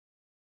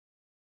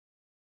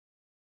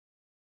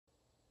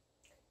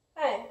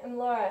Hi, I'm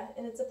Laura,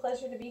 and it's a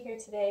pleasure to be here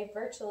today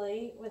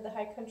virtually with the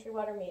High Country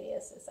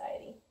Watermedia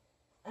Society.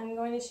 I'm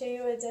going to show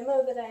you a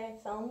demo that I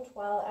filmed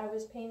while I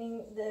was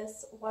painting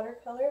this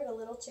watercolor of a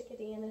little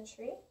chickadee in a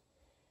tree.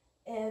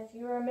 If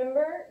you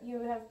remember,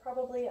 you have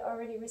probably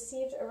already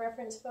received a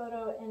reference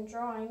photo and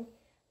drawing,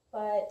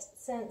 but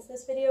since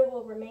this video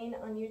will remain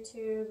on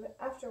YouTube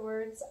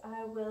afterwards,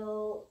 I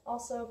will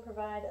also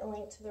provide a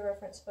link to the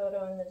reference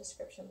photo in the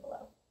description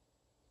below.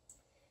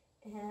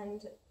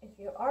 And if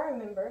you are a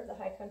member of the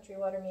High Country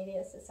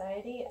Watermedia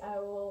Society, I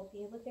will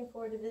be looking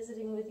forward to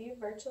visiting with you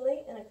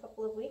virtually in a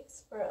couple of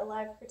weeks for a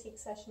live critique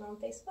session on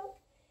Facebook.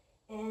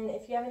 And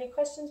if you have any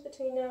questions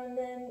between now and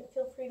then,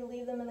 feel free to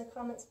leave them in the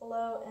comments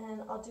below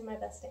and I'll do my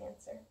best to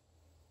answer.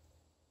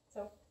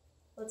 So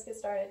let's get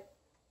started.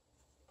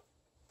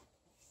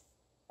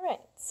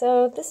 Alright,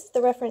 so this is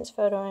the reference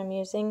photo I'm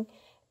using.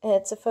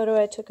 It's a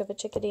photo I took of a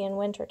chickadee in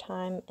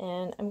wintertime,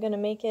 and I'm going to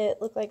make it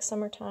look like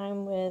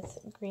summertime with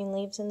green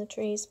leaves in the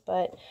trees,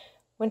 but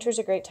winter's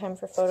a great time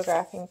for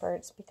photographing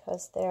birds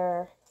because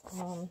they're,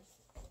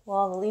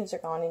 well, the leaves are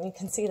gone and you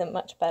can see them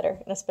much better,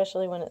 and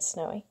especially when it's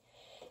snowy.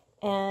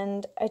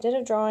 And I did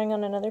a drawing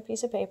on another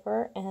piece of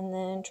paper and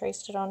then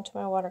traced it onto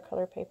my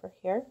watercolor paper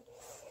here.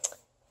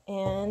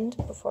 And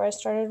before I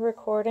started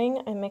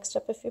recording, I mixed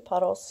up a few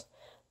puddles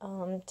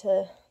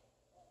to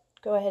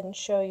go ahead and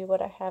show you what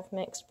I have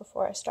mixed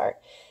before I start.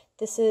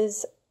 This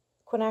is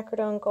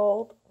Quinacridone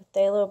gold with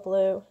Phthalo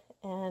blue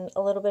and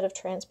a little bit of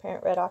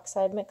transparent red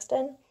oxide mixed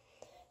in.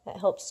 That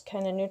helps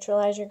kind of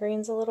neutralize your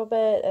greens a little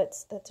bit.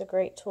 That's a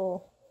great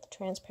tool,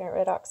 transparent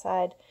red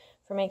oxide,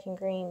 for making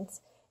greens.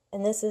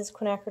 And this is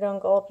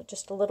Quinacridone gold with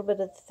just a little bit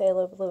of the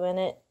Phthalo blue in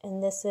it,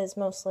 and this is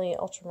mostly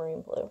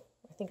ultramarine blue.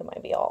 I think it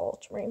might be all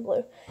ultramarine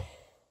blue.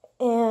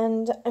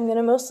 And I'm going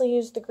to mostly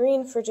use the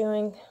green for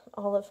doing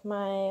all of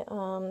my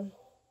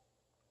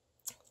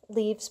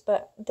leaves,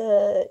 but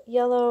the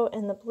yellow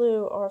and the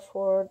blue are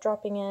for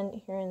dropping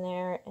in here and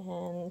there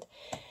and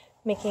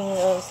making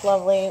those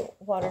lovely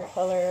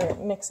watercolor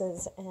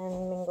mixes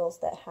and mingles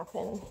that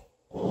happen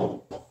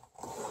on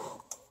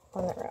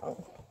their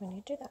own when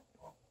you do that.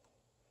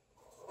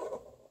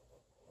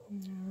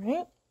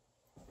 Alright.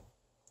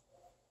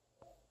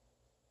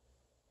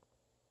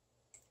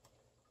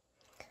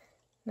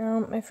 Now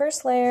my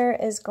first layer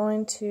is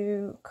going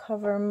to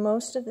cover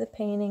most of the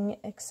painting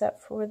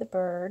except for the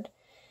bird,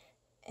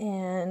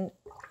 and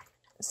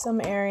some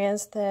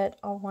areas that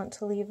I'll want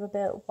to leave a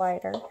bit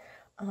wider,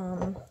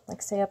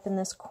 like say up in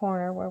this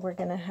corner where we're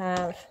going to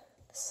have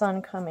the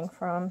sun coming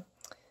from.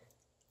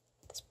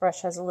 This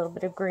brush has a little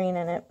bit of green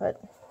in it,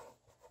 but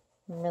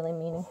I'm really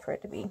meaning for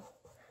it to be,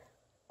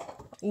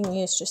 you can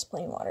use just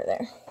plain water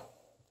there.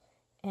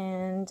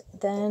 And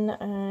then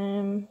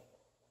I'm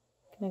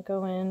going to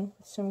go in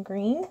with some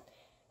green,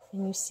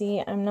 and you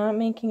see I'm not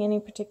making any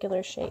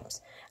particular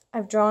shapes.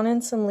 I've drawn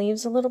in some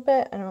leaves a little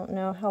bit. I don't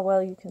know how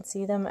well you can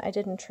see them. I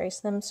didn't trace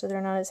them, so they're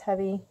not as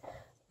heavy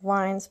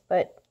lines,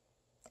 but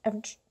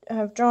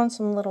I've drawn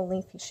some little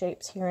leafy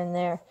shapes here and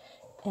there,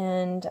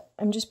 and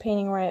I'm just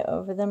painting right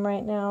over them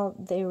right now.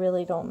 They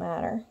really don't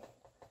matter,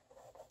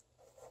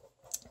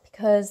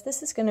 because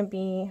this is going to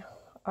be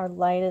our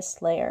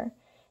lightest layer,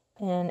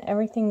 and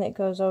everything that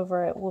goes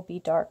over it will be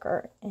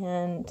darker,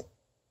 and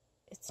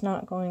it's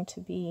not going to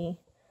be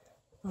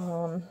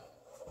the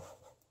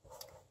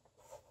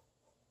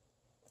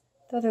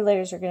other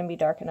layers are going to be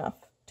dark enough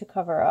to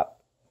cover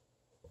up.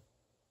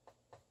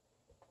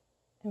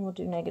 And we'll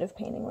do negative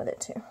painting with it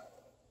too.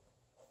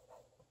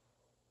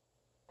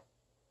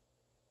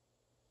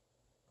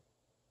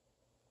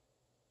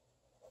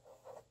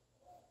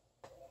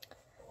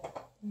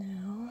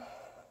 Now,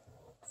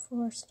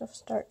 before stuff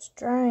starts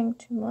drying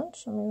too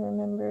much, let me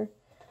remember,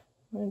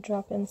 I'm going to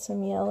drop in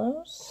some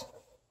yellows.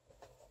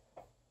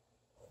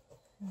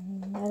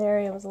 And that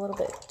area was a little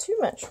bit too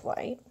much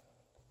white.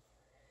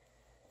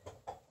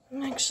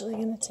 I'm actually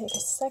going to take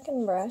a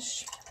second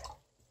brush,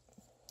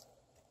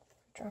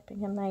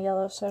 dropping in my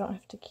yellow so I don't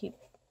have to keep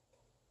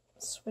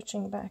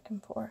switching back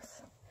and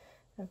forth.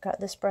 I've got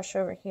this brush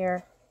over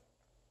here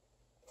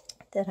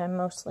that I'm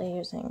mostly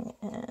using,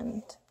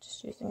 and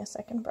just using a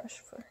second brush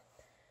for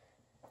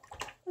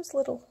those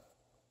little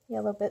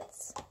yellow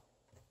bits.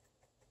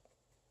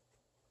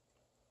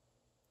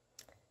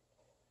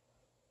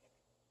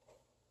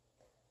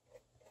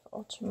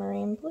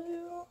 Ultramarine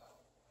blue.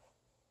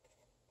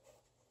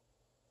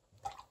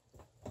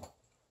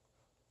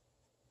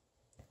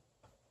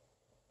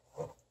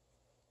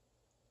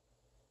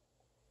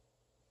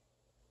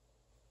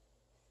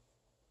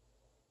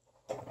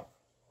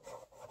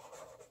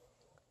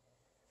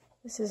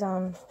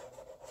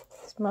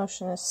 This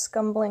motion is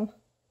scumbling.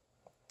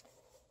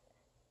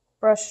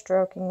 Brush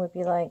stroking would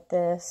be like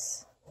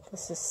this.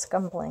 This is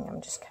scumbling.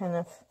 I'm just kind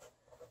of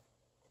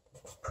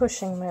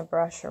pushing my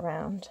brush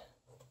around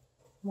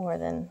more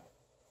than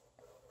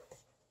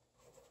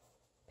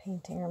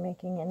painting or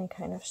making any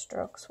kind of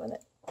strokes with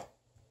it.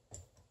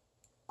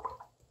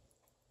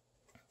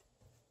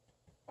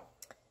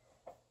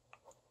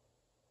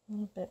 A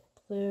little bit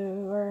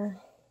bluer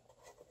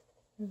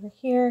over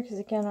here, because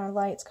again our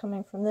light's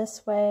coming from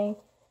this way,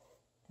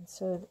 and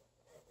so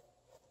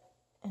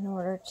in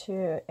order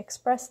to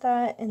express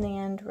that in the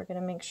end, we're going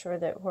to make sure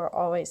that we're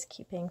always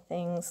keeping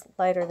things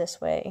lighter this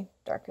way,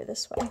 darker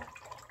this way.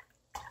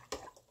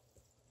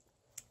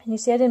 And you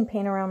see I didn't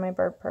paint around my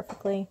bird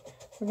perfectly.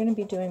 We're going to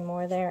be doing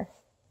more there.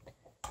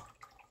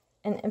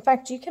 And in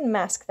fact, you can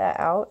mask that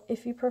out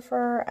if you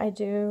prefer. I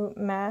do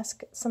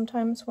mask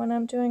sometimes when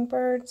I'm doing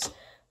birds,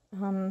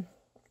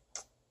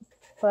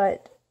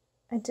 but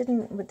I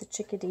didn't with the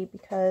Chickadee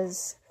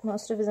because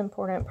most of his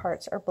important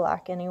parts are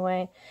black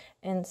anyway,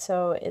 and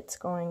so it's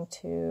going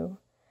to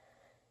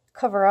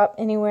cover up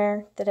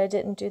anywhere that I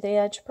didn't do the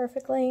edge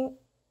perfectly.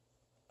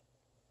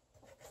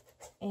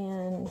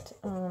 And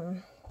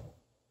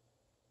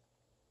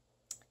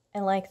I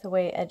like the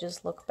way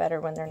edges look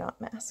better when they're not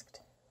masked.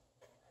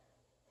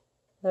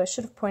 Though I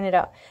should have pointed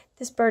out,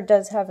 this bird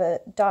does have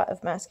a dot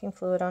of masking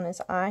fluid on his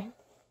eye.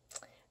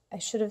 I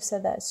should have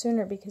said that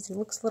sooner because he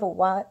looks a little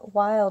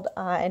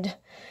wild-eyed.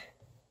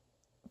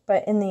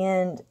 But in the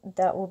end,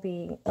 that will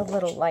be a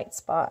little light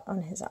spot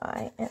on his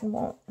eye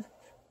and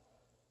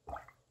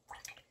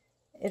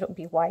it'll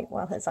be white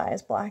while his eye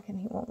is black and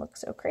he won't look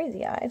so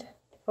crazy-eyed.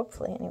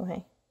 Hopefully,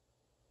 anyway.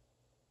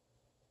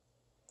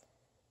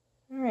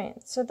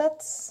 Alright, so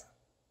that's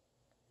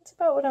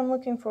about what I'm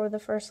looking for with the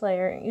first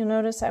layer. You'll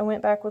notice I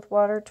went back with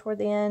water toward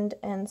the end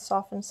and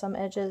softened some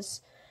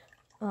edges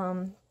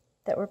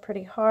that were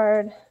pretty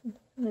hard.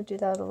 I'm going to do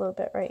that a little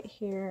bit right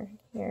here,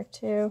 here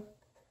too.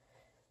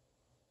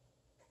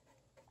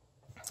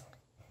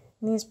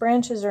 And these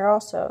branches are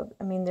also,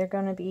 I mean, they're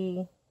going to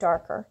be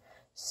darker,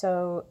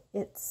 so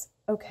it's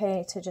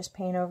okay to just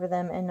paint over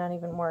them and not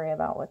even worry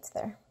about what's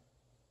there.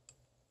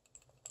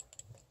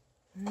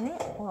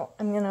 Alright, well,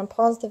 I'm going to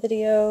pause the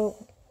video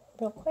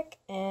real quick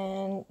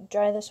and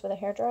dry this with a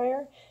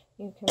hairdryer.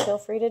 You can feel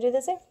free to do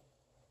the same.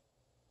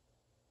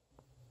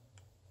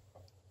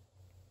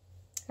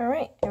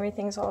 Alright,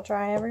 everything's all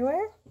dry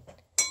everywhere.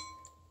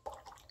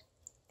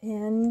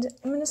 And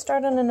I'm going to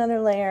start on another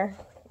layer,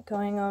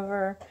 going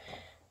over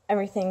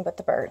everything but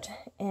the bird.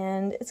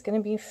 And it's going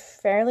to be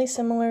fairly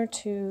similar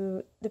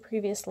to the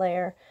previous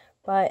layer,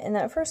 but in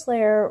that first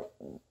layer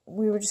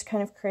we were just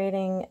kind of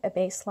creating a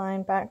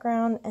baseline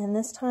background, and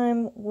this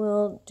time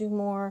we'll do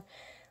more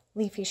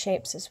leafy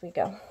shapes as we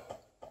go.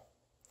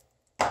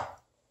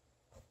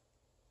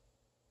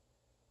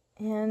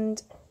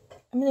 And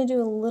I'm going to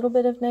do a little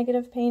bit of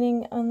negative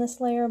painting on this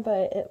layer,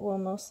 but it will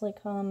mostly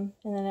come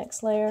in the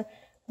next layer.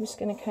 I'm just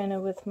going to kind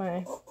of with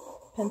my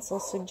pencil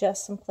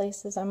suggest some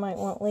places I might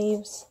want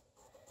leaves.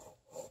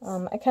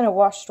 I kind of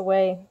washed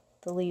away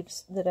the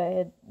leaves that I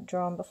had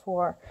drawn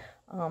before,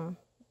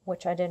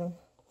 which I don't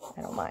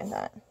mind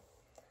that.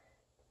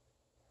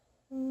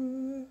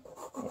 Maybe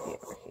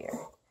over here.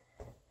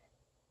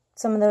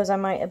 Some of those I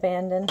might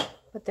abandon,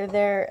 but they're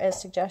there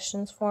as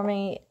suggestions for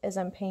me as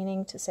I'm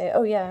painting to say,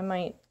 oh yeah, I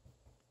might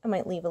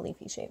leave a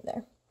leafy shape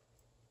there.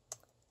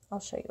 I'll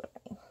show you what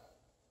I mean.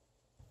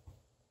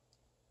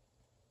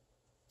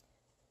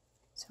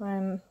 So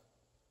I'm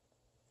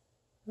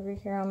over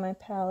here on my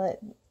palette,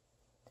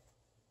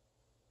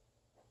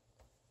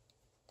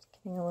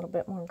 getting a little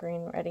bit more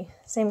green ready.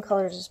 Same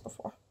colors as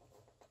before.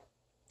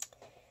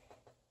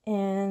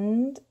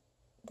 And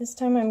this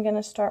time I'm going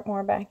to start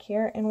more back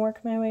here and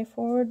work my way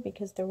forward,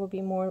 because there will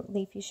be more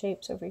leafy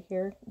shapes over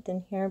here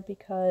than here,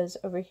 because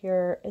over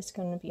here is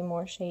going to be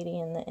more shady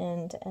in the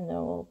end, and then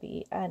we'll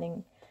be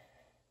adding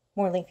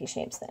more leafy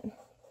shapes then.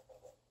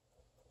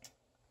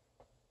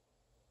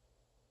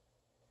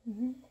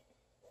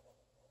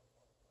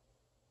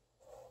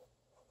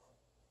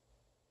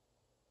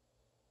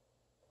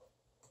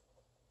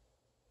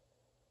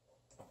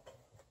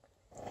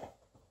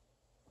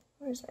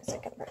 Where's my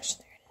second brush?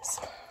 There it is.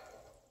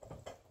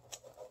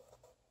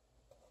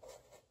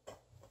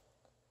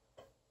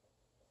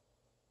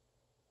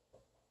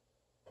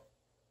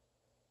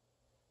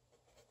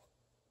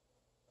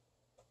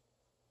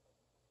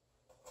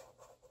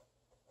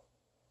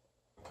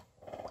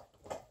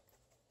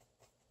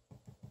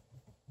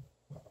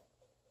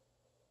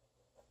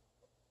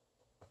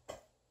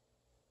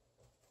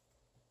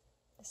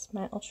 This is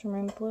my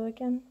ultramarine blue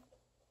again.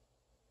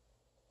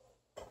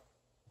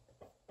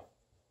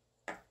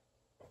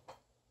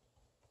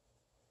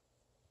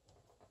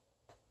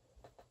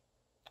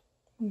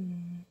 I'll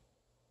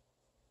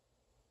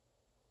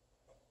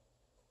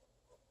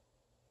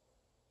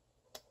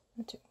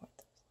do more of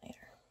those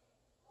later.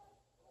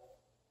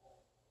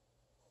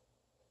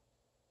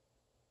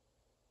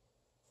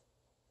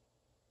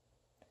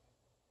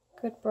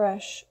 Good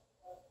brush.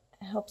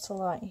 It helps a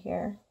lot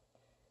here.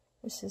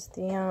 This is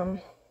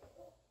the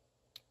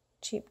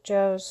Cheap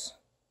Joe's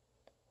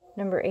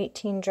number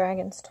 18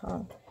 Dragon's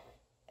Tongue.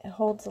 It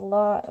holds a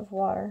lot of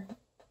water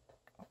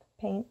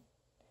paint,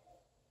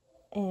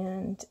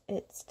 and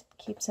it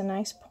keeps a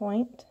nice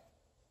point,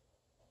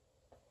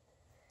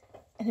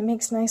 and it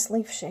makes nice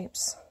leaf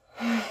shapes.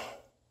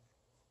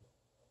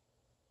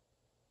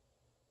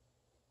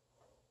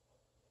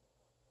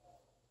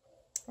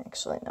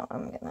 Actually, no,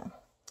 I'm gonna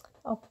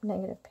I'll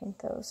negative paint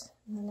those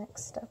in the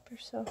next step or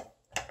so.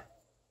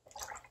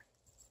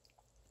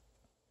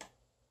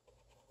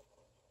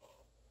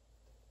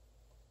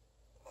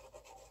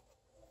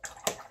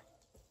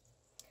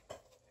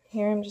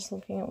 Here I'm just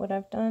looking at what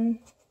I've done,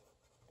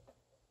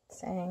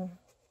 saying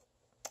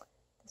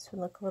this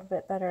would look a little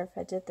bit better if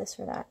I did this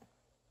or that.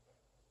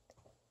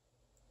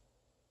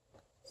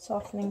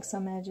 Softening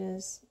some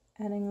edges,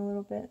 adding a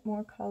little bit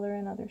more color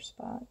in other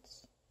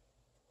spots.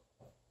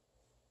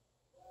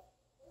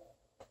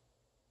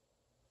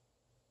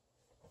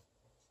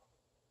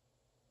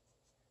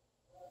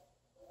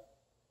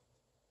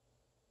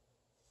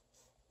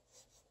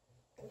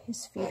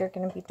 His feet are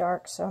going to be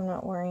dark, so I'm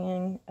not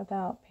worrying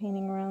about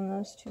painting around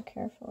those too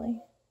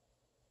carefully.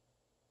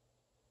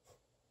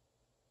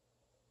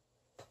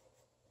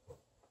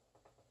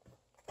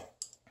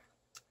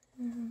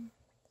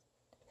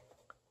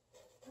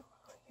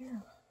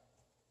 Here.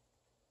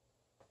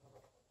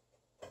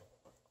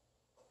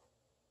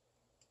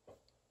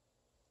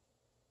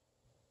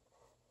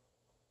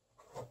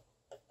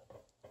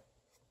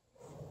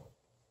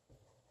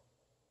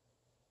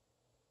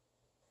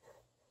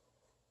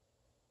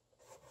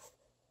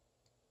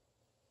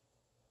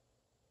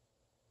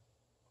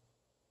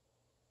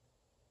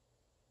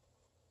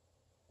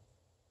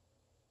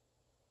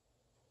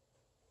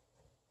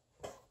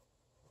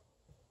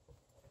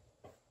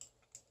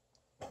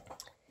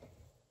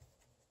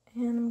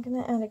 And I'm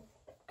going to add a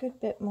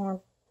good bit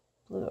more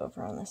blue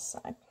over on this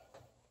side.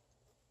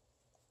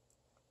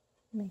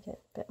 Make it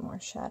a bit more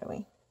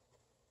shadowy.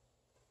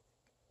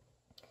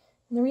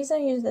 And the reason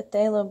I use the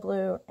phthalo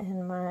blue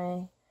and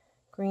my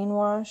green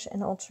wash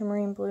and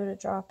ultramarine blue to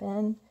drop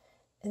in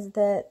is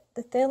that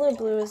the phthalo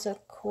blue is a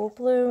cool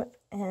blue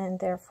and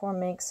therefore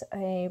makes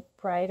a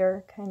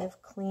brighter, kind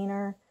of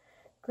cleaner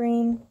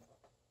green.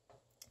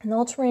 And the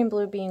ultramarine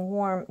blue being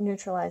warm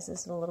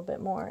neutralizes it a little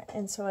bit more.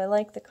 And so I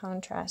like the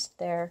contrast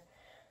there,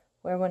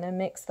 where when I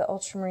mix the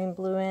ultramarine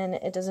blue in,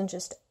 it doesn't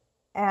just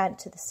add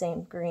to the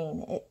same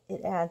green.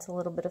 It adds a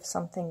little bit of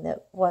something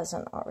that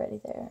wasn't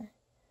already there,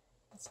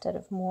 instead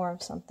of more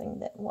of something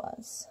that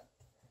was,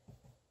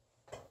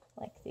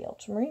 like the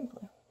ultramarine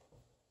blue.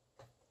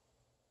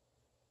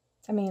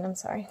 I'm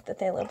sorry, the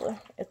phthalo blue.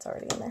 It's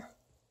already in there.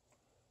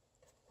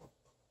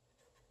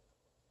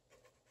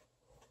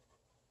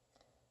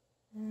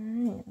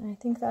 Alright, I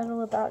think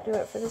that'll about do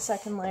it for the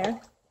second layer.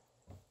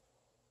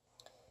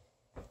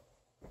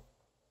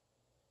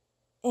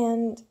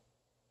 And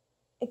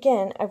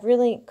again, I've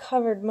really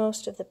covered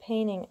most of the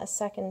painting a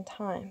second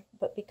time,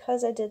 but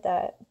because I did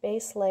that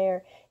base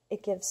layer,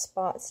 it gives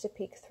spots to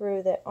peek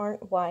through that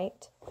aren't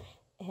white,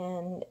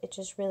 and it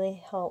just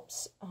really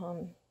helps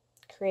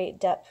create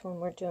depth when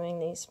we're doing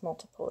these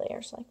multiple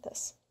layers like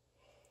this.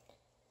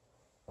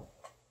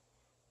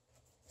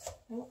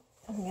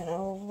 I'm going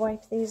to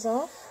wipe these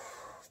off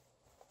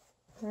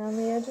around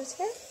the edges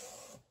here.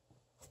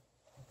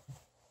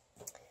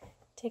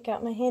 Take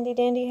out my handy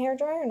dandy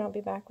hairdryer and I'll be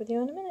back with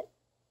you in a minute.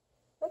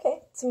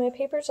 Okay, so my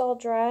paper's all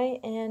dry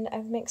and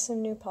I've mixed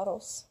some new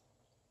puddles.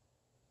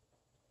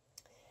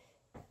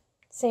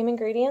 Same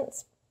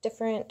ingredients,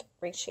 different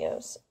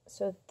ratios.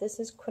 So this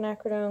is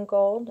quinacridone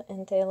gold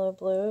and phthalo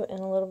blue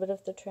and a little bit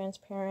of the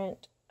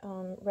transparent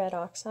red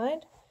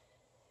oxide.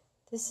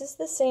 This is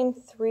the same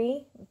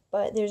three,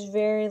 but there's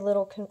very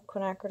little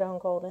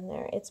quinacridone gold in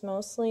there. It's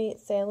mostly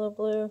phthalo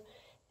blue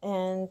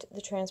and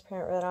the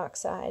transparent red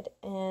oxide.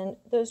 And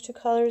those two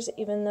colors,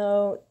 even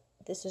though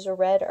this is a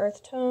red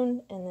earth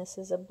tone and this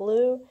is a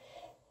blue,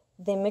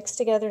 they mix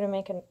together to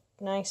make a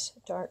nice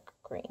dark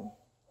green.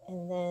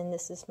 And then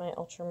this is my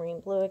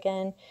ultramarine blue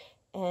again.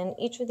 And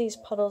each of these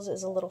puddles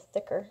is a little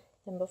thicker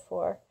than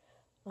before.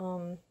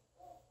 Y'all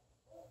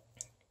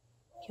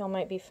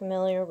might be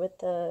familiar with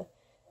the,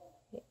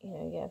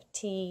 you have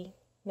tea,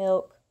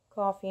 milk,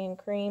 coffee, and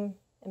cream,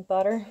 and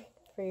butter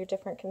for your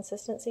different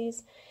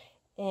consistencies.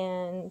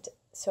 And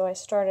so I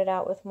started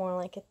out with more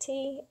like a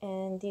tea,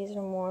 and these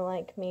are more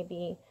like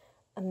maybe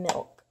a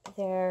milk.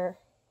 They're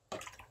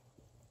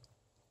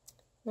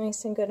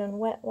nice and good in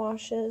wet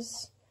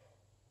washes,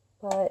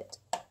 but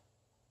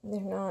they're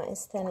not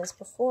as thin as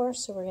before,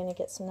 so we're going to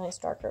get some nice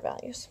darker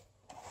values.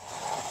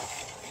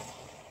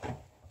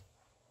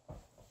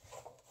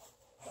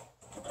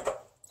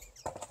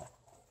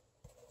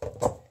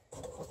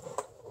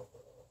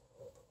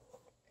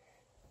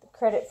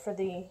 Credit for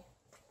the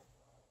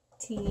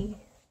tea,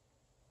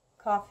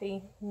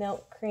 coffee,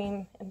 milk,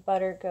 cream, and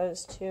butter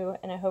goes to,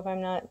 and I hope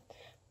I'm not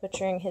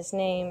butchering his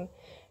name,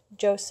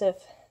 Joseph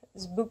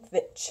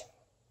Zbukvich.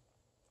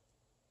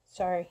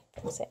 Sorry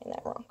for saying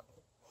that wrong.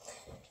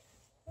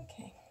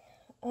 Okay.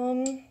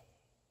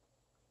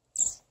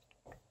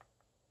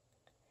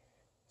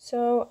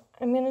 So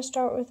I'm going to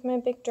start with my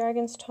big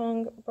dragon's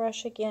tongue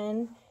brush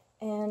again,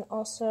 and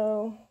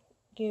also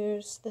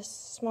use this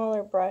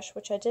smaller brush,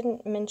 which I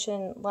didn't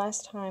mention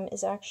last time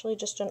is actually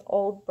just an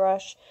old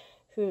brush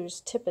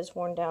whose tip is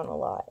worn down a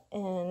lot,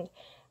 and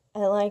I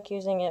like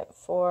using it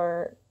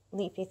for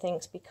leafy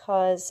things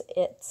because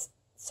it's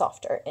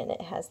softer and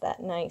it has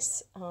that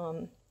nice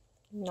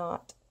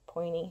not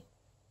pointy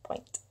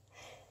point.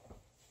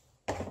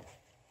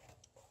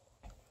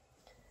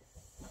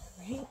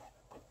 Alright.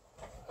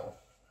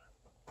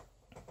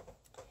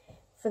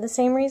 For the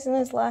same reason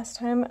as last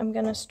time, I'm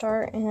going to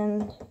start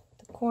in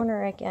the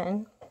corner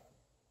again.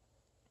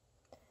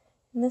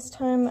 And this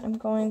time I'm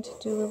going to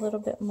do a little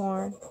bit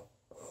more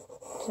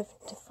to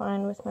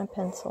define with my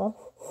pencil.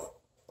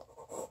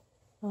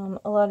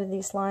 A lot of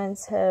these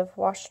lines have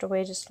washed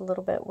away just a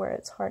little bit where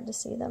it's hard to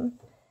see them,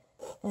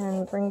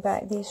 and bring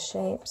back these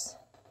shapes.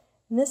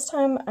 And this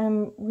time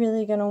I'm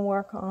really going to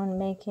work on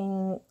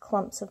making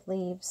clumps of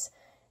leaves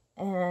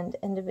and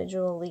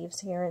individual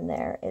leaves here and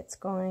there. It's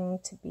going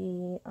to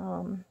be,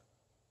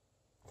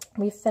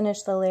 we've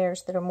finished the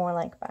layers that are more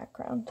like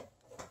background.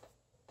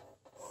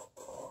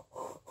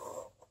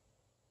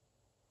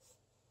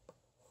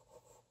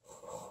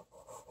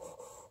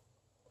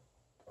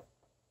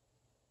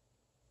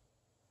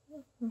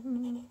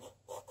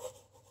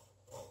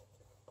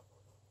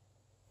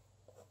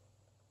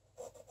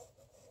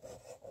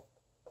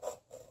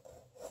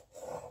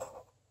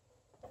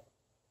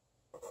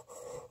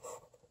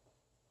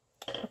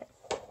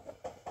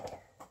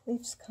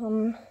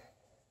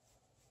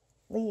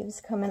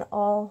 Leaves come in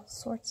all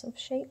sorts of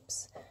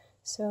shapes,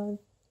 so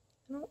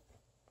I don't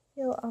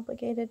feel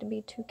obligated to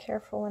be too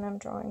careful when I'm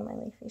drawing my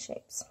leafy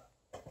shapes.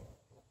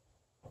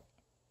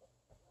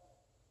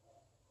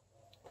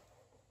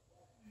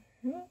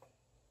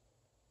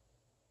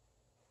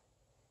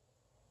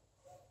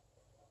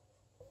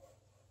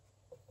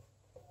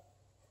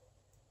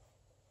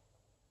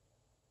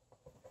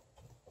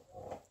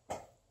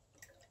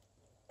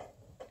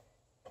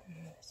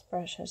 This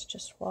brush has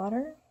just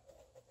water.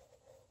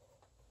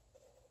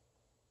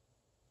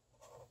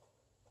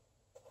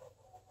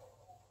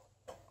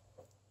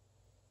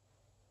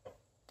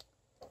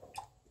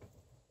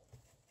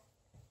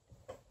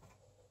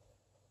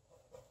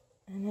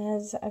 And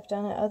as I've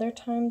done at other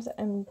times,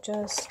 I'm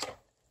just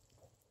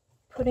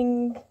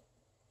putting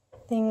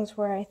things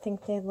where I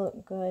think they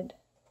look good.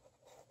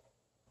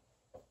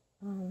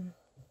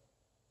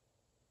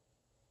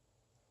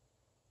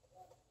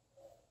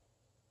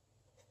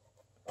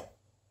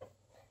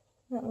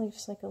 That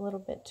leaf's like a little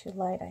bit too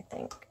light, I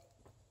think.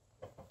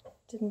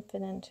 Didn't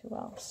fit in too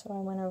well, so I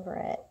went over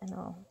it and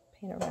I'll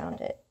paint around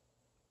it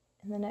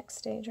in the next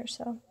stage or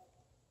so.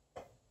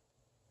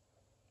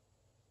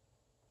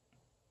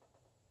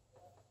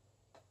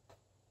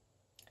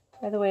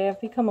 By the way, I've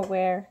become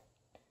aware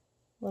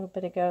a little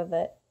bit ago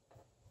that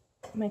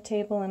my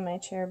table and my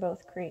chair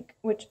both creak,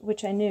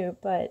 which I knew,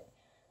 but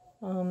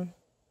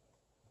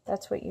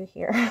that's what you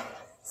hear.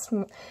 It's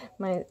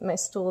my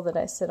stool that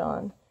I sit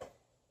on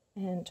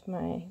and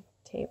my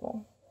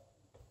table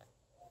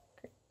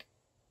creak.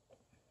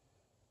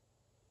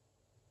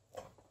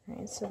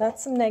 Alright, so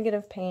that's some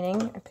negative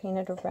painting. I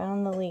painted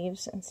around the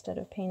leaves instead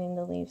of painting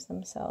the leaves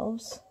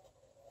themselves.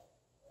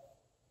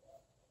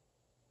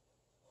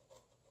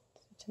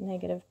 To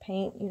negative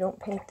paint, you don't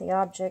paint the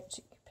object,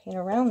 you paint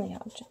around the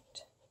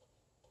object.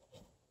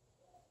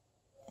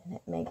 And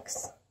it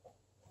makes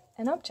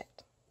an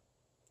object.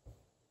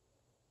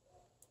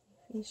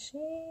 Leafy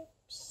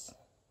shapes.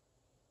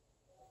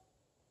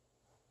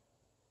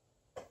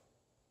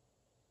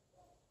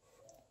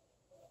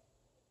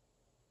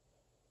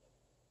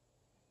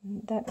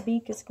 That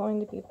beak is going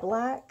to be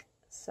black,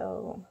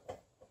 so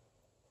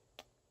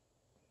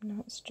I'm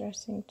not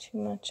stressing too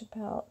much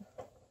about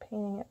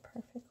painting it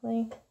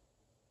perfectly.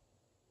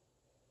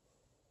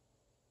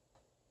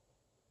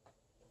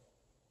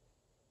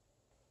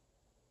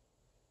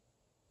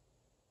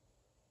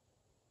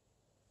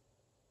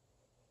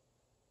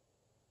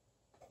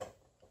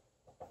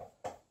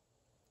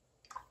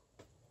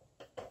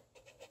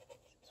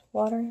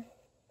 Water,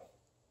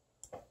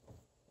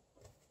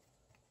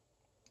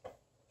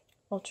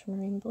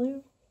 ultramarine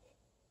blue,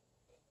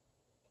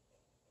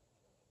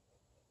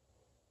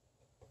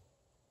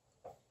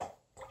 put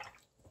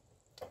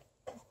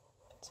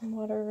some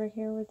water over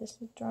here where this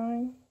is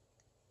drying.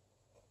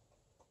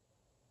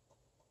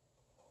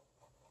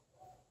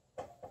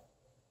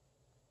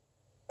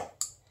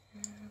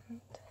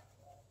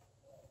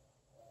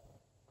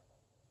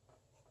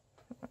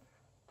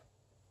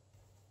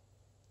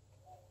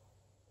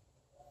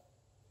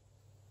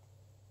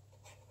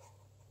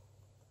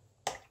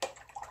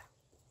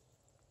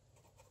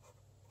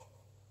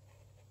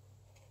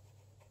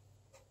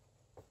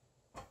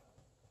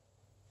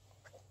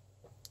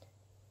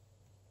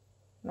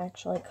 I'm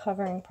actually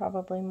covering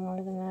probably more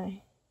than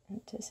I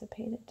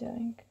anticipated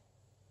doing,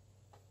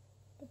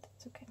 but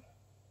that's okay.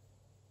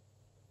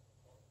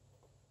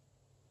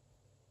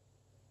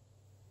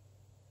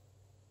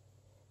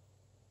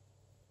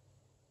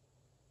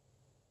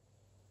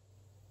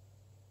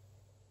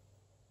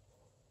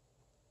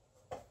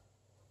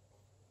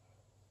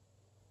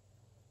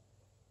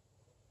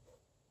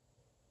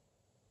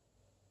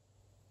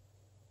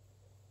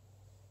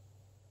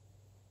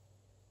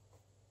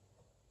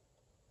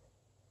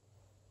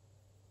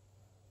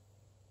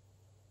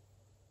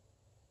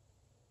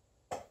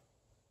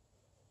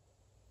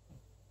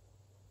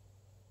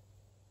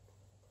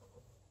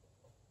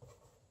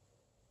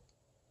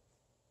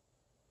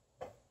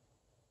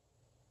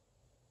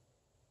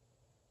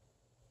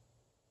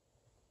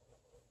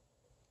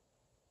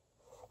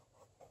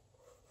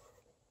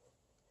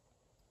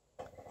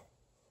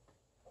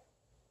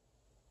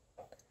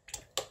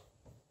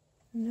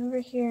 And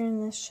over here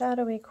in this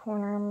shadowy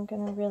corner, I'm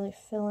going to really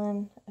fill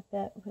in a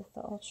bit with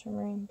the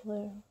ultramarine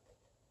blue.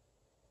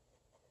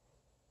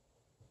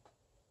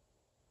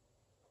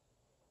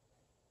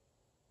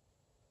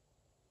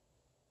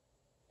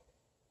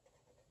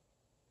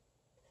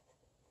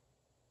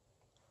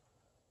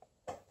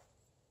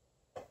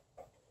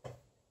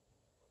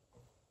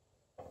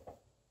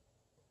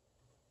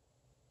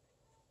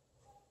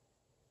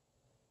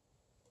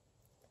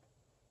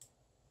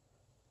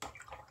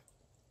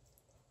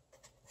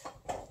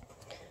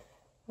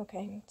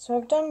 Okay, so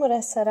I've done what I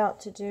set out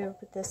to do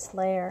with this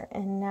layer,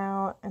 and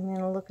now I'm going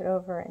to look it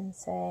over and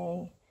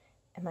say,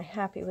 am I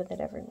happy with it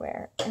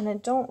everywhere? And I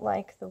don't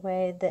like the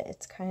way that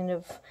it's kind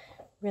of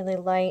really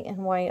light and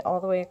white all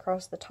the way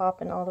across the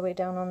top and all the way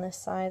down on this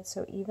side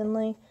so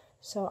evenly.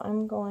 So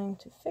I'm going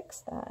to fix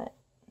that.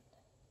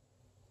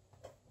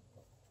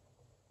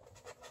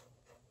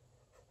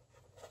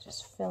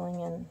 Just filling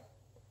in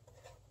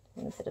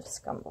a bit of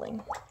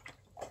scumbling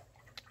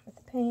with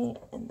the paint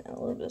and then a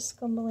little bit of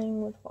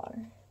scumbling with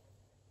water.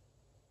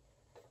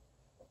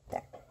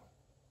 There.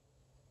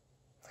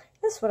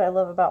 This is what I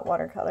love about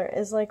watercolor,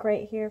 is like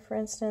right here, for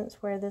instance,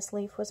 where this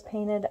leaf was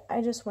painted,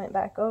 I just went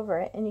back over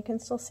it and you can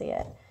still see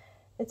it.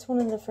 It's one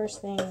of the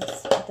first things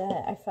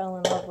that I fell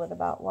in love with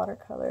about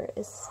watercolor,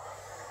 is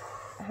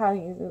how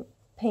you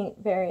paint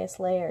various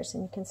layers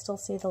and you can still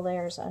see the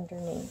layers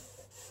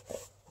underneath.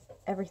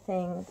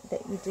 Everything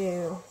that you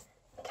do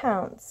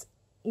counts,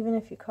 even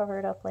if you cover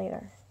it up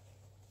later.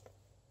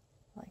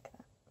 Like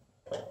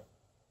that.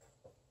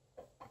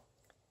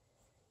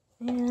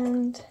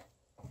 And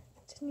I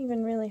didn't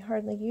even really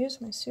hardly use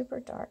my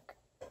super dark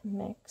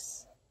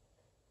mix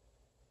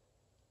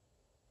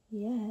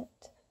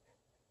yet.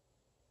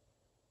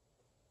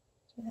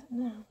 Do that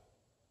now.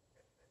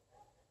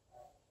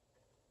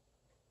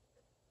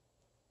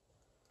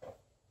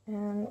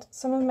 And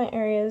some of my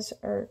areas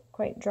are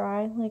quite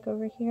dry, like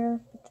over here,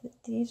 but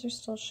these are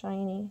still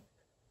shiny.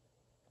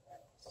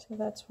 So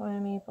that's why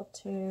I'm able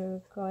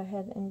to go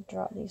ahead and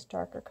drop these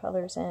darker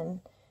colors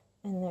in,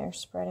 and they're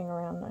spreading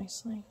around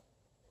nicely.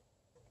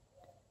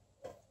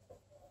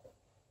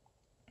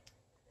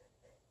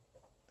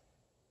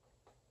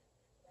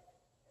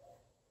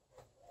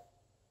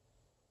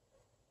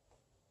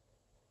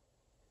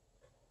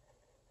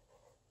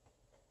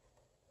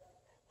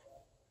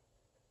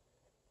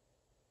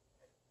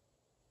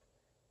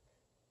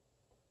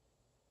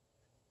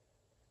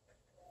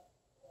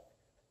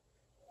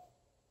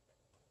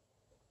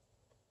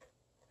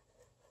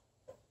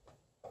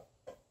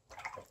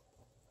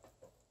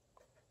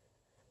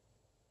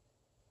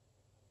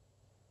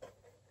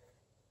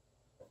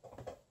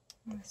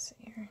 Let's see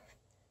here.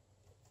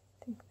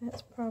 I think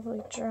that's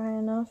probably dry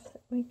enough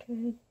that we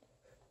could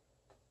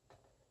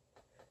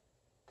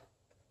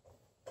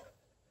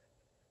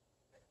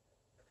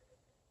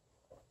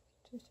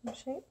do some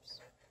shapes.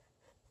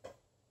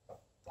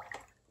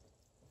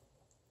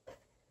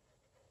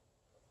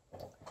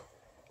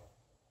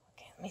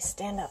 Okay, let me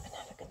stand up and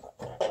have a good look.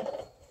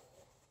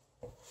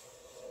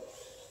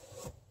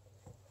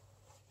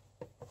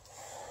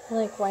 I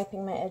like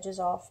wiping my edges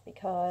off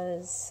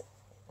because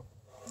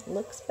it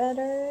looks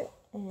better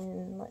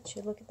and lets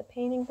you look at the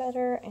painting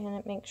better, and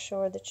it makes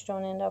sure that you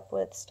don't end up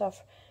with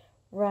stuff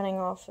running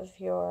off of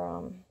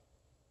your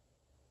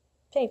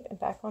tape and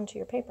back onto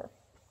your paper.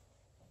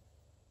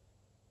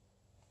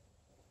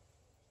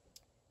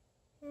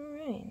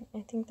 Alright, I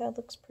think that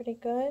looks pretty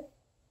good.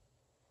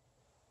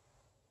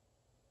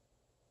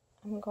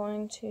 I'm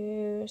going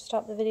to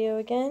stop the video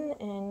again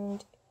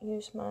and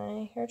use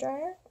my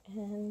hairdryer,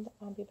 and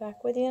I'll be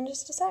back with you in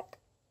just a sec.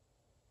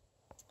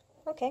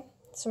 Okay,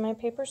 so my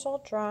paper's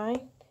all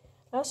dry.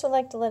 I also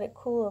like to let it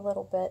cool a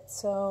little bit,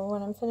 so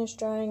when I'm finished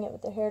drying it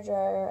with the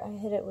hairdryer, I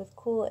hit it with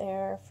cool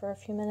air for a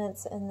few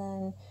minutes and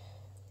then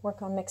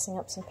work on mixing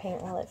up some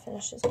paint while it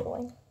finishes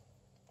cooling.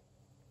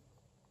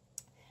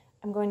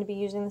 I'm going to be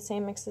using the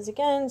same mixes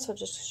again, so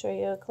just to show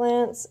you a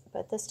glance,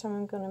 but this time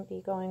I'm going to be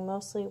going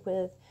mostly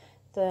with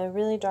the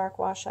really dark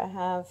wash I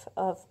have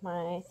of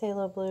my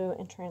phthalo blue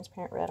and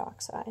transparent red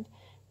oxide,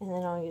 and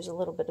then I'll use a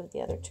little bit of the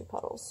other two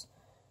puddles,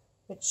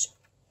 which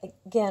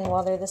again,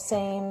 while they're the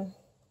same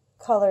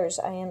colors,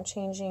 I am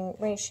changing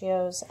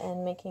ratios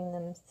and making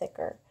them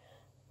thicker.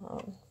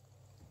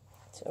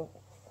 So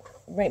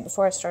right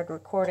before I started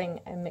recording,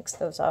 I mixed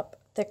those up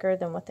thicker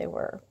than what they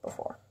were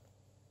before.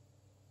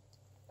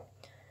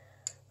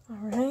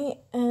 Alright,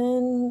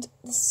 and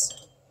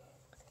this,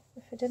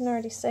 if I didn't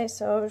already say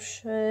so,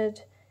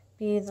 should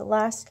be the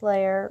last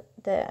layer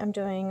that I'm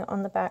doing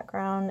on the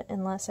background,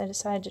 unless I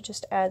decide to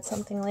just add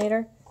something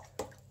later.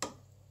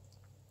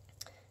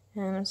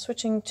 And I'm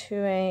switching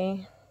to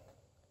a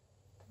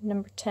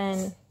number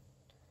 10.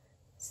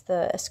 It's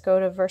the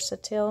Escoda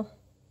Versatile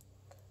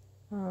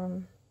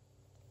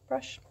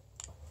brush,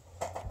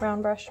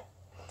 brown brush.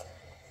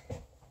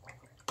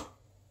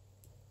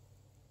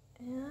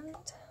 And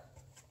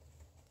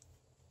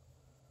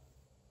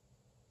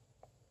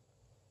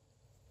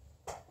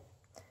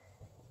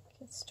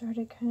get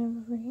started kind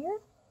of over here.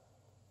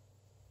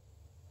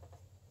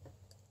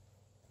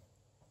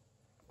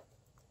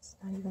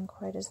 Not even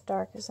quite as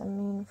dark as I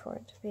mean for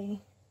it to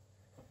be.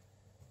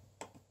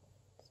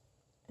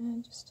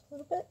 And just a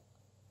little bit.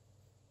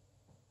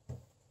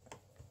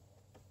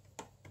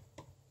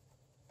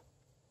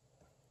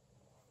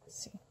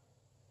 Let's see.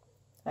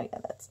 Oh yeah,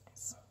 that's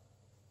nice.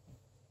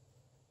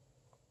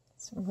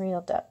 Some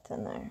real depth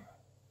in there.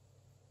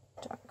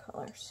 Dark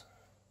colors.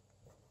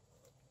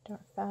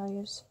 Dark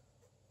values.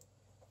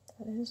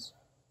 That is.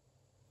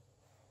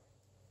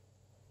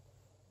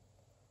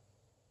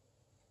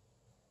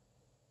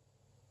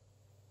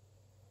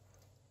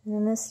 And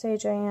in this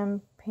stage I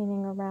am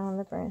painting around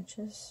the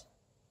branches.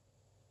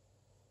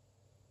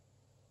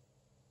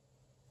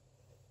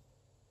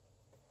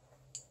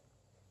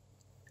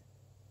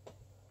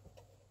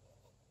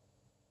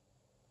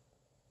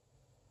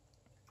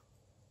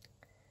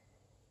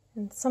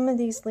 And some of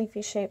these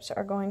leafy shapes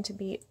are going to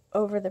be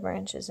over the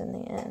branches in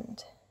the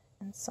end,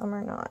 and some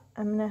are not.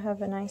 I'm going to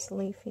have a nice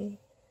leafy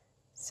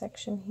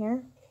section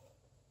here.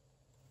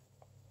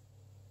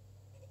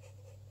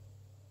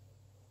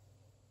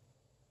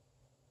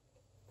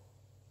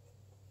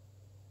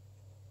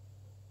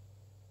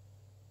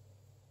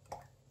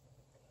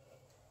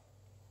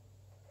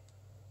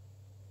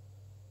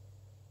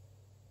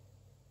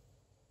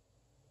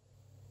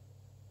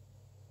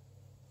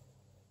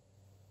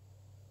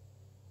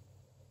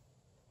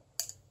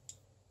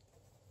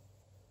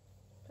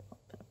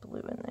 Blue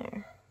in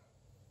there.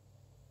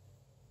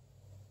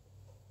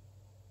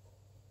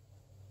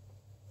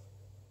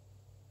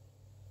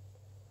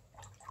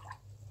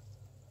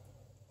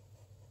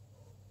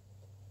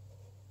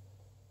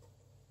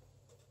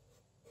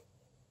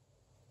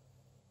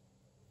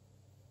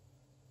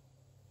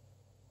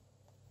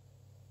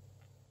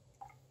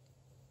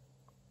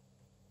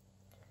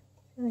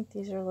 I feel like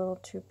these are a little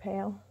too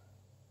pale.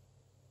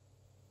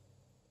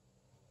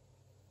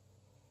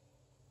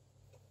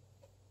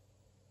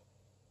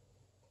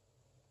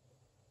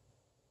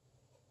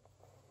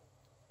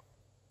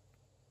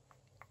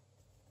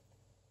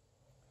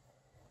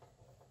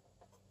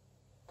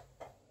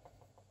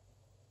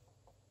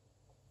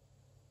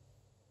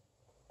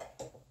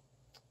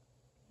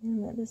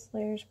 And that this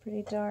layer is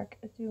pretty dark.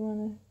 I do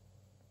want to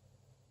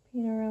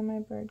paint around my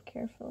bird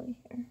carefully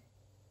here.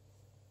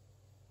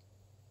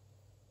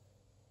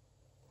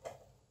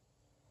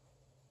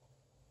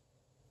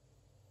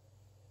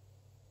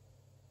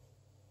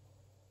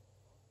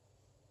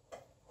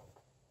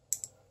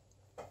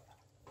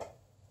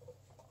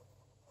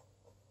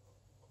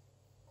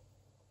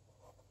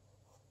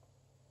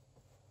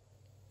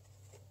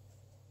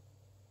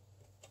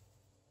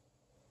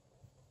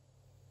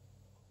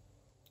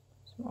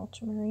 Some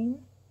ultramarine.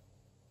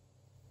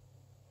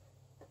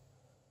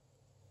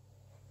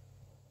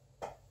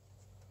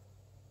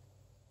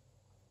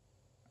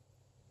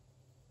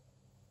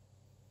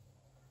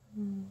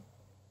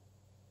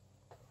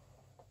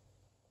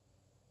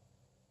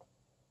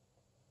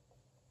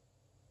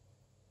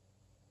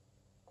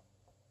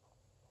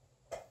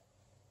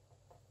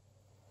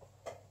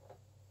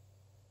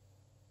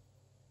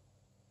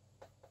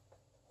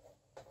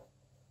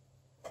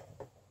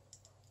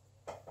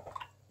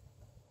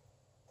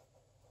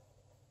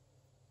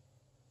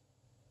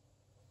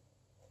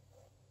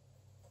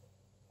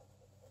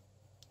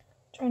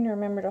 Trying to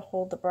remember to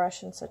hold the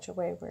brush in such a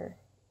way where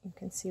you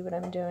can see what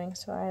I'm doing,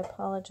 so I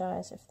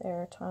apologize if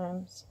there are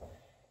times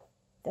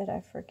that I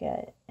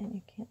forget and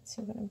you can't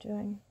see what I'm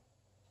doing.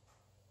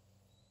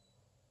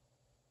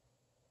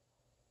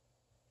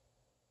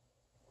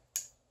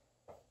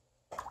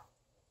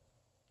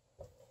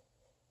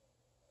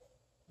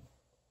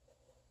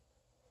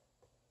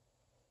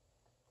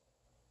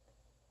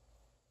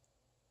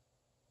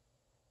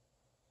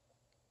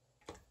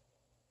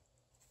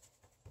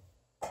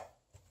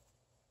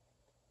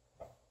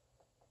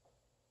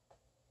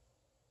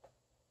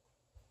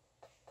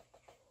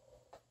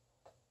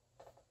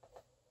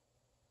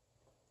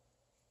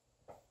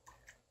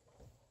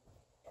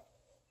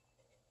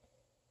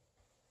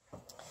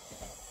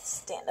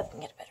 Stand up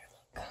and get a better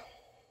look.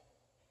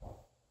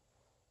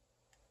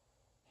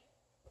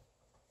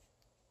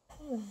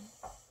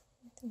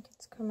 I think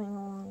it's coming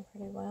along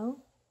pretty well.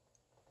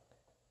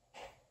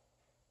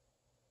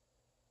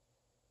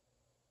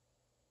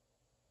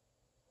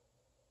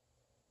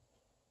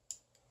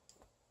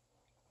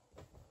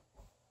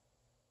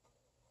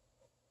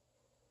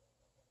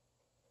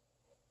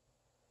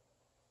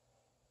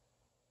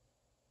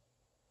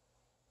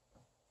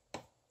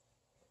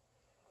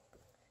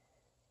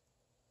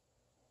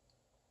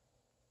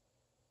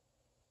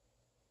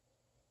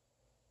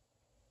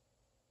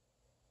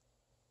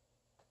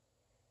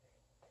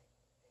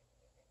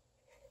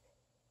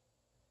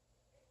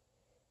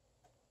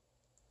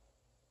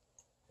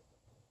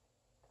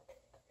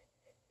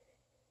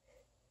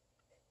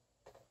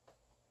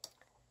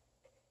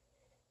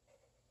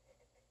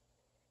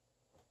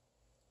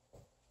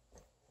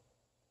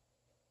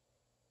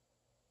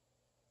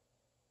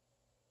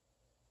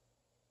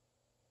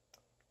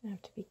 I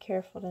have to be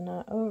careful to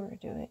not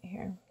overdo it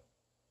here.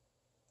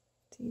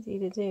 It's easy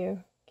to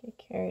do, get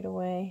carried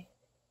away.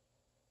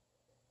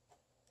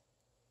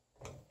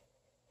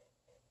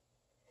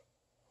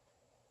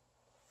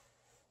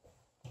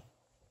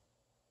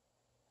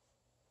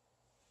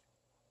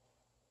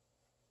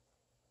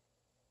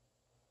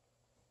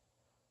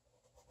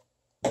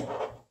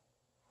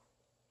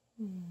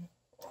 This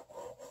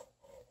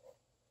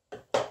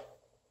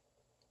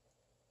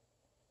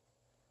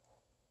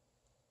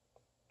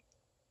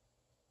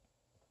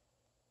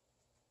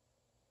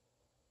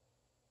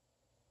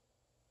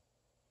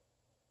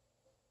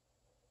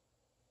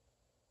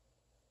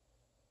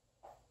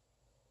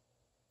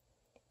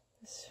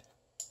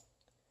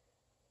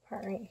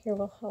part right here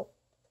will help.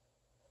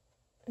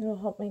 It'll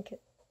help make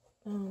it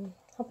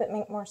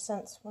make more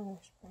sense when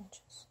there's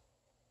branches.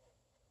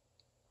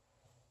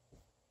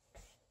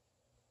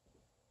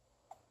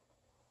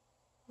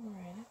 All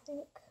right, I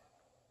think.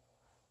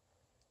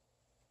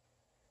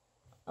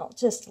 Oh,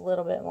 just a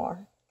little bit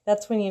more.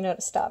 That's when you know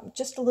to stop.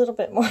 Just a little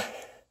bit more.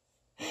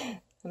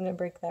 I'm going to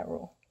break that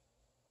rule.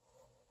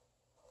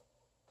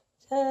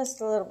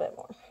 Just a little bit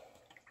more.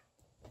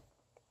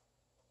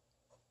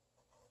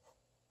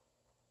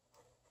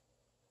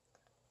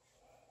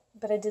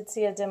 But I did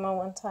see a demo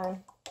one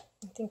time.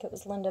 I think it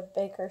was Linda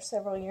Baker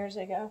several years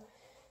ago.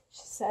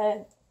 She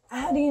said,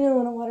 "How do you know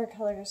when a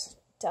watercolor's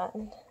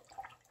done?"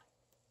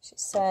 She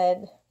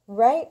said,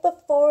 "Right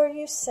before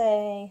you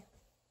say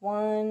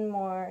one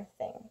more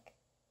thing."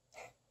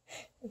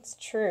 It's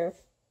true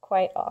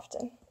quite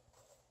often.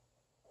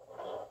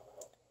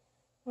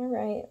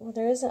 Alright, well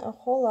there isn't a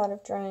whole lot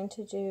of drying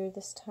to do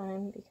this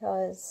time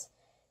because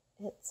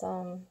it's,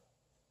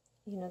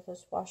 you know,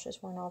 those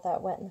washes weren't all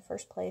that wet in the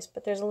first place,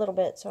 but there's a little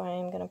bit, so I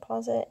am going to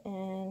pause it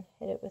and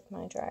hit it with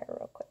my dryer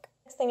real quick.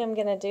 Next thing I'm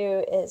going to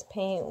do is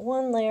paint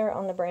one layer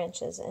on the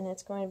branches, and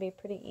it's going to be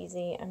pretty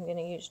easy. I'm going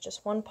to use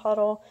just one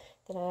puddle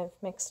that I've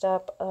mixed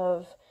up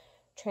of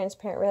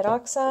transparent red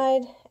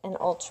oxide and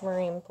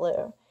ultramarine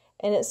blue.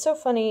 And it's so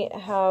funny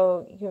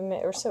how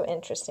or so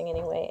interesting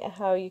anyway,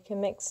 how you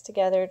can mix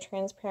together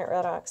transparent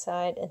red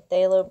oxide and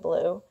phthalo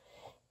blue,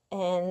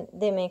 and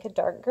they make a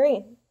dark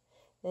green.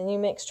 Then you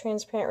mix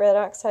transparent red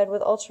oxide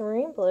with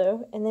ultramarine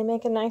blue, and they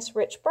make a nice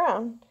rich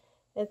brown.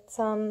 It's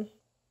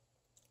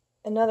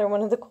another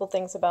one of the cool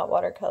things about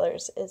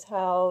watercolors is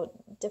how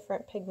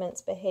different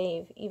pigments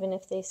behave, even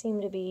if they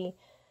seem to be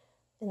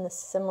in the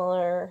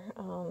similar,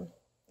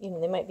 you know,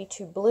 they might be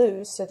two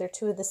blues, so they're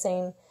two of the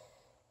same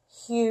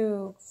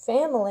hue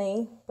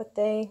family, but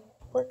they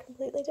work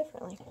completely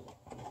differently.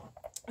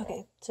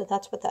 Okay, so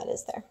that's what that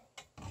is there.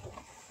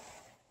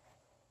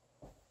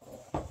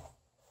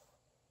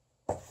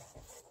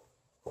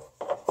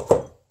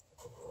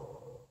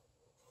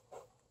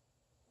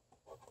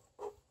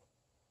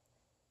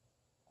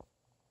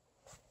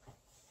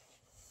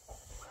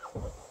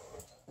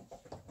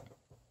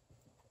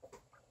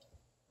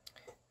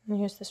 I'm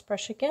going to use this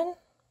brush again,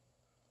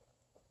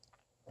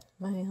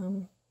 my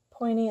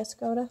pointy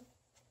Escoda.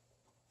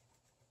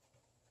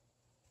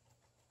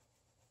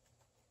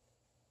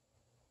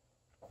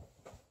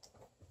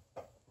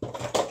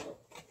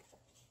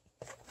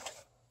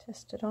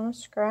 Test it on a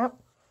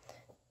scrap.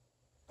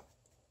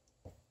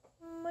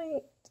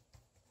 Might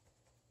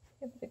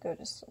give it a go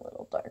just a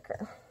little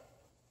darker.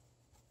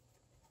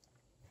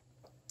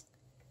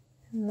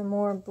 And the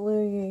more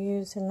blue you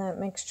use in that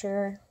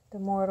mixture, the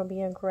more it'll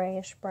be a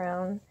grayish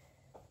brown.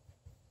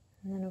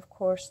 And then of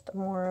course the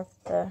more of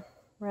the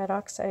red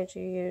oxide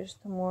you use,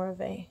 the more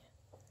of a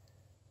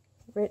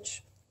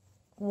rich,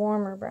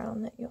 warmer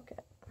brown that you'll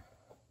get.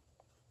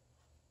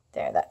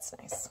 There, that's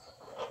nice.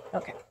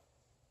 Okay.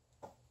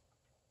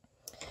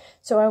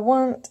 So I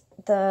want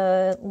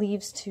the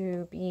leaves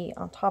to be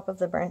on top of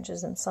the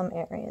branches in some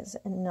areas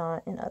and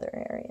not in other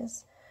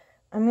areas.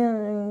 I'm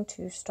going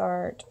to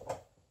start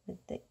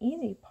with the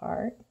easy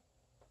part,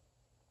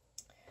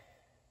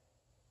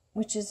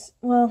 which is,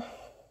 well,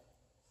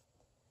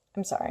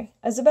 I'm sorry.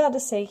 I was about to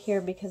say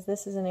here because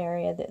this is an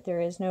area that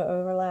there is no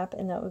overlap,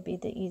 and that would be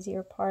the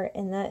easier part,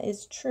 and that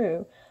is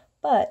true.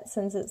 But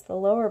since it's the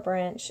lower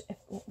branch,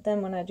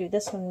 then when I do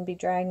this one, I'll be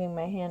dragging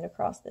my hand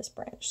across this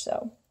branch.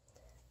 So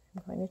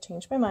I'm going to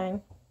change my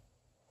mind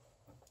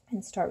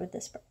and start with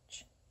this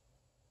branch.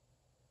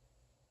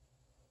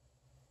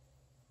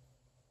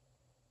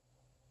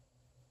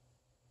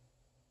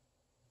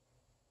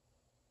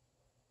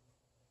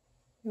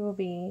 There will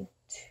be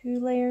 2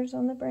 layers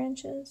on the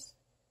branches.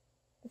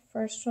 The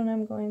first one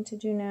I'm going to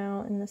do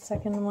now, and the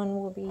second one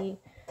will be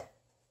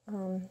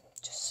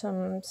just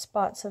some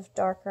spots of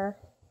darker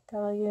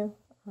value,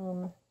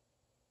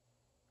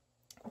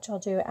 which I'll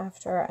do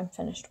after I'm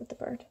finished with the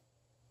bird.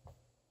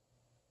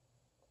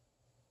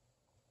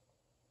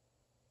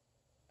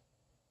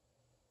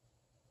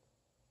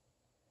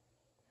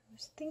 I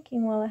was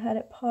thinking while I had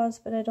it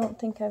paused, but I don't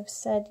think I've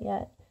said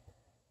yet.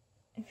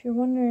 If you're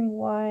wondering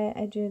why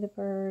I do the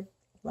bird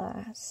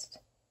last,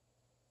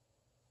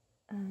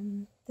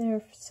 there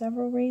are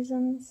several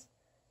reasons.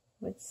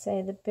 I would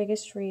say the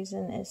biggest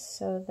reason is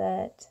so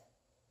that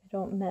I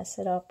don't mess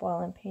it up while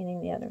I'm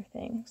painting the other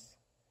things.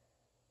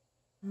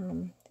 You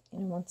know,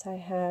 once I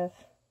have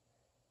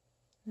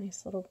a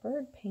nice little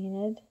bird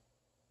painted,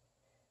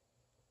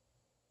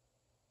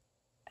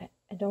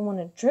 I don't want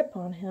to drip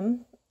on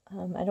him.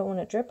 I don't want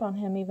to drip on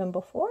him even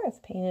before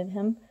I've painted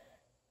him,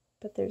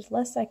 but there's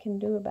less I can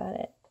do about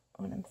it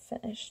when I'm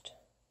finished.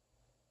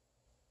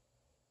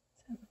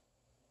 So.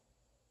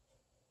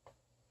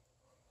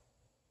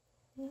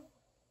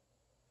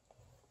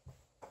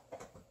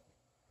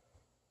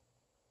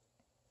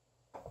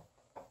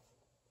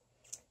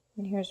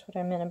 And here's what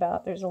I meant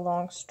about there's a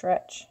long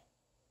stretch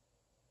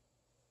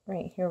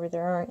right here where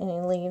there aren't any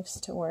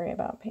leaves to worry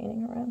about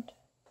painting around.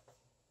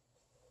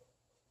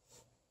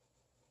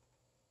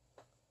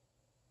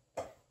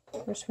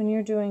 Of course, when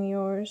you're doing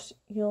yours,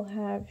 you'll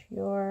have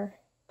your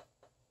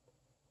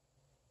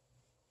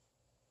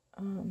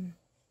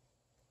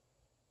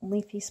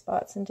leafy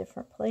spots in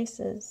different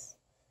places,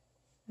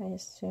 I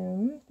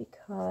assume,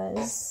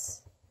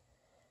 because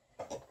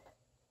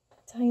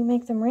that's how you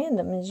make them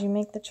random, is you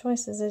make the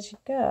choices as you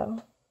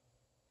go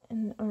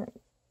and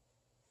aren't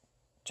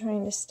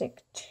trying to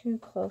stick too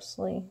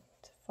closely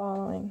to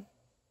following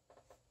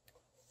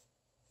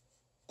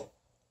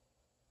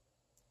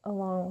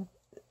along,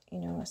 you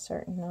know, a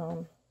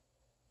certain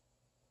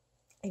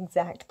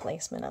exact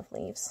placement of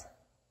leaves.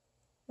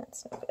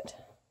 That's no good.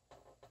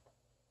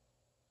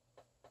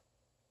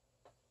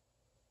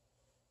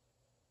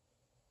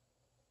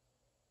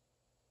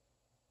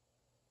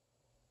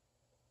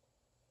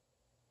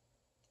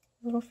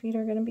 Little feet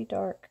are going to be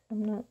dark.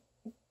 I'm not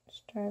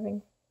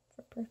striving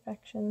for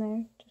perfection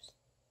there. Just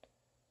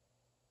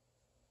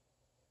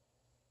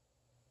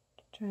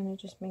trying to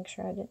just make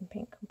sure I didn't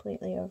paint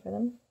completely over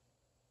them.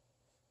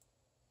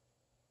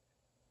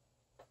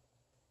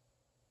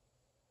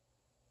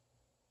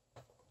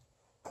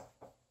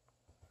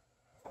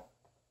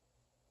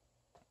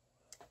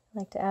 I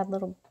like to add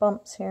little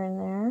bumps here and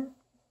there.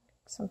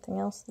 Something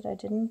else that I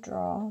didn't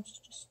draw. It's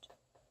just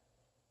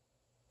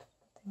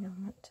something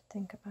I want to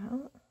think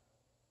about.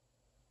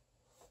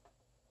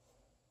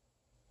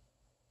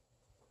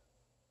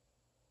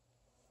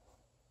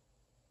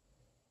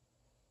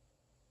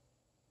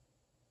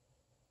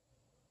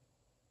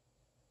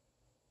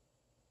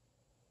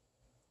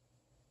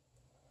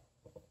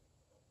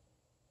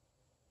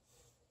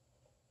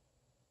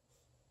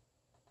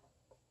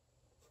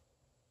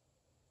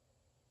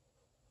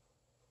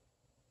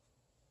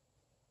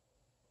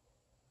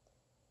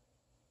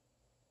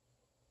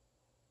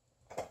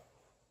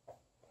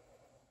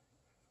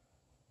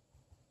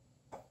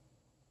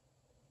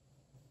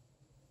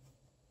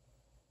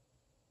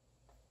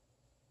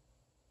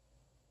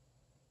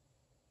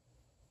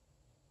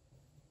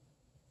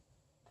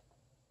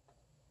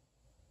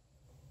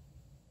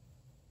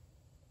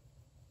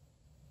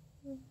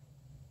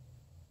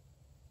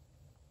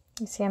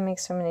 You see, I make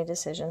so many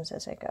decisions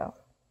as I go.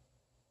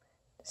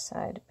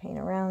 Decide to paint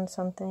around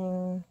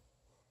something, and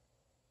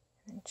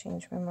then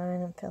change my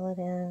mind and fill it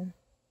in.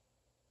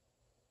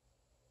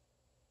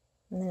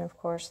 And then, of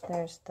course,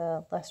 there's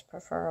the less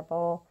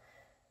preferable,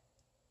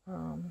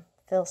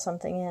 fill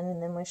something in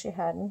and then wish you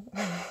hadn't.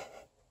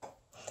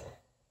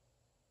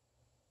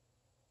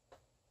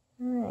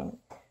 Alright,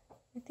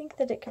 I think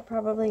that it could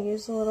probably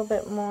use a little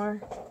bit more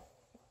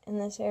in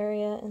this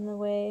area in the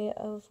way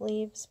of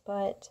leaves,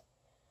 but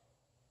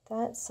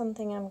that's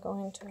something I'm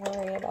going to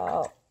worry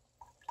about,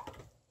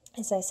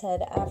 as I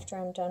said, after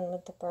I'm done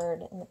with the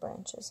bird and the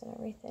branches and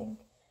everything.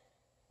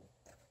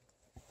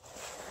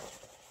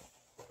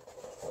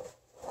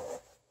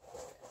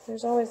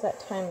 There's always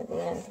that time at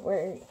the end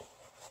where you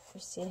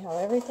see how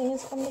everything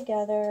has come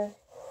together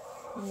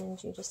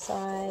and you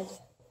decide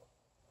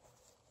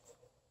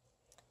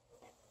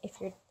if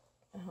you're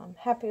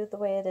happy with the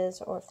way it is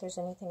or if there's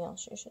anything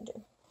else you should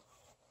do.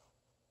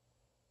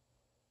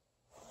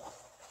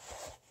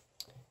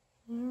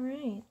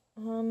 Alright,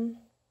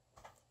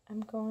 I'm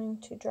going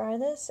to dry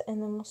this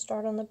and then we'll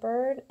start on the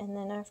bird, and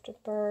then after the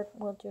bird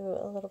we'll do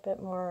a little bit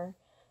more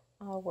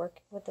work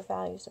with the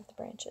values of the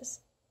branches.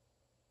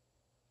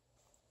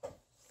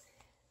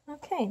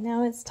 Okay,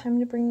 now it's time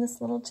to bring this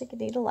little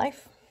chickadee to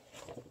life.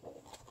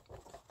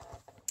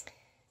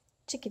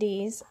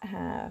 Chickadees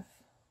have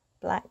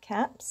black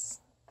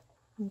caps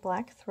and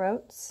black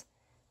throats,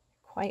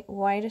 quite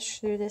whitish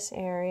through this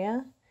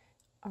area.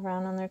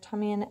 Around on their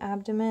tummy and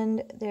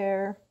abdomen,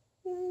 they're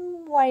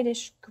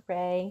whitish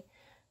gray.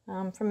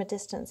 From a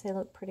distance they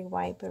look pretty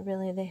white, but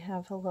really they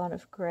have a lot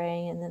of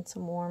gray and then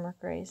some warmer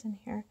grays in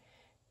here.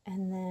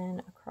 And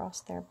then across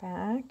their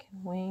back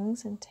and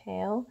wings and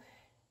tail,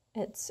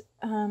 it's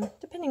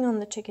depending on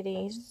the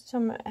chickadees,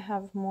 some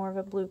have more of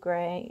a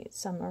blue-gray,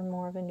 some are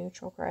more of a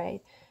neutral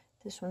gray.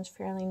 This one's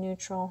fairly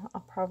neutral.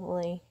 I'll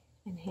probably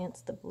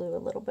enhance the blue a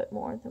little bit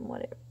more than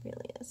what it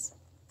really is.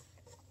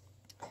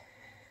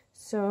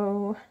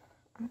 So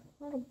our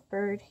little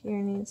bird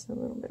here needs a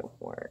little bit of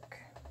work.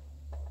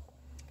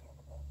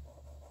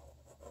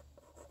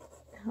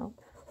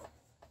 Help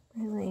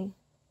really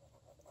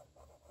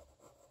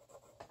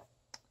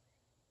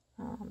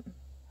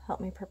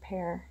help me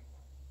prepare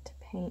to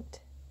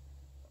paint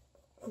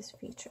his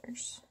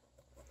features.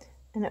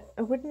 And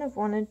I wouldn't have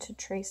wanted to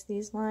trace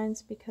these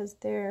lines because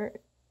they're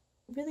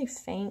really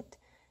faint,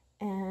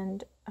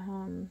 and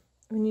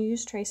when you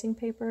use tracing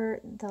paper,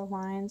 the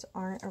lines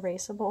aren't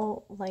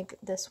erasable like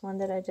this one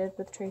that I did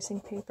with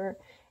tracing paper.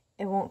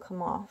 It won't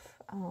come off.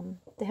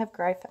 They have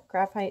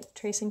graphite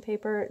tracing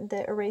paper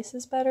that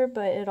erases better,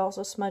 but it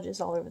also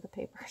smudges all over the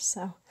paper,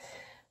 so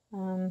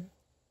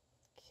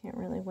can't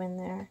really win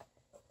there.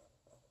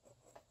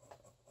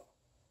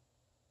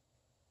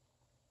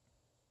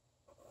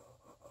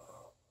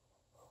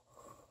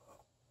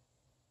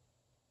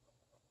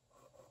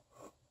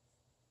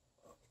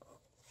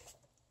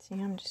 See,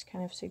 I'm just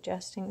kind of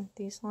suggesting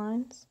these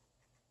lines.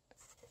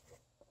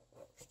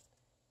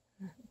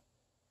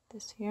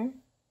 This here, and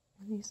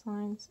these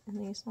lines, and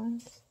these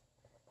lines.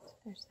 So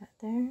there's that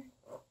there.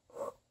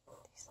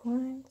 These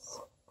lines,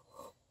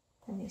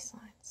 and these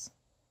lines.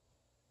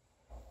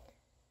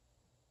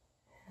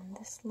 And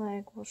this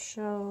leg will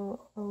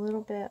show a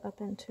little bit up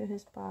into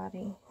his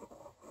body,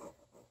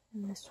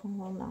 and this one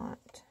will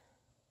not.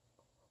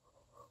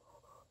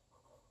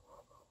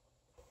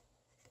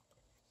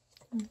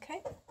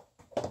 Okay.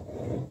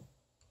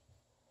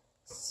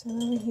 So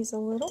he's a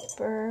little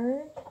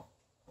bird.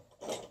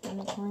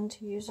 I'm going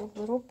to use a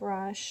little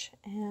brush,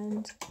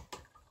 and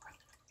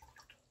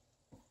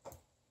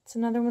it's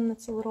another one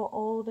that's a little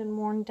old and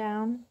worn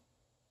down.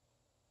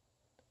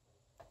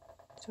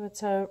 So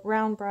it's a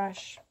round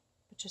brush,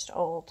 but just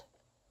old.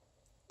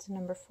 It's a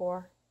number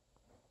 4.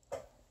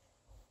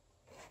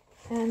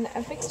 And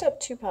I've mixed up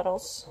 2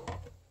 petals.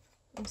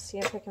 Let's see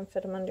if I can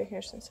fit them under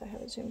here since I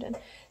have it zoomed in.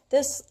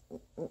 This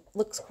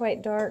looks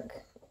quite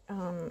dark.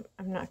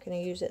 I'm not going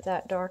to use it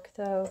that dark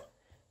though.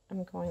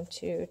 I'm going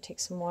to take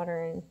some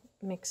water and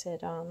mix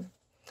it.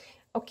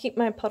 I'll keep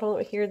my puddle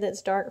here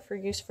that's dark for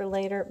use for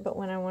later, but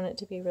when I want it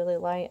to be really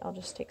light, I'll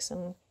just take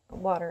some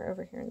water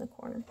over here in the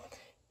corner.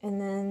 And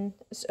then,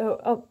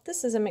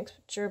 this is a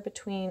mixture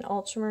between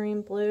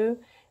Ultramarine Blue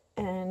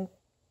and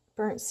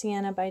Burnt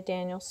Sienna by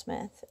Daniel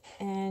Smith.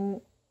 And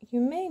you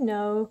may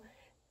know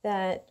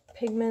that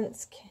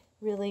pigments can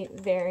really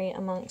vary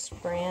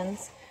amongst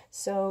brands.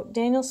 So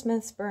Daniel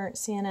Smith's Burnt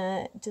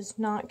Sienna does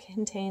not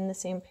contain the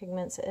same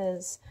pigments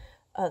as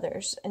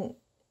others, and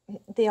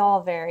they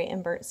all vary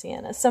in Burnt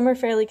Sienna. Some are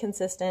fairly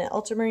consistent.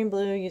 Ultramarine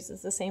Blue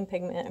uses the same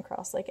pigment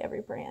across like every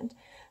brand,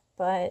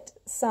 but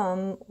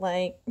some,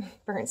 like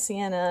Burnt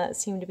Sienna,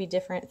 seem to be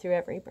different through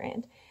every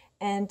brand.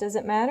 And does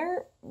it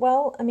matter?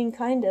 Well, I mean,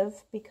 kind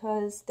of,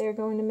 because they're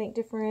going to make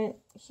different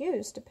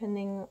hues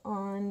depending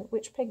on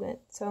which pigment.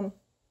 So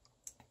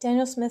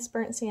Daniel Smith's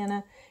Burnt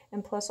Sienna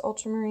and plus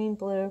Ultramarine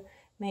Blue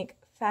make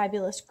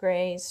fabulous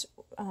grays,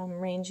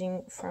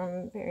 ranging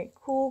from very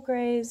cool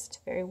grays to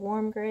very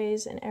warm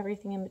grays and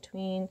everything in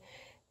between.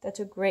 That's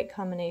a great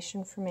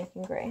combination for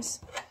making grays.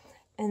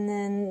 And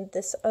then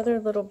this other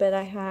little bit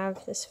I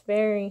have, this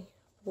very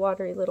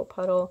watery little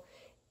puddle,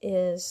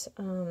 is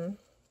a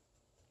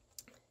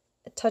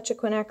touch of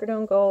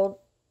Quinacridone Gold,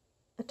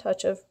 a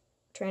touch of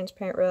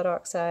transparent red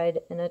oxide,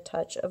 and a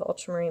touch of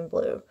Ultramarine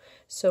Blue.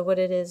 So what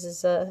it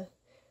is a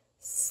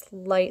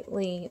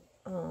slightly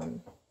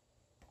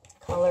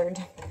colored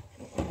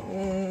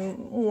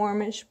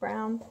warmish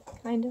brown,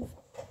 kind of.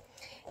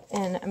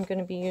 And I'm going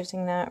to be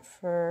using that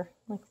for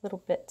like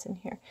little bits in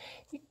here.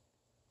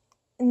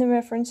 In the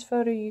reference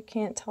photo you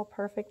can't tell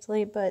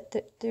perfectly,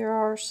 but there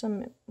are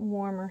some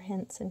warmer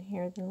hints in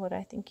here than what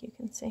I think you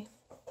can see.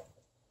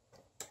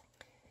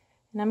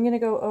 And I'm going to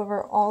go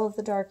over all of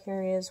the dark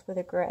areas with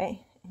a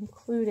gray,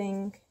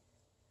 including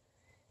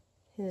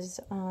his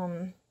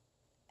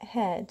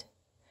head.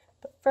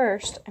 But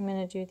first, I'm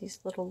going to do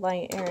these little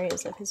light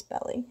areas of his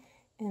belly,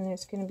 and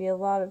there's going to be a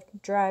lot of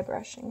dry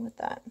brushing with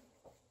that.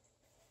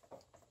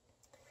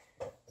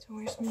 So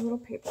where's my little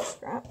paper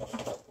scrap?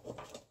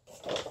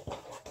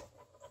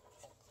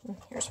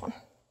 Here's one.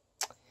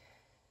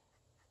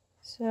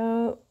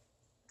 So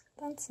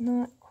that's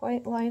not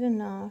quite light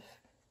enough.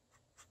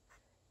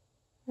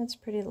 That's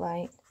pretty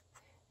light.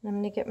 And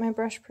I'm going to get my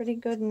brush pretty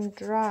good and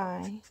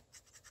dry.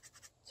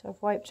 So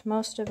I've wiped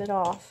most of it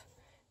off.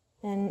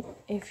 And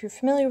if you're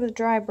familiar with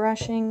dry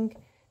brushing,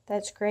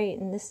 that's great.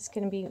 And this is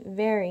going to be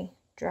very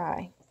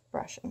dry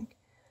brushing.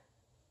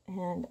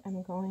 And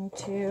I'm going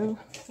to,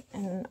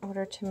 in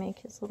order to make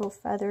his little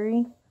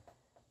feathery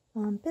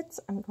bits,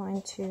 I'm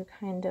going to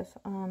kind of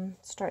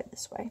start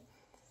this way.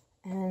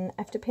 And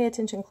I have to pay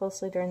attention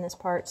closely during this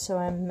part, so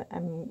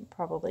I'm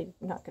probably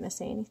not going to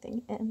say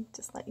anything and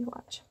just let you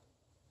watch.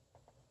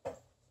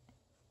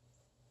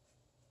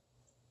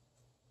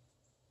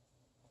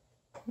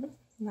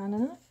 Not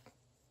enough?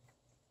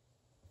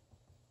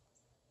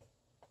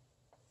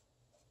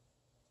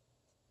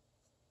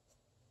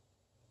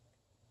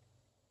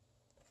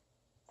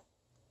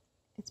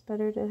 It's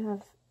better to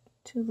have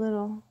too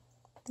little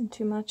than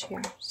too much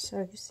here.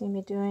 So if you see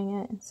me doing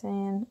it and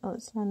saying, oh,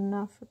 it's not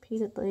enough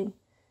repeatedly,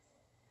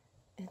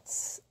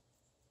 it's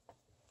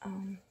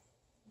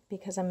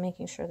because I'm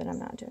making sure that I'm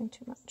not doing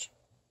too much.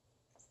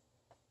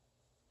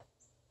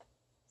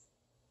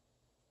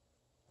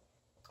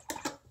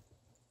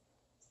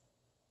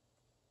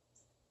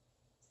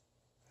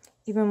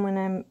 Even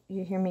when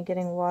you hear me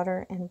getting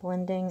water and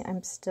blending,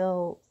 I'm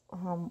still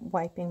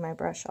wiping my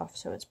brush off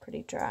so it's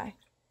pretty dry.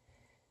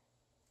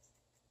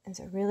 And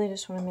so I really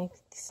just want to make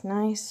these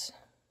nice,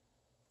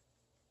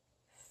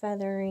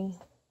 feathery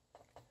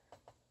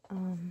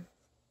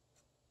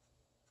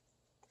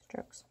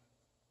strokes.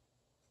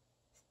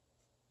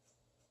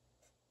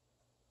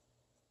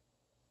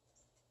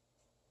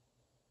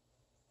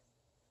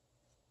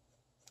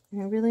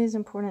 And it really is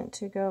important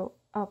to go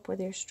up with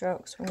your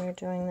strokes when you're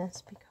doing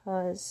this,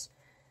 because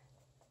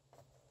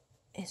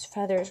his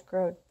feathers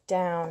grow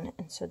down,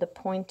 and so the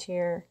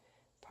pointier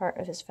part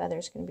of his feather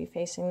is going to be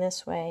facing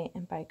this way,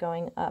 and by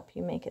going up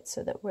you make it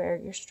so that where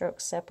your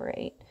strokes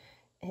separate,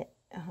 it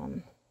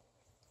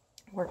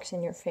works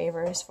in your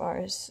favor as far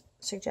as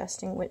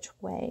suggesting which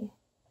way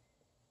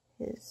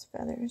his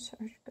feathers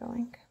are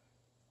going.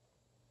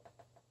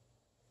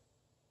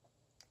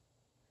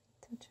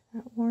 Touch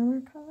of that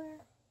warmer color.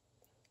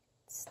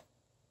 It's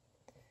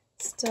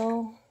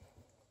still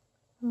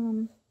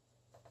the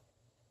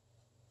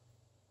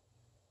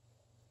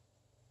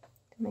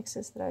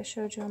mixes that I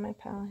showed you on my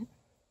palette.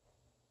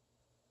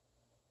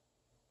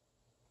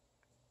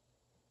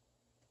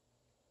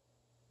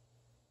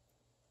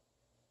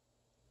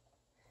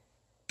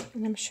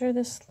 And I'm sure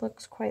this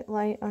looks quite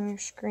light on your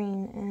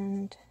screen,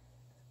 and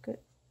a good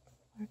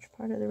large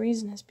part of the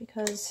reason is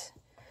because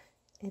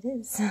it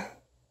is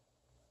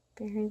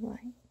very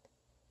light.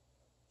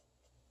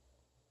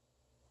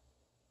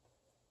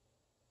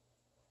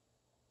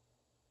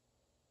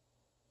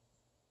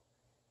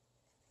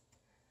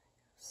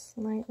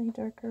 Slightly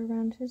darker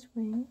around his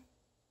wing.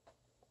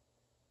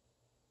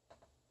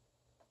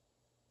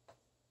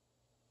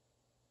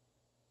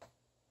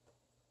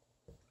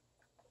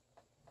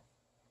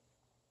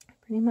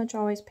 Pretty much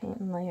always paint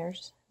in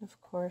layers,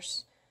 of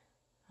course,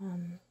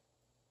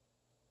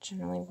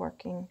 generally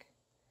working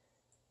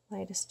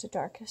lightest to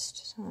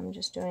darkest, so I'm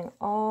just doing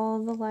all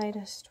the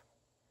lightest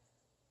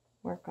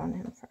work on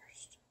him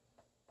first.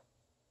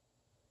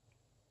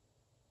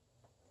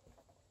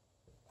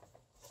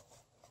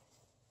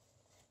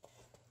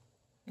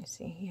 You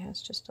see he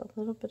has just a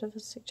little bit of a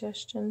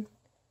suggestion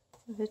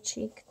of a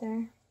cheek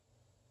there.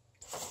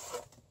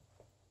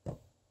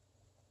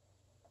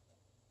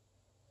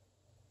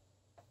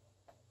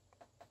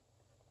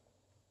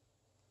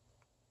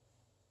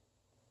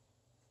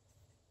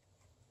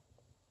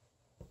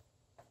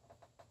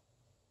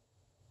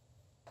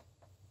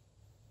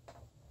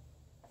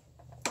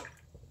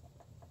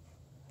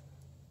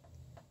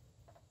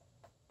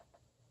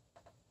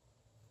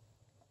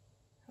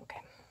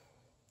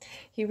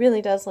 He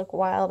really does look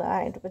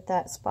wild-eyed with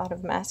that spot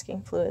of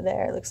masking fluid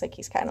there. It looks like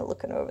he's kind of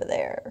looking over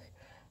there.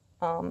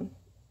 But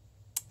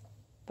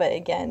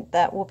again,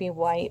 that will be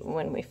white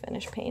when we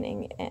finish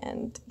painting,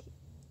 and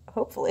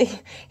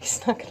hopefully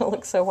he's not going to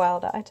look so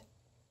wild-eyed.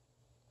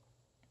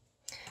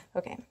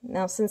 Okay,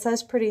 now since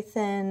that's pretty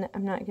thin,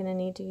 I'm not going to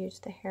need to use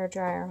the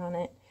hairdryer on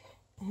it.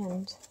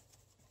 And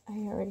I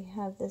already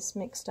have this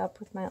mixed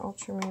up with my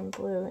ultramarine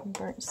blue and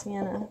burnt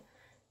sienna.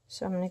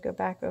 So I'm going to go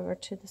back over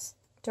to this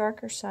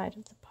darker side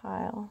of the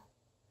pile,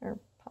 or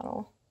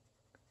puddle.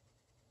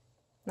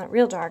 Not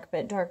real dark,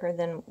 but darker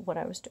than what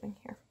I was doing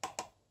here.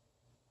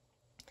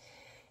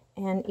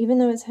 And even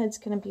though his head's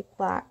going to be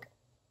black,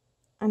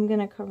 I'm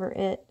going to cover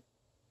it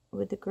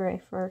with the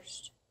gray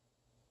first.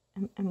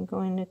 I'm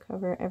going to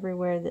cover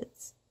everywhere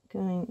that's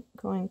going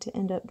to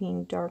end up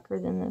being darker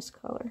than this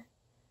color.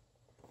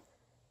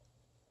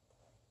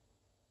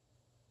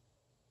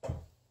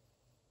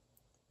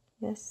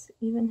 Yes,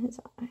 even his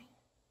eye.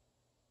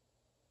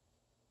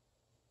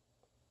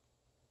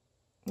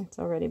 It's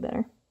already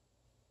better.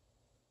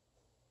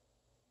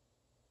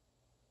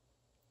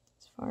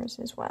 As far as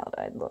his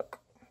wild-eyed look.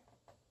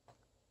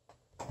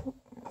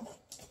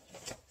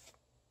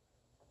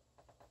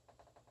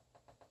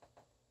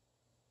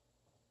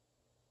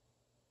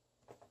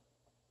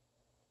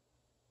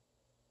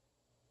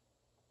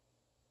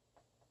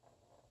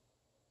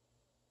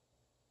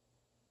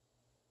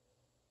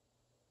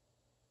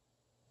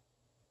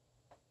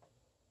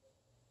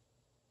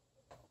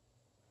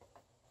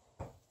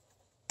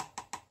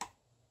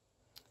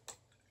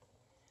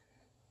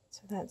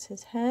 So that's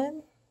his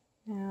head.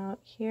 Now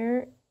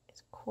here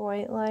it's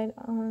quite light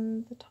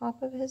on the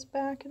top of his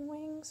back and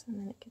wings, and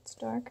then it gets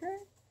darker.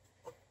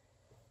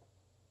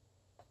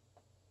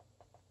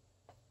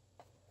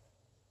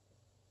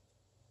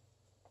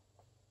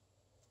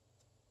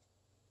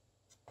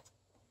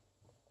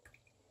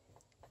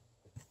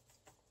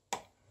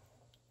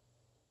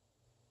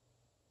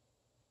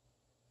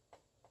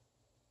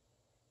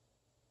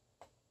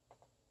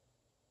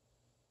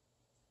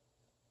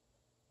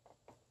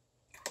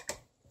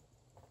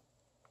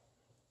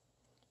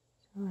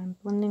 So I'm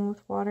blending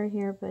with water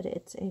here, but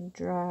it's a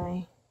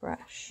dry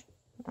brush.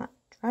 Not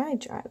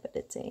dry, but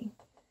it's the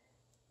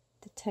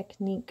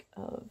technique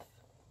of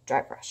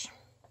dry brush.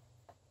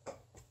 A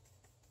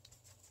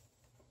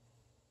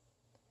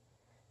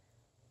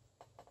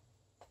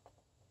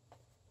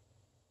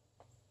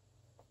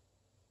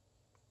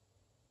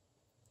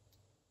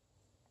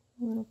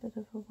little bit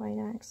of a white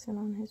accent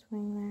on his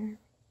wing there.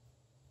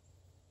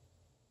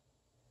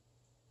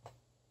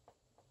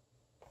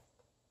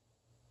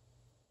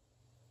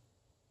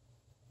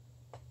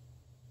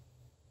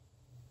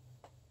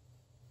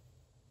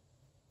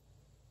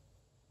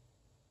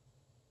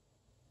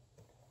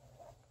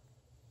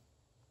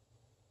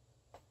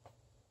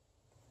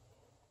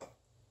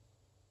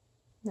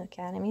 Look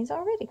at him, he's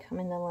already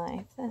coming to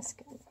life. That's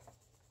good.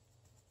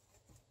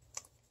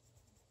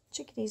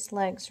 Chickadee's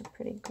legs are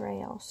pretty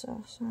gray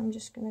also, so I'm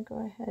just going to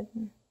go ahead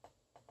and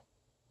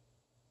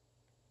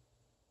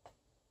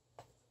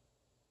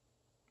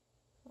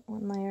put one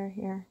one layer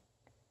here.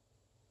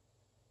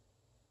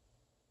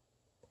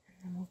 And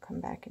then we'll come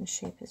back and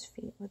shape his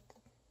feet with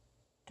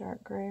the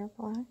dark gray or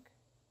black.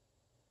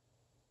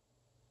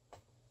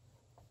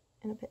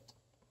 And a bit.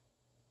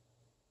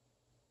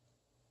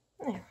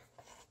 There.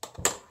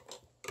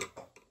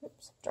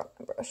 Oops, dropped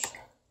my brush.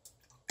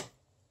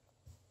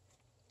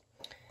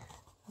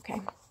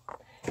 Okay,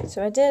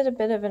 so I did a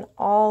bit of an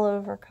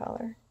all-over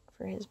color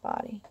for his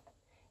body.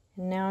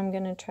 And now I'm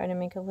going to try to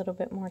make a little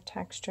bit more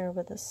texture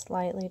with a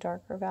slightly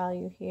darker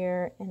value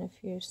here and a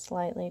few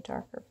slightly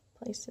darker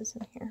places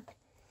in here.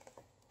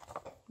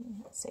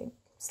 Let's say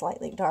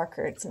slightly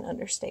darker, it's an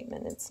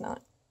understatement. It's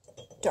not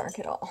dark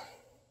at all.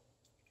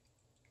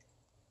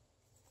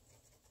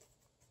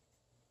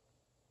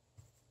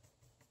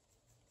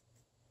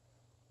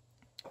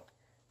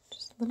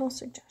 Just little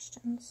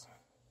suggestions.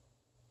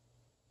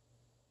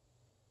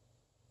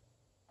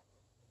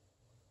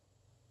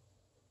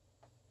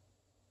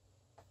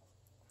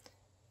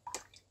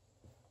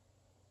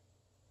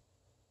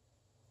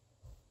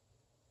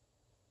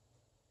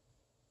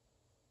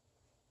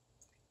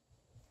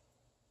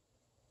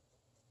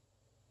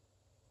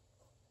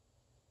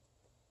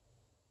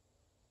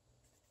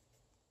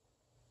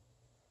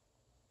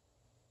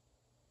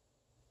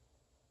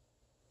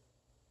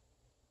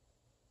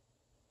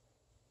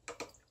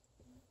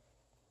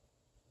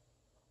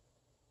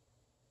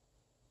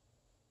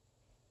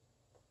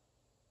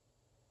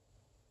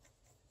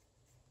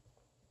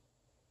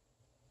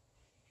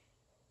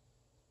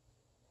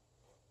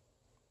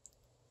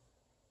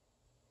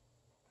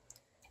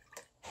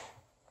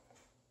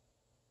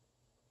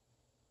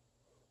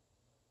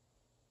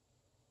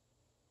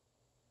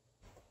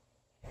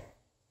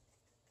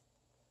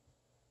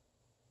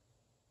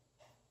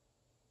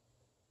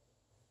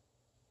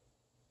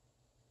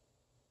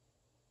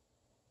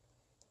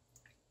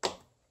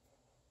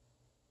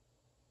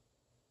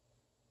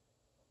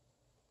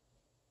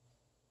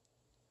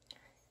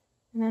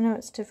 And I know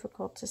it's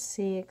difficult to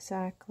see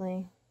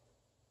exactly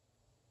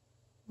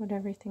what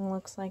everything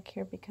looks like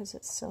here because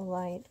it's so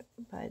light,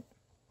 but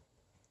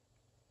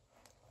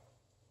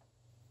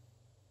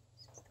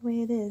it's the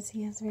way it is.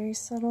 He has very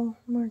subtle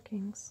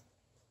markings.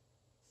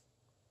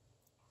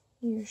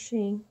 He or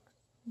she,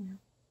 yeah.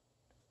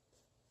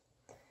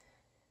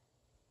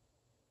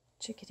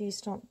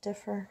 Chickadees don't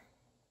differ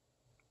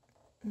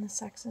in the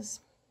sexes.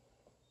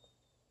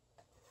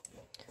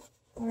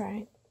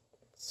 Alright,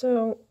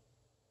 so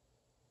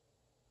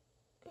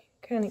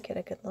kind of get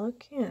a good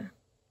look, yeah.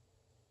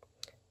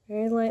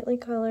 Very lightly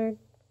colored.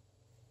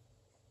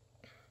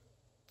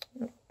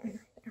 Oh, there.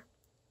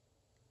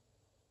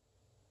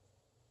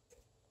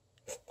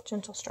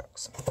 Gentle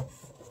strokes.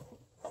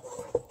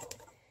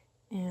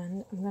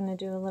 And I'm going to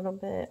do a little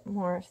bit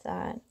more of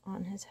that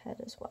on his head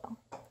as well.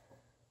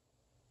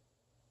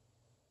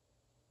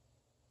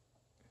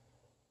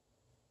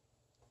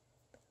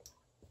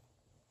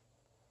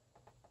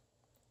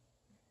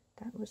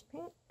 That was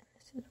paint, and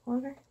this is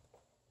water.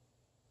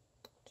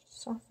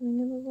 Just softening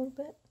it a little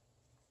bit.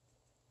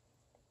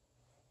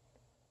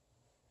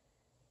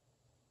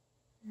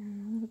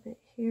 And a little bit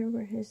here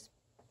where his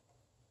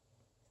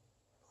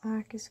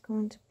black is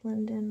going to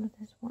blend in with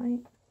his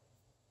white.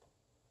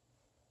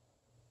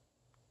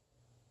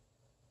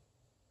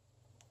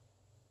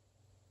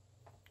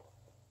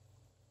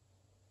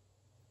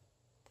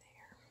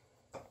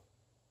 There.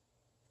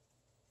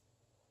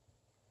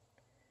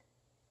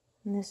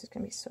 And this is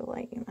going to be so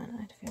light you might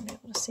not even be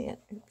able to see it.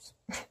 Oops,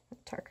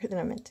 darker than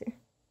I meant to.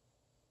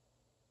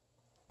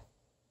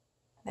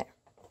 There.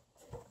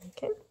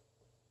 Okay.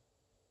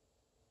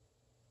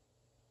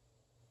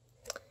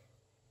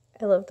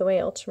 I love the way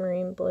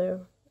ultramarine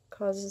blue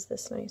causes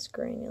this nice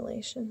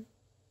granulation.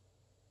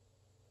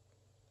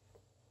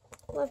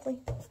 Lovely.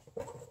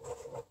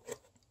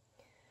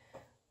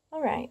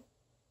 All right.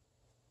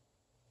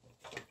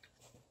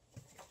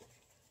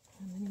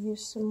 I'm going to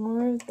use some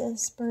more of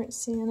this burnt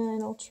sienna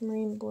and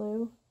ultramarine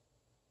blue.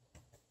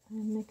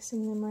 I'm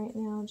mixing them right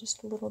now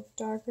just a little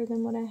darker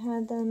than what I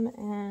had them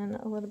and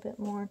a little bit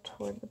more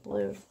toward the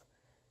blue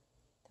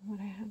than what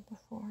I had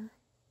before.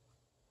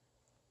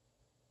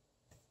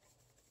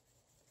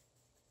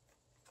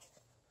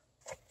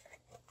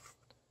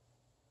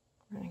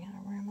 Running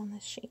out of room on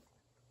this sheet.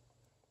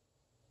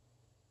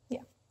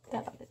 Yeah,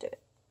 that ought to do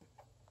it.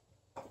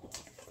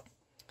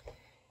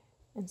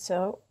 And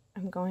so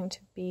I'm going to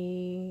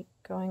be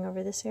going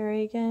over this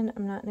area again.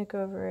 I'm not going to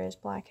go over his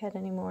black head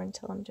anymore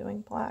until I'm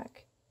doing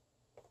black.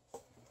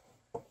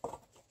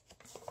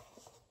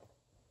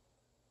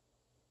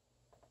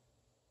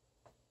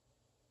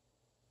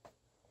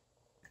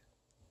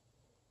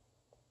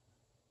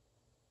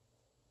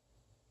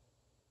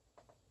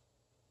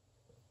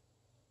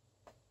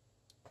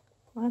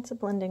 Lots of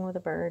blending with a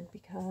bird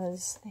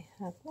because they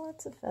have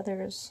lots of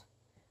feathers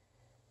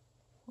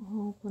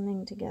all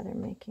blending together,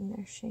 making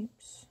their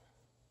shapes.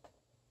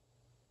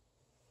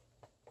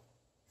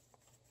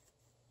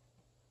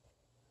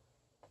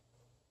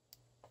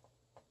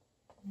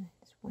 And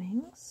his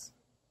wings.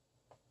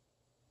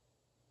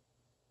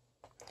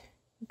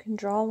 You can can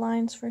draw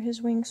lines for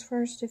his wings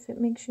first if it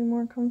makes you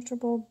more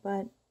comfortable,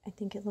 but I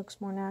think it looks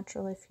more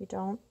natural if you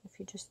don't, if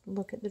you just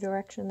look at the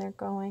direction they're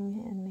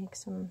going and make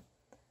some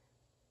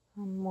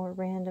more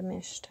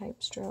random-ish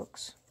type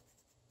strokes.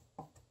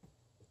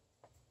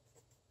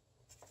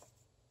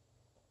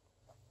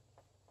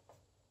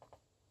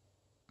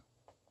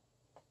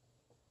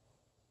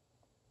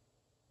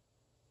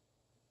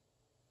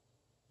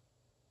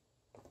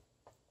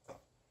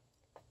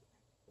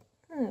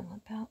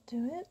 That'll about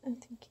do it. I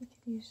think you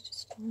could use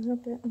just a little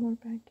bit more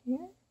back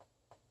here.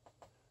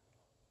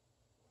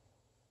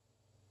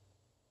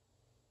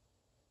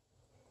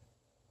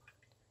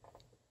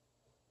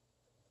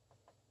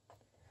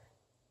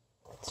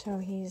 So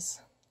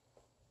he's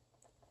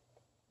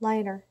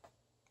lighter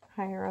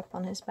higher up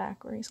on his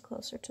back where he's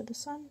closer to the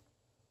sun,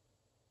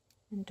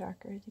 and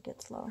darker as he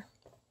gets lower.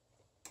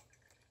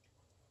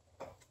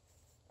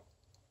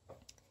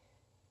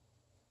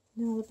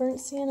 Now the burnt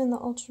sienna and the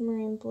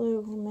ultramarine blue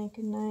will make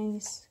a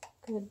nice,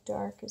 good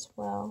dark as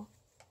well.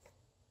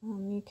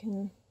 You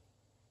can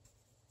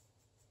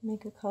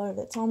make a color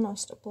that's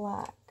almost a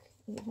black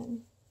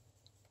even.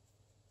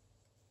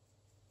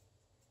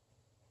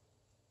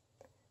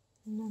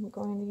 And I'm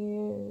going to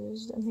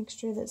use a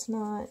mixture that's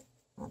not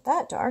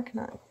that dark,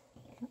 not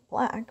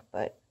black,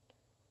 but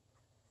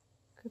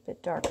a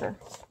bit darker,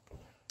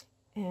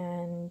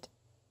 and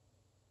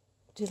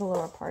do the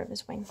lower part of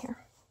his wing here.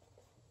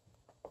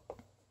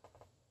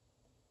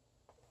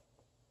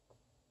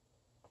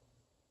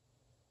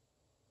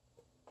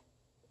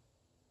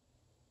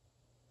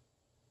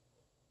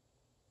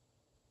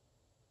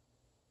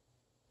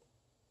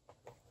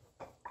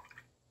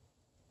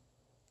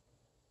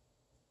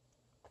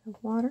 Of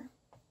water,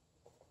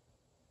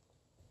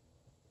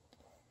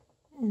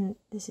 and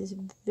this is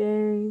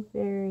very,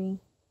 very,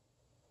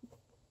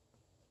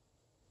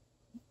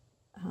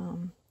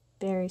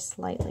 very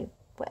slightly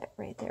wet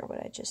right there, what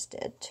I just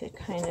did, to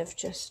kind of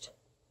just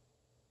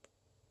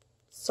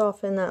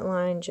soften that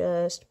line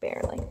just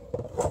barely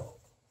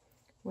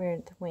where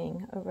the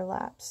wing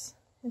overlaps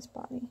his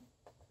body.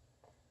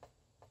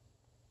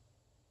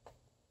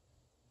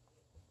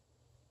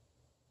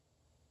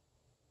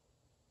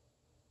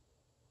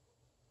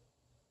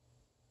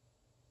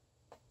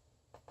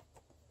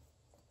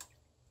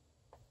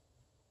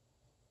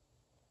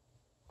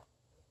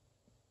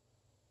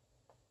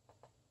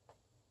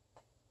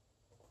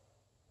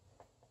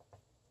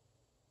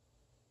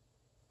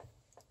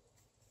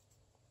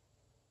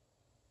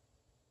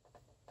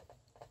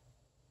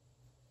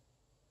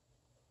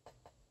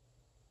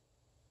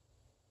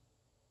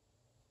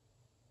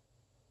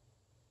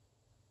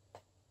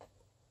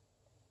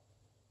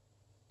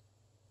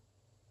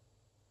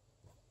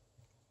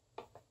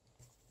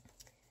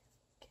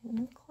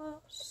 Getting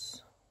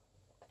close.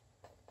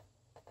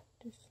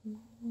 Do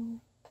small.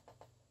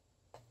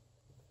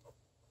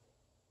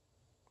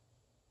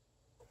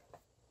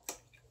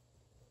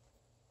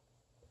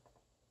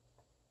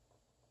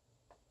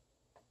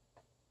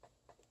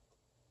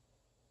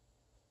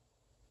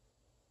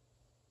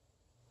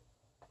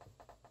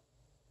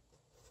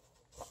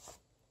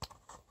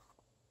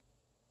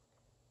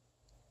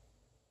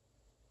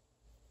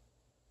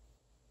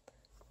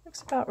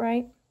 Looks about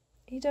right.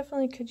 He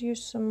definitely could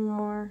use some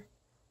more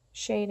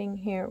shading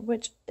here,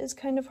 which is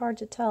kind of hard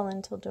to tell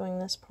until doing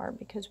this part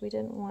because we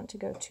didn't want to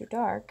go too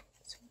dark.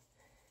 So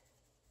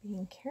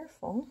being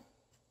careful.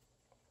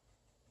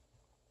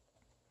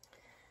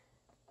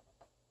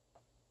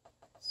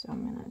 So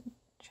I'm going to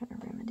try to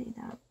remedy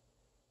that.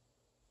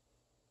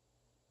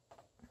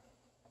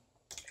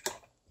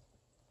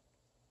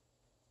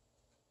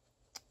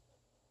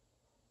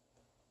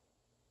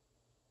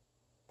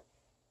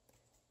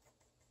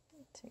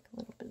 Take a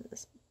little bit of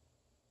this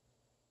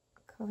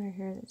color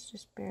here that's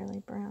just barely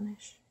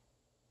brownish.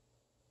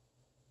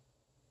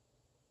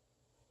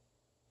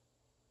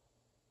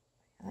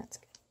 Yeah, that's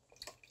good.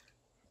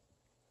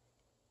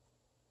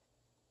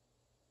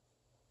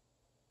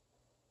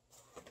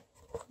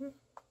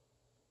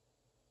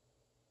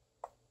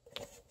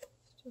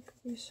 Still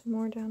could use some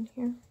more down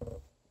here.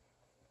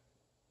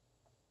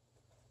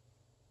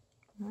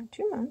 Not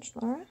too much,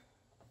 Laura.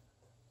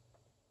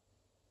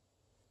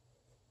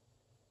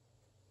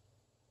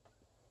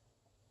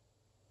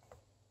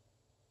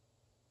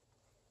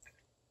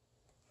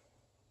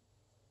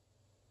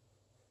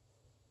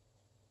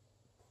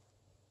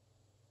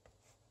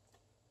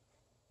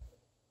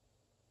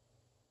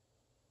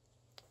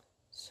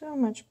 So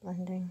much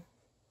blending.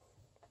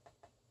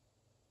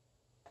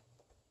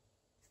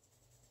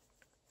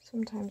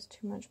 Sometimes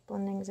too much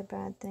blending is a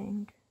bad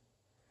thing.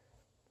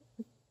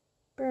 With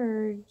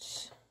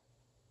birds,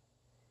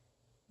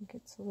 it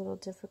gets a little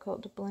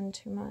difficult to blend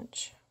too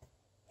much.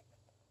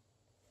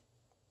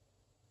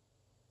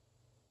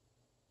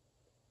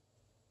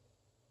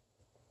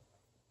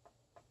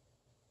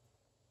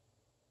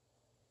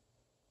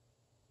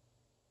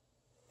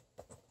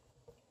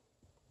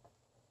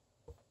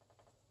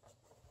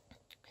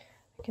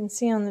 I can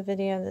see on the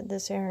video that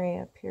this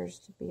area appears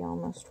to be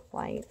almost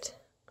white.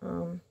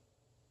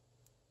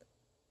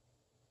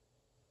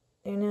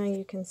 And now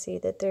you can see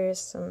that there is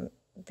some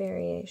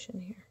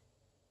variation here.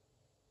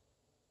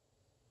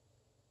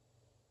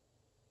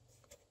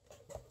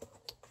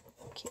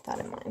 Keep that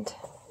in mind.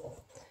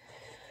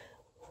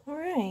 All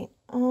right.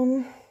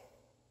 I'm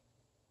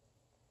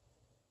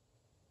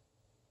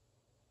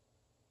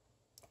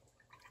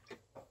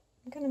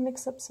going to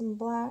mix up some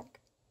black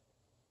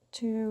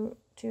to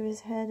do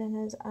his head and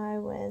his eye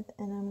with,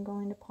 and I'm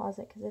going to pause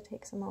it because it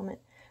takes a moment.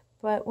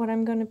 But what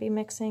I'm going to be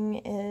mixing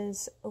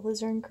is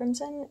Alizarin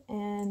crimson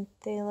and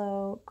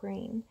Phthalo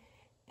green.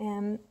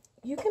 And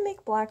you can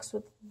make blacks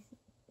with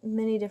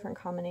many different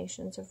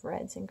combinations of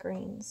reds and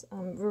greens.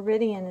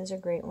 Viridian is a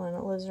great one,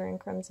 Alizarin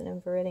crimson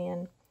and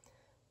Viridian,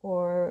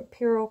 or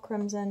Pyrrole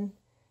crimson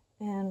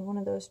and one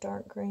of those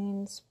dark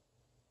greens.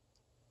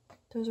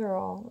 Those are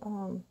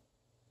all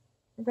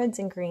reds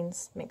and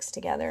greens mixed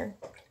together.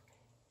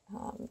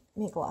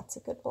 Make lots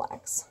of good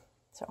blacks.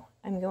 So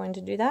I'm going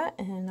to do that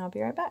and I'll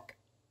be right back.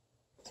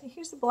 So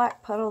here's the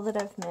black puddle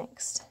that I've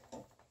mixed.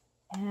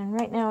 And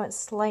right now it's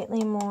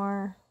slightly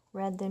more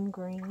red than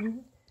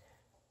green.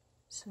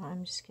 So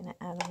I'm just going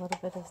to add a little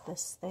bit of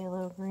this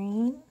phthalo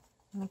green,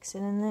 mix it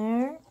in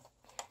there.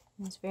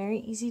 And it's very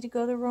easy to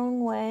go the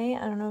wrong way.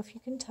 I don't know if you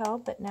can tell,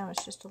 but now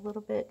it's just a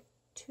little bit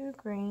too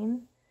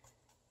green.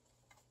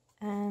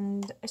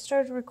 And I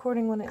started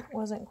recording when it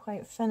wasn't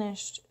quite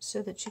finished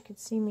so that you could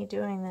see me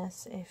doing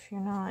this if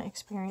you're not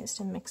experienced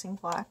in mixing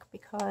black,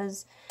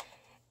 because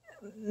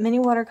many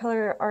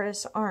watercolor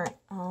artists aren't.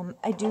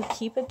 I do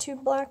keep a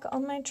tube black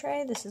on my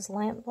tray. This is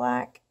lamp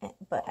black,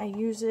 but I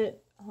use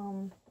it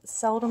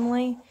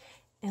seldomly,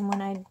 and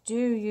when I do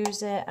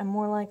use it, I'm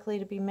more likely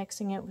to be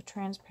mixing it with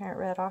transparent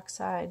red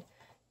oxide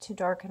to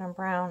darken a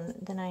brown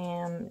than I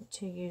am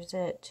to use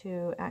it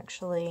to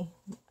actually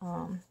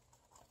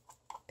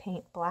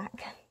paint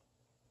black.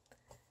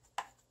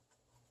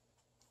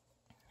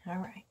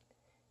 Alright,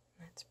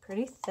 that's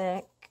pretty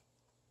thick.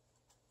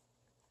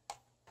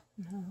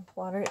 I'm going to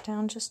water it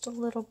down just a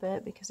little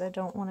bit because I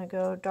don't want to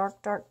go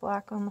dark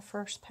black on the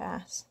first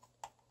pass.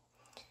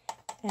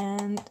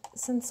 And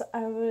since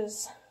I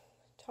was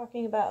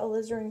talking about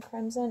Alizarin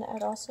crimson,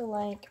 I'd also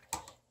like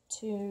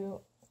to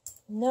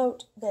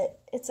note that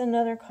it's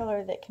another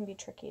color that can be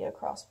tricky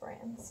across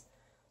brands.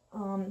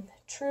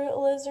 True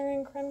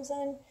Alizarin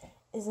crimson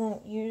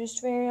isn't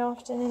used very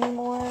often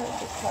anymore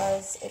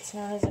because it's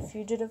known as a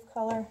fugitive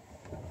color.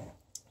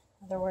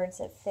 In other words,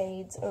 it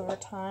fades over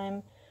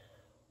time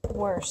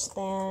worse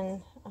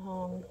than,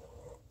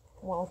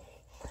 well,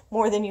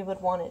 more than you would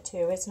want it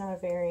to. It's not a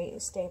very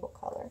stable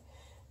color.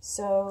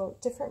 So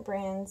different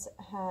brands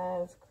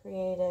have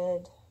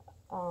created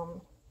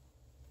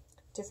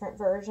different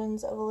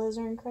versions of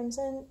Alizarin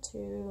crimson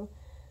to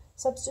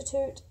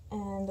substitute,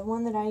 and the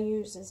one that I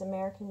use is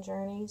American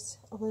Journey's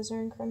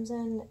Alizarin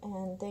crimson,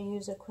 and they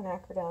use a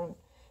Quinacridone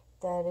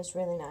that is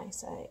really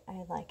nice.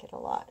 I like it a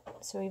lot.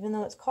 So even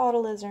though it's called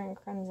Alizarin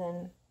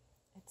crimson,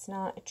 it's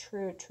not a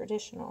true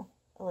traditional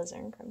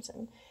Alizarin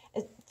crimson.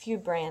 A few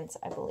brands,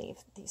 I believe,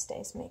 these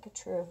days make a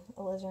true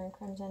Alizarin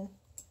crimson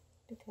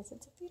because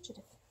it's a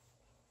fugitive.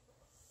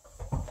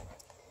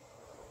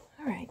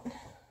 Alright.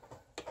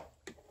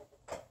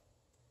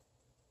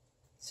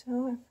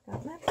 So I've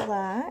got my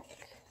black.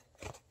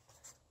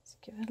 Let's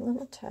give it a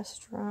little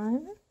test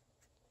run.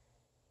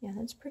 Yeah,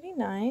 that's pretty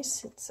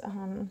nice. It's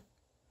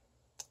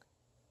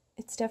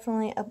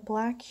definitely a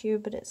black hue,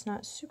 but it's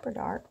not super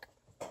dark.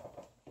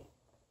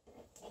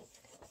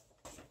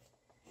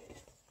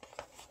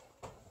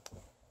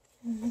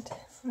 And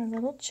our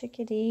little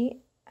chickadee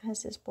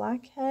has his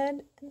black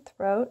head and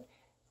throat,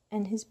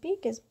 and his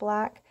beak is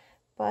black,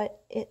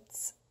 but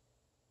it's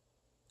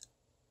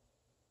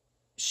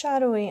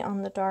shadowy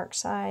on the dark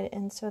side,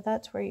 and so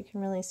that's where you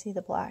can really see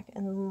the black,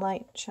 and the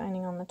light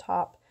shining on the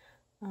top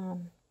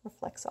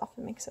reflects off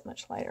and makes it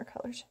much lighter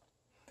colors.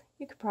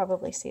 You could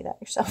probably see that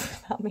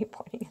yourself without me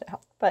pointing it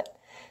out, but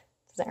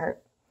it doesn't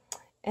hurt.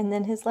 And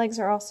then his legs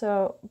are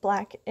also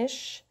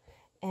blackish,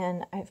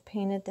 and I've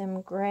painted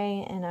them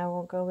gray, and I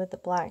will go with the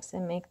blacks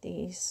and make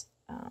these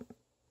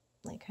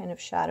like kind of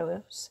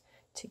shadows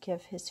to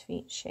give his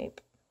feet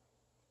shape.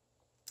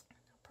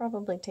 I'll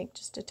probably take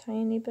just a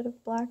tiny bit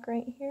of black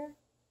right here.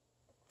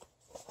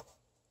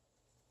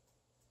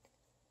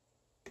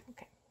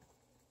 Okay.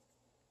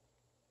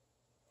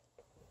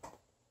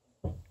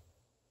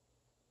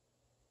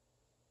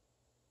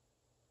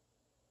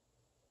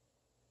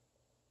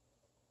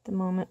 The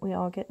moment we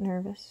all get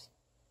nervous,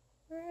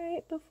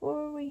 right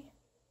before we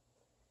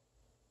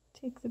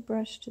take the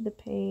brush to the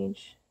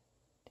page,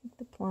 take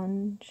the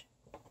plunge.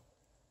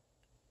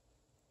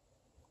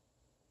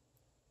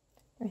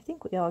 I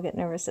think we all get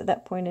nervous at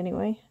that point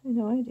anyway. I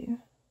know I do.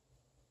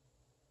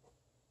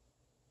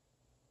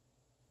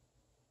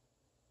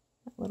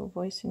 That little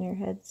voice in your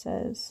head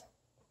says,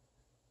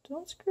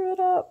 don't screw it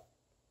up.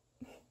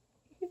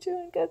 You're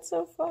doing good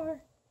so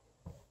far.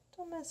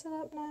 Don't mess it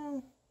up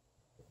now.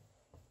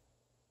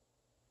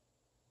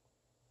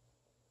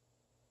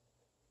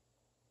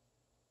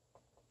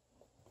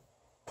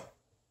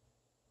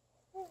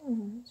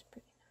 That's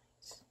pretty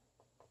nice.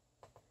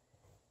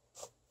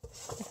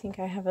 I think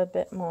I have a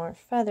bit more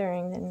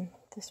feathering than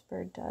this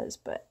bird does,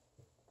 but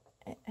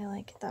I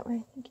like it that way.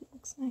 I think it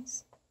looks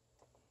nice.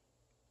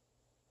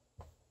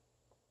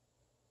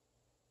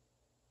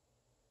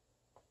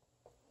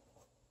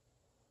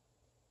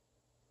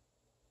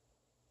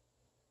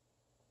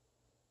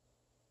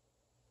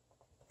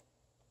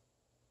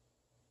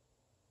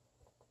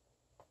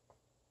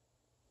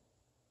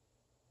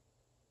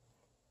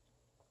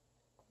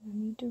 No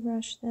need to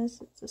rush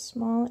this. It's a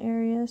small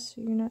area,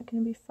 so you're not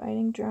going to be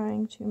fighting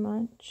drying too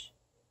much.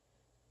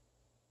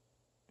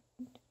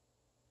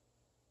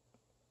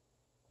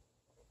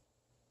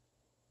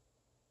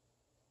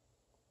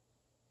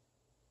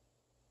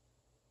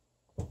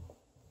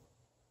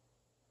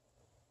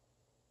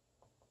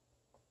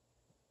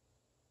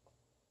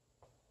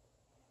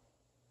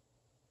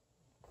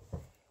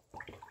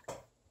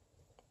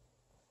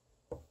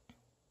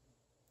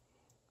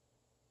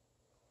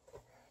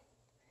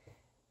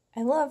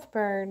 I love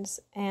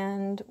birds,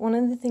 and one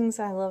of the things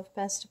I love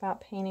best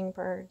about painting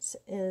birds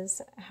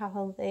is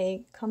how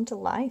they come to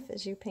life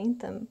as you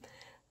paint them.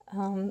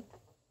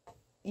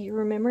 You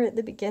remember at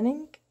the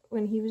beginning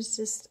when he was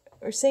just,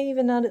 or say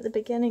even not at the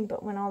beginning,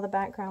 but when all the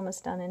background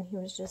was done and he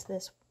was just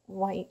this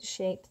white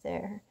shape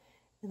there.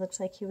 It looks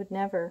like he would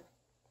never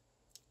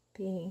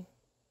be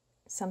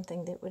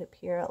something that would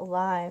appear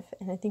alive,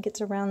 and I think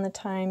it's around the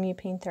time you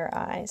paint their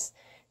eyes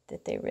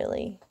that they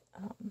really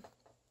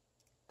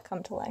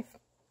come to life.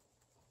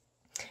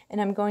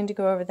 And I'm going to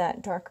go over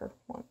that darker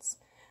once.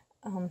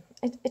 I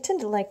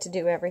tend to like to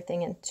do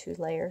everything in 2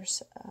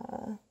 layers.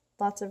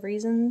 Lots of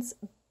reasons,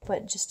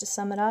 but just to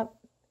sum it up,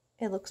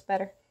 it looks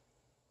better.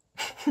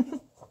 Okay,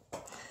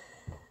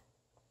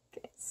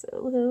 so a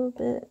little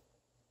bit.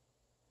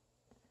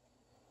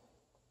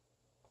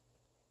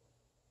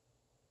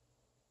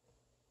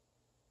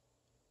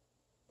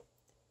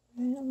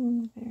 Right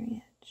along the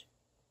very edge.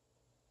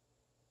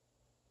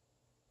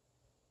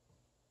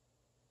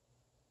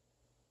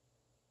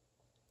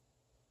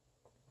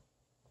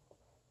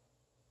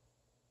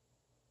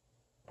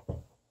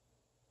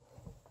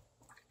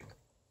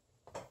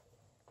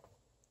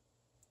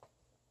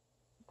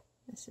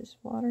 This is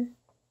water,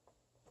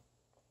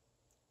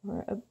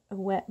 or a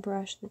wet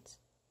brush that's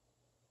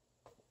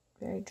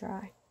very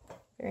dry,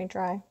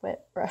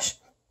 wet brush.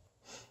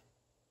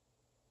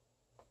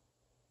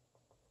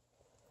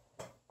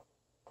 Yeah,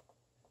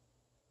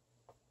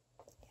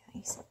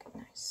 he's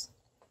looking nice.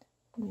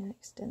 I'm going to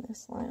extend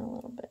this line a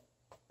little bit.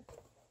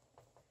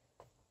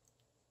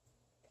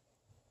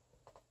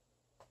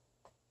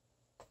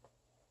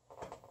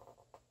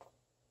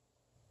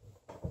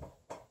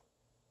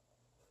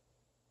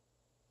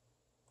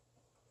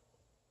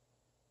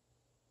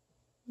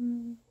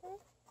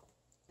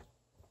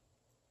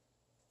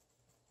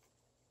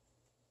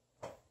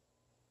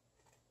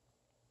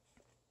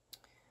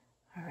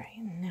 All right,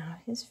 now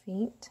his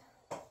feet.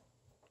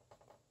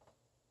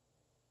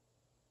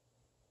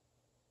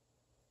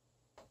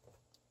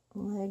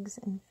 Legs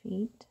and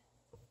feet.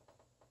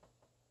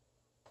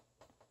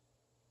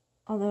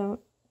 Although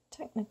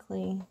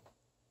technically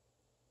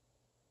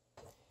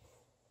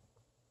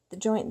the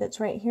joint that's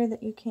right here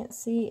that you can't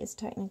see is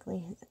technically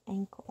his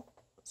ankle.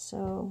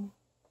 So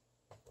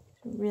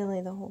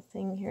really the whole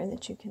thing here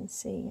that you can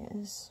see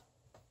is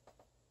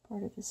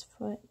part of his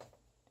foot.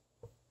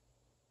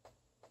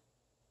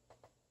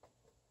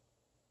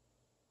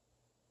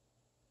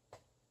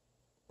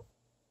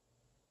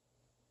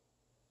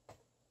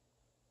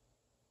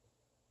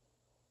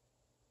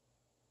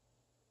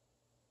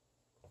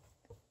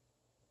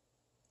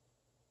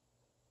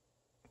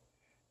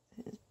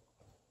 His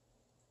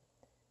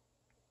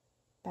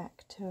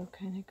back toe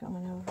kind of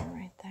going over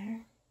right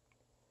there.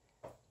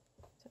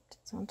 Except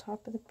it's on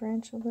top of the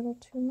branch a little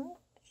too much.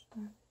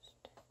 So I'll just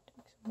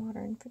take some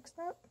water and fix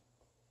that.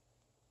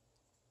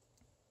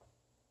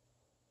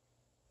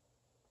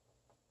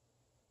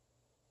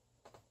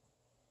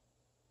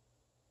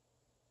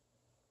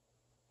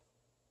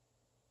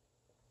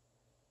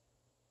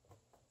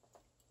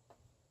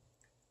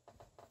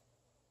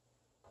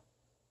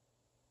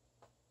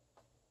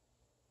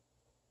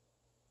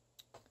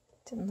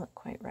 Didn't look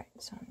quite right,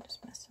 so I'm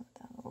just messing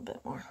with that a little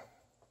bit more.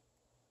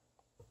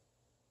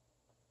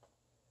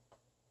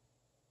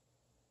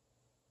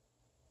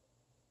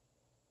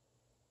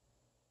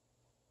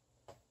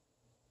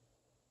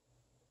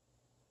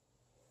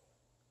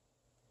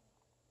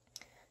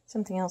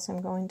 Something else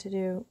I'm going to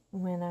do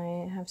when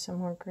I have some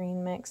more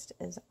green mixed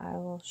is I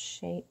will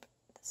shape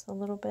this a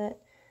little bit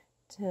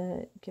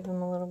to give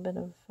him a little bit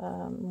of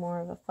more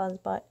of a fuzz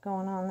butt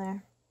going on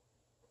there.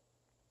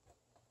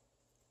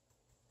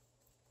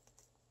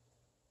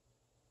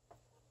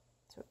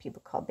 That's what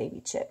people call baby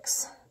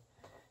chicks,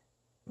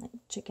 like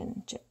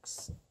chicken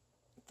chicks,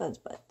 fuzz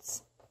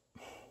butts.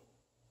 I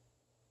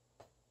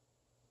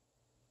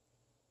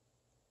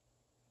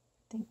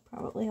think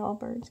probably all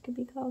birds could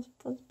be called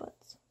fuzz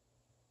butts.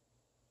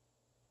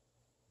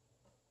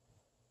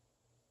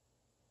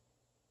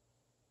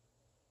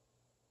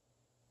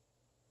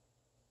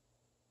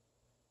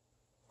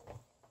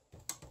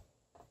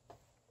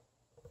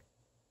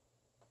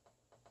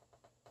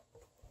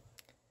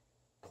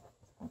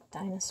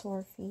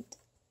 dinosaur feet.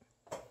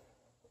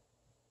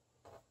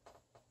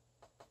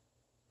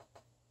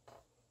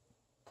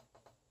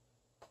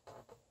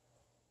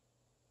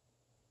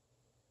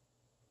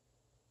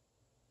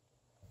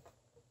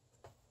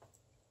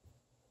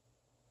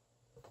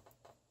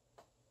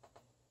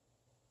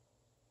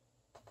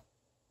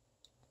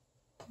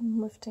 I'm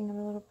lifting it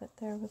a little bit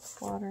there with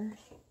water.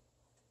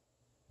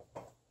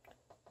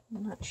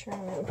 I'm not sure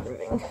I'm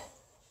improving.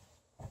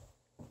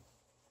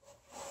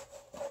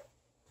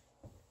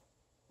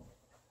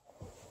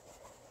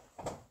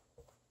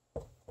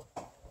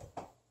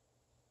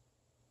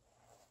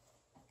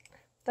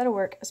 That'll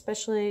work,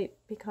 especially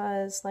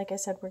because, like I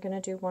said, we're going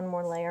to do one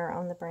more layer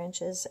on the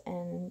branches,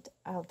 and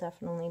I'll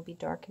definitely be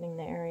darkening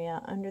the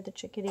area under the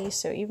Chickadee.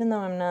 So even though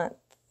I'm not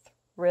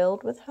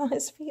thrilled with how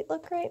his feet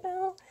look right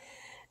now,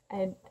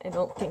 I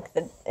don't think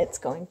that it's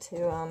going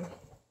to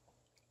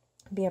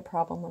be a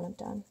problem when I'm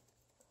done.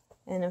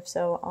 And if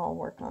so, I'll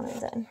work on it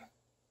then.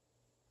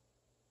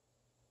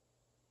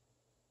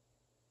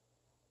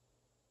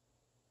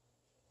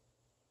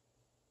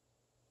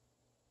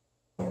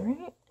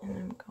 Alright, and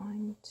I'm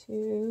going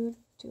to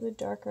do a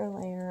darker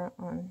layer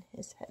on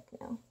his head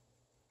now.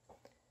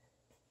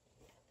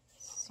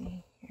 Let's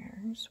see,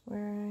 here's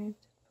where I did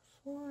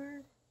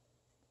before.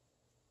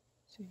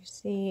 So you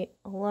see,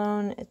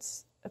 alone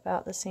it's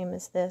about the same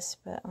as this,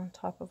 but on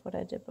top of what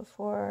I did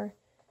before,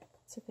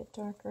 it's a bit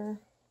darker.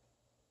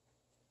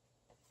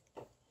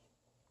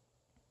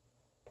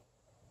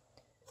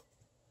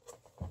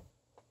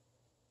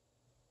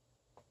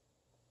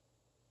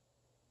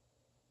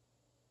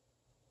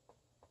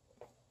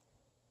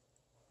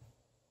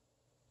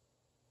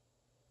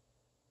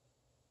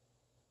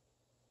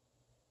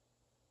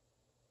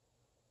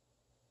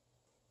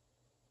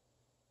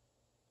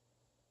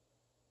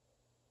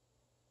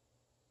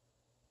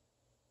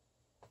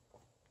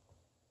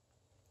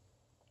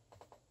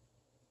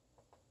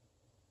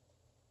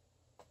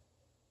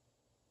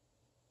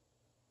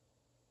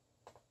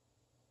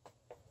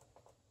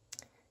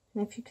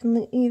 And if you can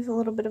leave a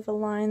little bit of a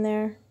line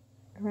there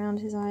around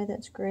his eye,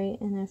 that's great.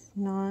 And if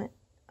not,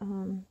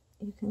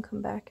 you can come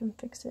back and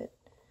fix it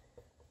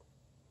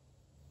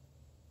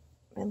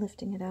by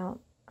lifting it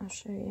out. I'll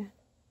show you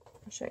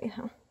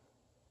how.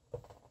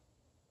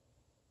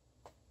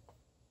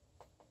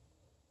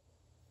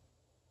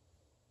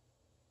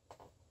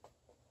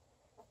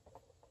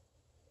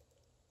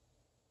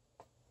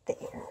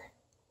 There.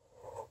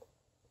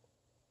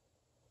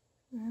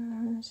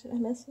 Should I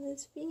mess with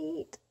his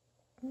feet?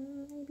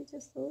 Maybe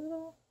just a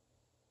little.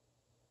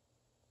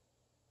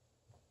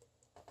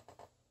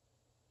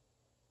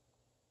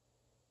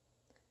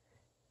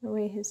 The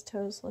way his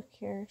toes look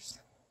here is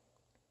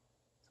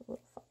a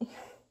little funny.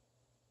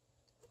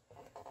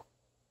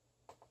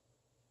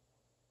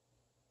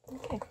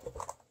 Okay.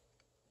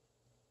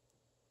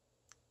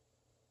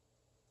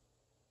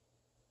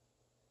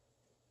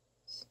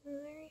 So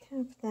there you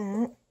have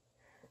that.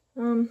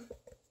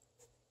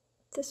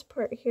 This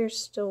part here is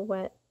still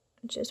wet,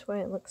 which is why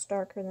it looks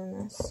darker than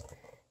this.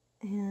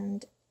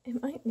 And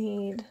it might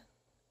need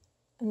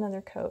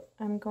another coat.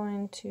 I'm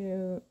going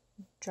to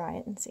dry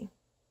it and see.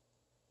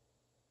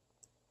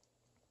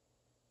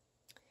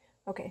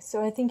 Okay,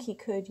 so I think he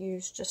could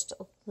use just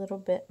a little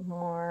bit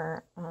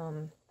more,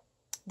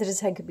 that his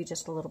head could be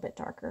just a little bit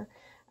darker.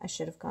 I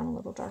should have gone a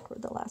little darker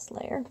with the last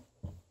layer.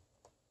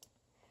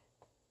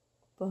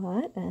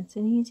 But that's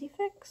an easy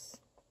fix.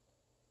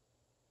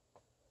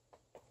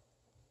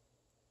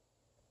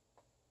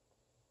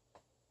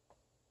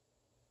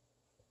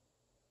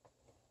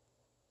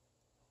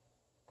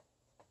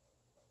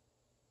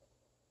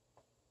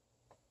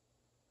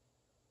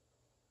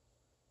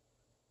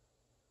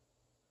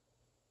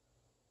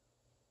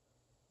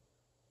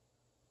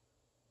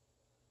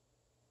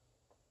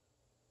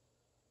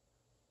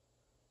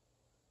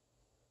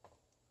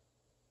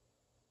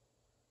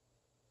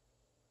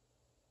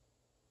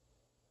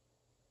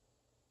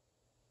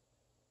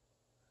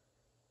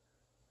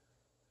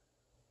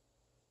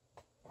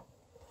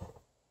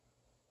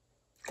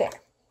 There,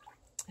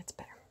 that's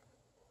better.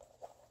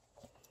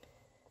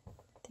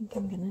 I think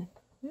I'm gonna,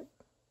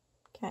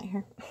 cat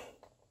hair.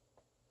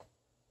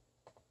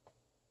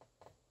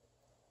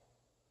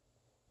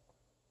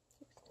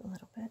 Just a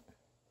little bit.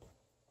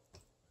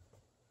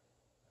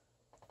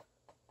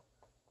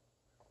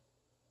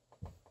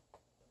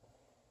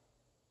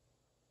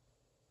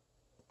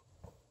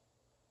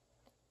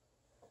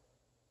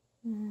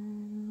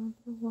 And a little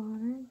bit of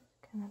water,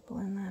 kind of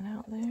blend that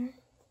out there.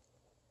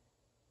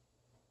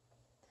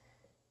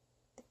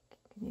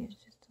 Use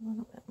just a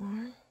little bit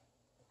more.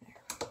 There.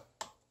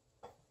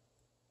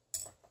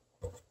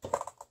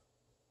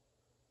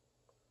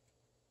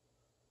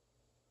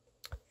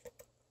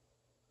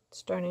 It's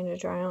starting to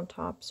dry on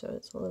top, so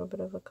it's a little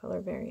bit of a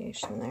color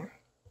variation there.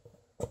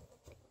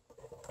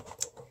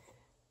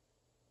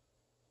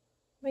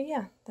 But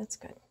yeah, that's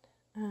good.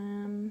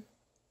 I'm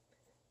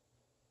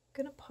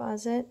gonna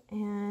pause it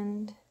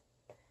and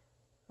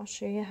I'll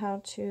show you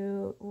how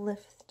to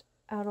lift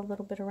out a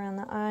little bit around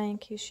the eye in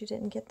case you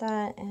didn't get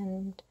that,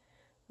 and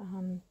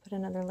put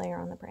another layer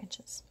on the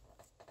branches.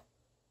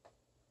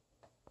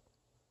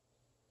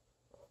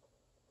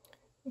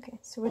 Okay,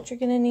 so what you're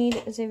going to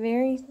need is a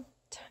very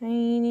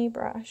tiny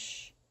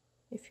brush,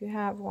 if you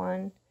have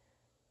one.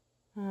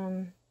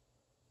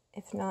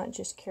 If not,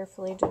 just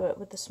carefully do it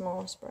with the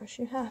smallest brush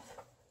you have.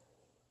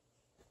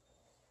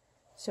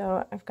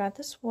 So I've got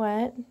this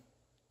wet.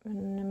 I'm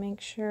going to make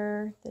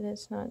sure that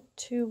it's not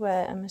too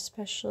wet. I'm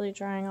especially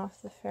drying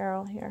off the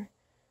ferrule here.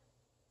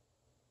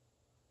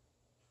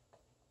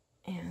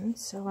 And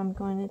so I'm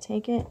going to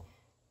take it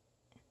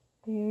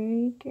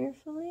very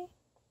carefully,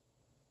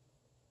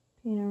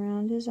 paint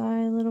around his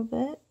eye a little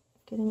bit,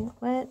 getting it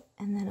wet,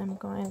 and then I'm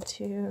going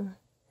to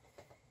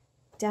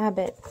dab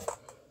it.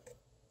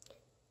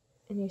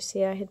 And you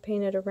see I had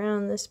painted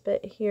around this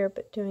bit here,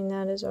 but doing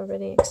that has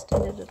already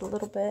extended it a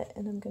little bit,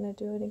 and I'm going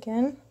to do it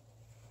again.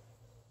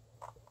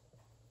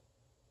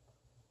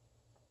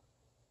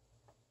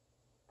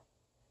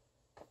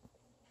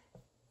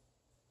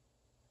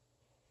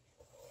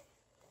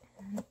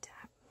 And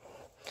dab.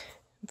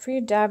 For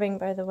your dabbing,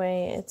 by the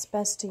way, it's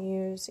best to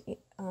use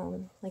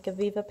like a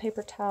Viva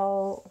paper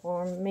towel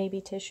or maybe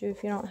tissue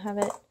if you don't have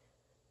it.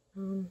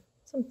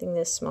 Something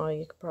this small,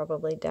 you could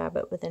probably dab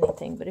it with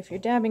anything, but if you're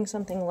dabbing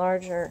something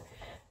larger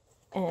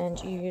and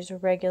you use a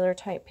regular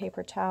type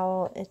paper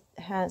towel, it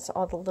has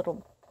all the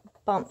little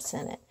bumps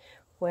in it,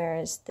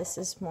 whereas this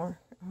is more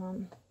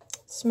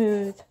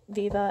smooth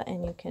Viva,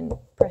 and you can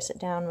press it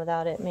down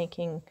without it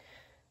making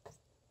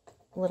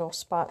little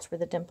spots where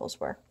the dimples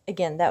were.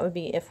 Again, that would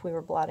be if we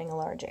were blotting a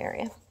large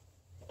area.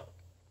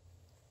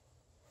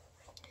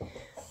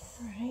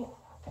 Alright.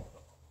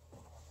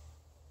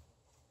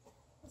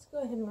 Let's go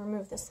ahead and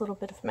remove this little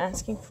bit of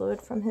masking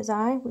fluid from his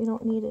eye. We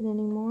don't need it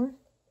anymore.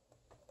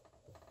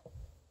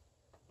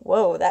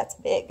 Whoa, that's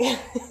big.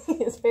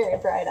 He's very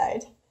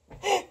bright-eyed.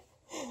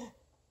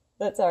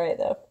 That's alright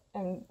though.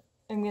 I'm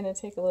going to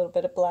take a little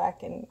bit of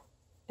black and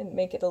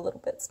make it a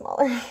little bit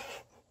smaller.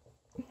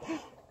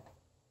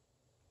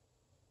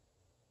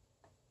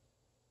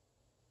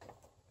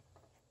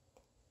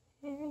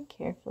 Very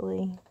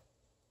carefully.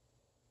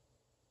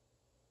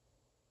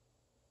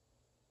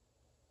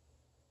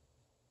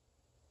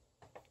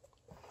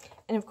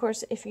 And of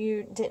course, if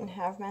you didn't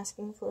have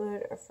masking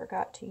fluid or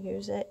forgot to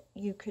use it,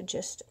 you could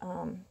just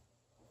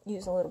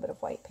use a little bit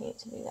of white paint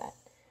to do that.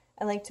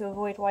 I like to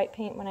avoid white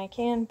paint when I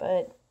can,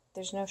 but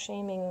there's no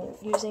shame in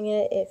using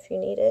it if you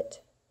need it,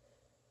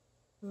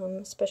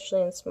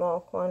 especially in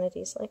small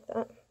quantities like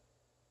that.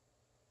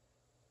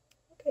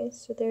 Okay,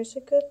 so there's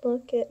a good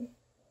look at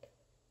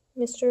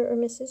Mr. or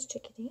Mrs.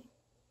 Chickadee.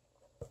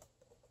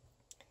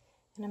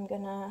 And I'm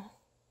gonna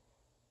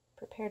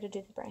prepare to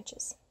do the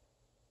branches.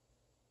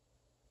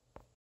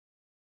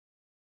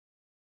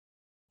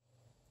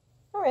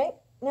 Alright,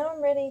 now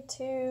I'm ready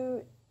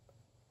to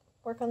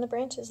work on the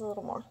branches a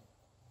little more.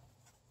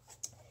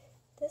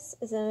 This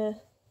is a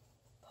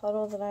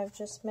puddle that I've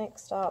just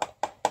mixed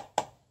up,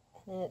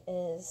 and it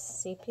is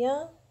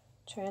sepia,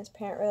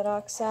 transparent red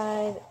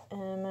oxide,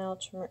 and my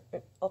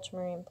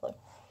ultramarine blue.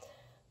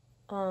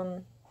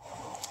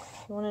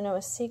 If you want to know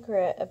a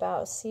secret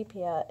about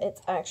sepia,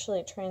 it's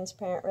actually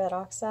transparent red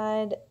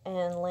oxide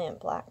and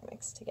lamp black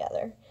mixed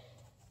together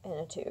in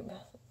a tube.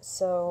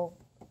 So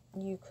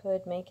you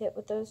could make it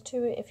with those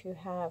two if you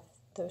have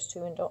those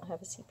two and don't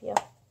have a sepia.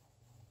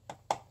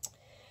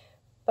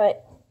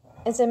 But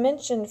as I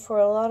mentioned, for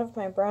a lot of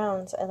my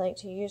browns, I like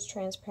to use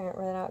transparent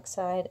red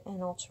oxide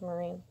and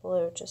ultramarine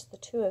blue, just the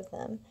two of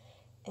them.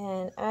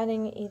 And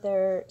adding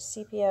either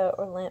sepia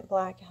or lamp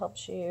black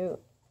helps you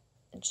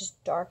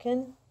just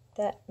darken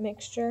that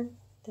mixture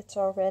that's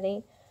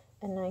already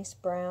a nice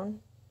brown.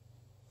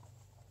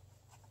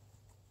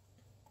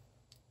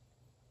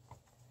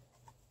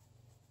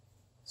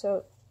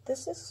 So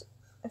this is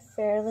a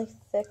fairly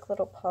thick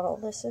little puddle.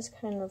 This is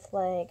kind of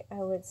like, I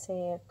would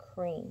say, a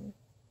cream.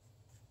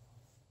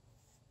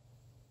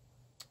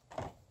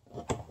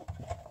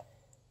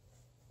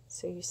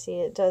 So you see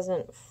it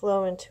doesn't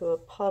flow into a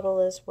puddle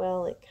as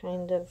well. It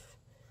kind of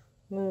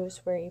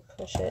moves where you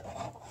push it.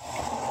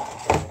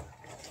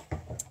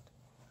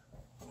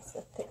 It's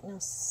the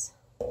thickness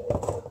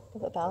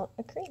of about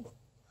a cream.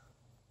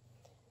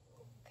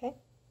 Okay.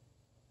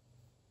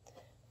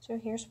 So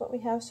here's what we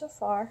have so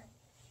far.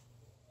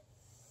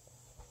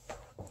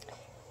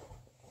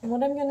 And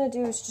what I'm going to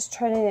do is just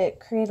try to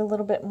create a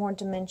little bit more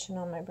dimension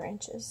on my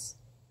branches.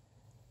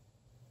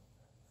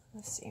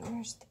 Let's see,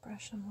 where's the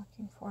brush I'm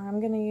looking for? I'm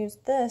going to use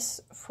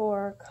this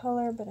for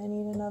color, but I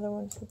need another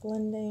one for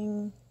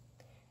blending.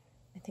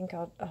 I think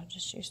I'll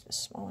just use this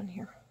small one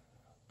here.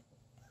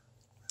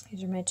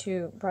 These are my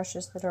two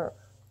brushes that are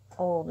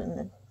old and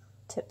the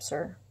tips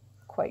are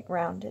quite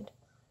rounded.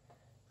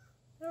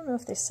 I don't know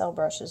if they sell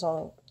brushes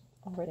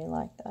already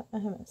like that. I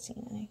haven't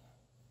seen any,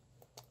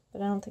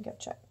 but I don't think I've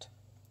checked.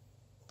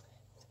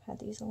 I've had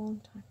these a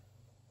long time.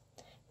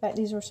 In fact,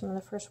 these were some of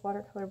the first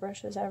watercolor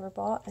brushes I ever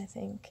bought, I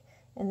think.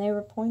 And they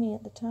were pointy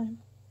at the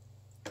time.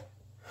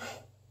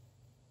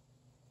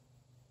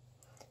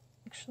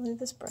 Actually,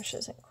 this brush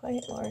isn't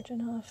quite large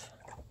enough.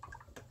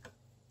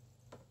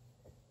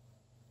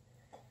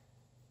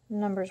 The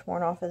number's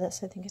worn off of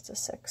this. I think it's a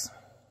 6.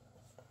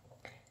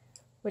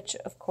 Which,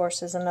 of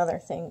course, is another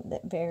thing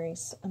that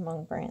varies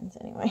among brands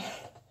anyway.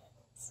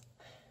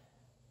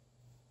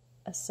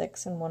 A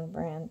 6 in one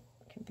brand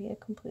can be a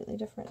completely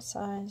different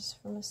size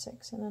from a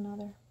 6 in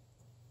another.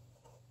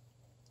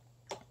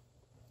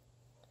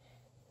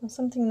 Now,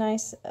 something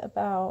nice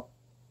about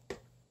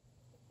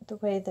the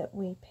way that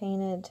we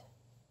painted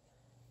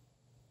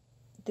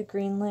the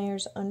green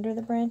layers under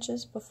the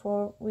branches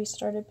before we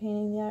started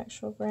painting the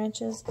actual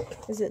branches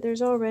is that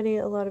there's already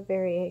a lot of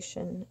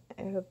variation.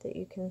 I hope that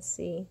you can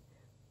see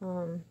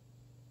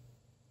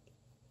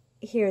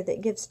here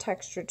that gives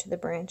texture to the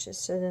branches,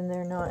 so then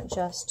they're not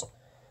just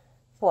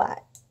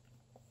flat.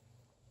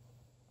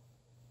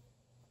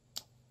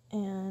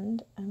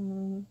 And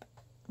I'm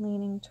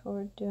leaning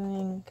toward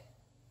doing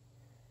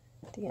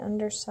the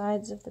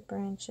undersides of the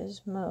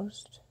branches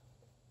most,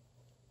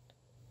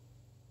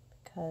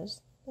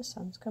 because the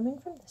sun's coming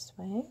from this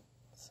way.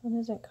 The sun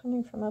isn't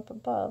coming from up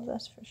above,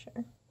 that's for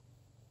sure.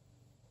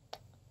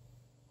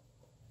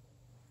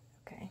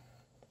 Okay,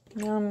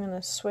 now I'm going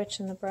to switch,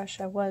 in the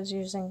brush I was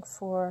using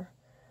for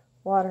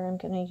water I'm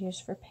going to use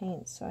for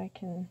paint, so I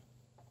can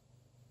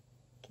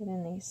get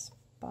in these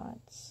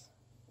spots.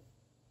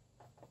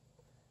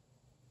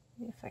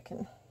 See if I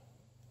can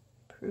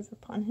improve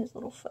upon his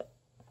little foot.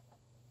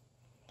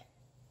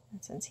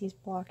 And since he's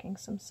blocking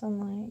some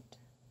sunlight,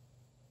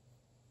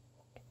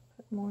 I can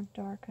put more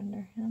dark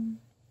under him.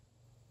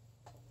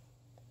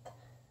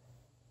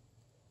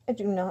 I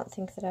do not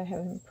think that I have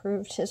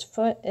improved his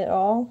foot at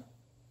all,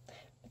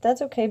 but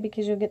that's okay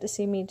because you'll get to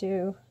see me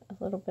do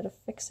a little bit of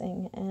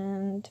fixing,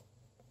 and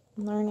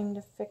learning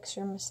to fix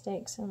your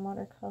mistakes in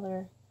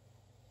watercolor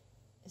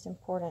is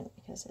important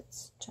because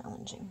it's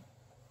challenging.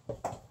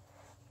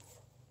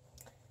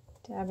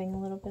 Dabbing a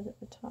little bit at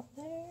the top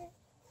there.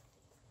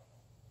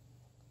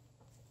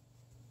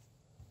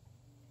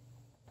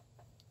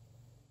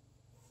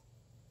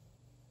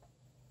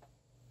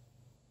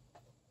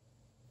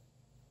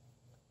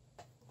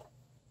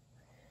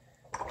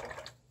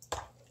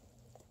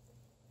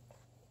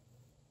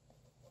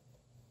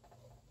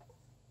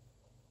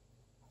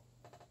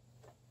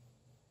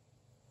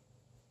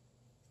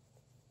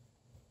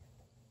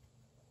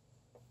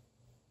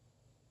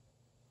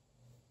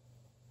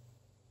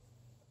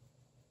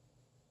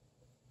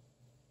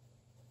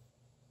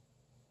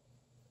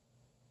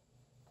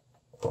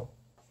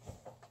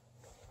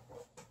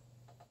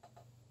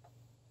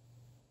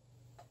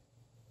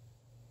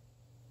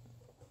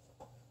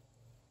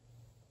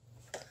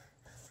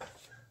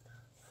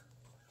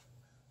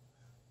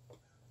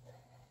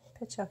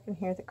 Bet y'all can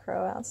hear the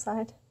crow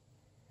outside.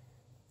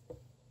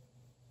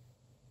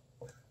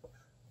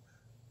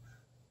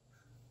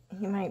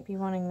 He might be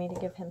wanting me to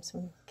give him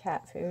some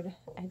cat food.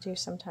 I do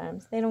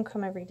sometimes. They don't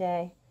come every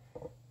day,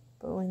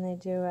 but when they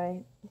do,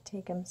 I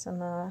take him some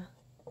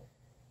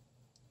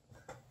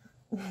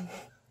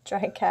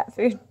dry cat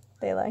food.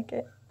 They like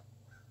it.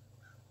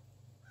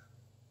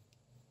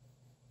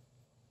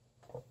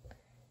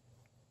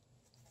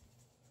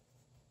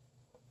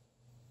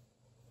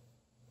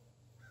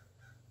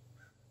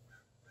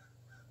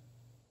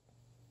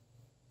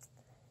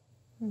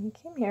 You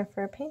came here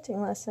for a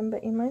painting lesson,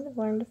 but you might have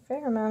learned a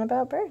fair amount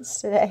about birds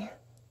today.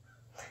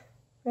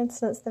 For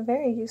instance, the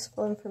very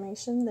useful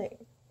information that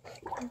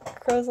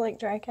crows like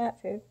dry cat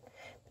food.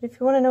 But if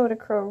you want to know what a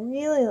crow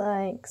really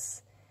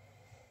likes,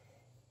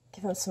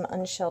 give them some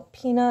unshelled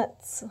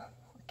peanuts,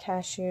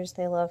 cashews.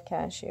 They love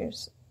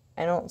cashews.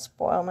 I don't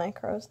spoil my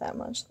crows that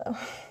much, though.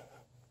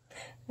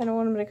 I don't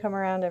want them to come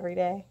around every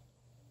day.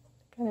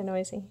 Kind of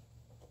noisy.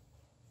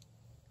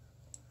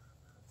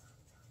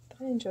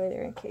 I enjoy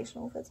their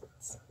occasional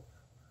visits.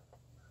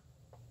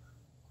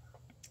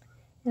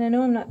 And I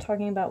know I'm not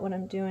talking about what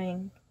I'm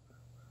doing.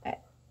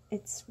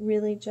 It's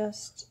really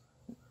just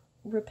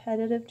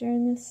repetitive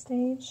during this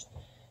stage.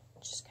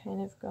 Just kind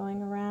of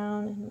going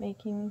around and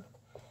making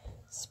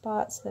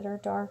spots that are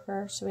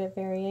darker so we have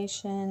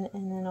variation,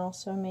 and then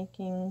also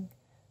making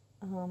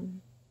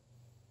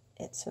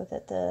it so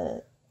that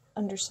the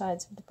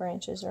undersides of the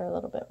branches are a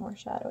little bit more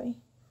shadowy.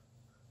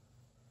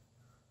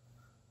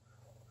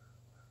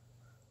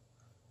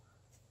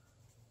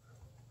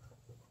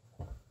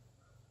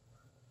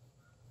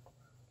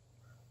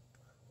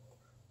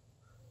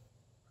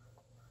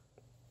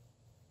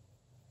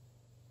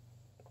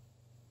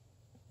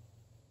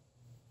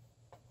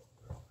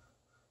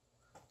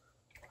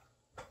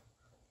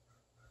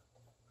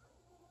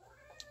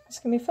 What's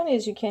gonna be funny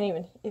is you can't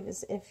even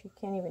if you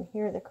can't even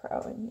hear the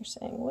crow and you're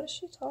saying, what is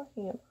she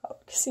talking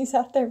about? Because he's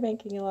out there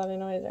making a lot of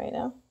noise right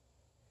now.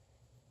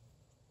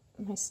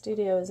 My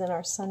studio is in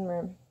our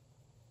sunroom,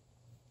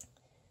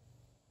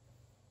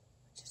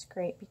 which is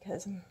great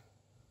because I'm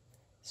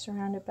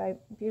surrounded by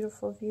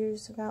beautiful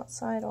views of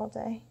outside all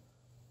day.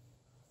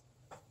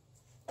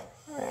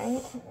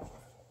 Alright.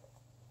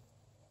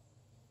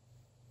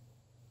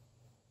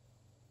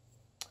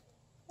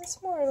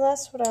 That's more or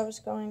less what I was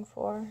going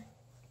for.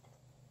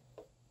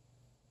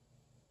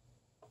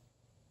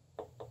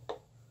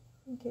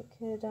 I think it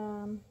could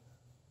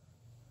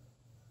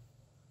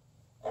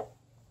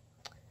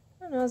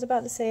I was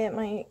about to say it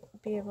might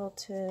be able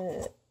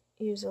to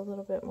use a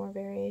little bit more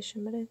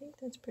variation, but I think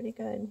that's pretty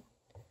good.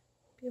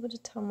 Be able to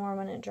tell more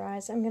when it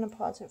dries. I'm going to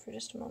pause it for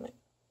just a moment.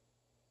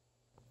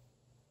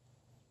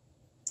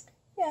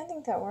 Yeah, I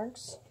think that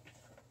works.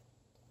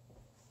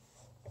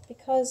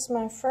 Because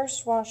my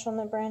first wash on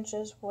the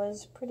branches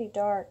was pretty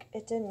dark,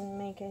 it didn't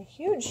make a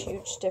huge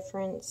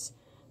difference.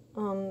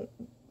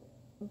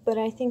 But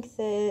I think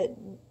that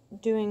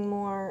doing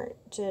more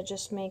to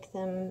just make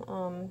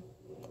them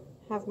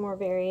have more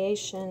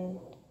variation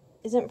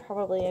isn't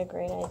probably a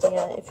great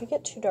idea. If you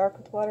get too dark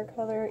with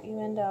watercolor, you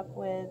end up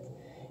with,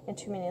 and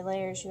too many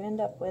layers, you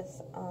end up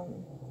with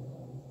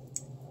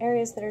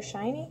areas that are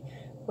shiny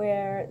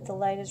where the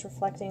light is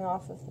reflecting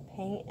off of the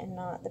paint and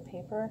not the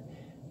paper,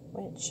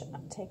 which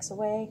takes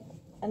away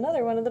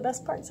another one of the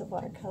best parts of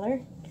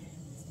watercolor,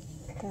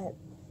 that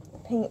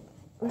paint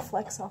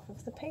reflects off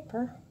of the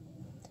paper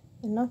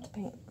and not the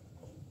paint.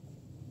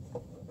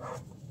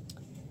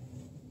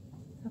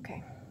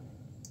 Okay.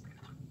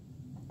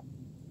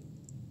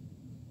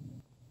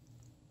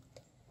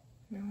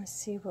 Now let's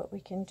see what we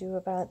can do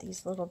about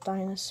these little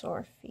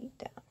dinosaur feet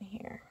down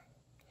here.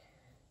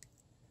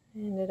 I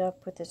ended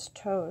up with his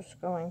toes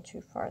going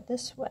too far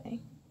this way.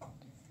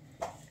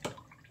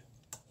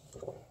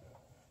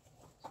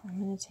 So I'm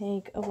going to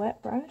take a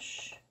wet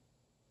brush.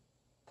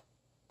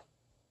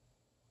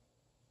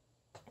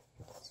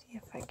 See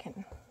if I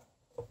can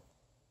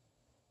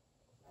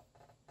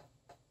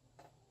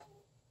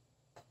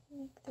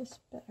make this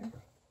better.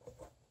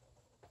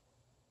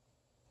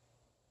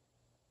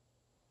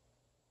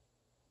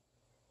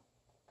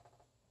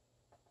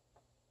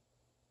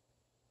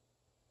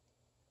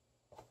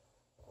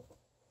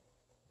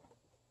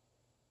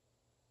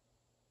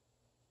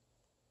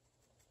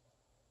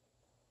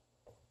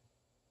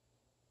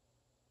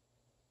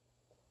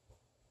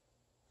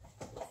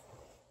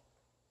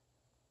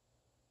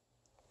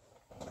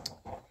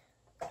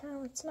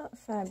 Well, it's not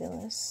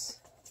fabulous.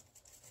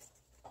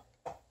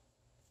 I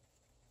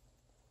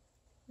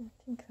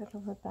think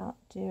that'll about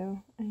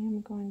do. I am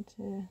going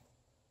to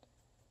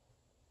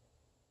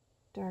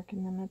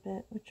darken them a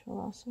bit, which will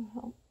also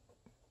help.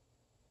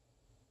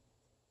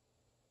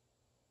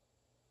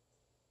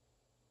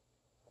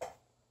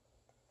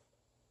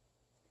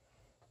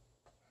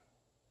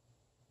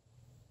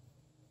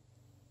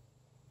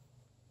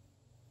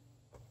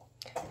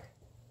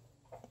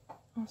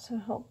 Also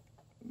help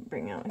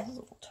bring out his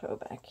little toe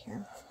back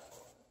here.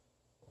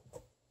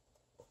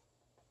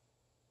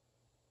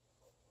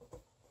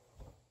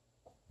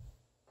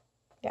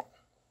 Yeah.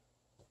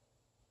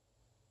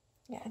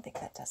 Yeah, I think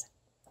that does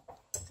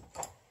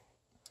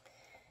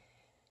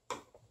it.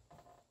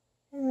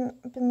 And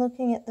I've been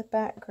looking at the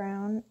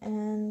background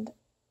and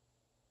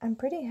I'm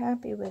pretty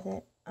happy with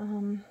it.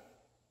 I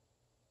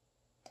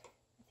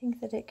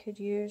think that it could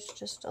use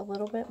just a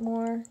little bit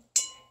more,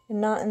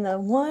 and not in the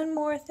one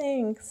more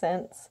thing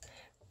sense,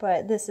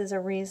 but this is a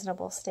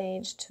reasonable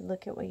stage to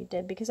look at what you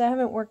did, because I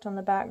haven't worked on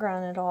the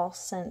background at all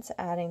since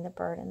adding the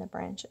bird and the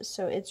branches.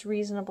 So it's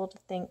reasonable to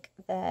think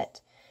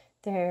that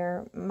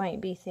there might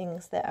be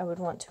things that I would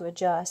want to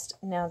adjust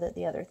now that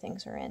the other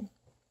things are in.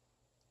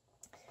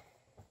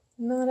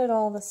 Not at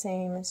all the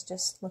same as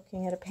just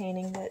looking at a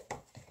painting that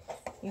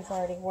you've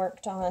already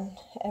worked on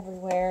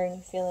everywhere and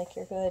you feel like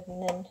you're good,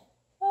 and then,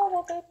 oh,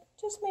 well, good,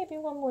 just maybe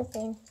one more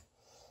thing.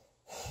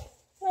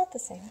 Not the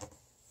same.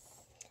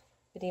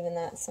 But even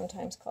that's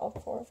sometimes called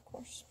for, of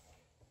course.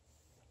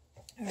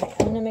 Alright,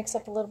 I'm going to mix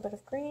up a little bit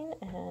of green,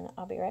 and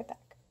I'll be right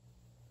back.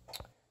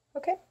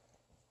 Okay.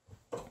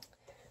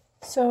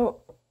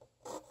 So,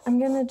 I'm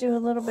going to do a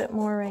little bit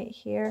more right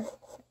here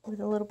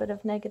with a little bit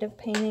of negative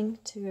painting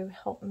to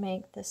help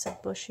make this a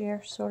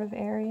bushier sort of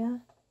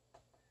area.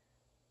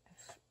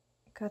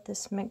 I've got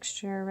this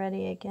mixture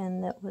ready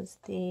again that was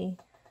the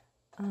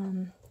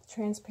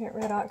transparent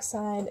red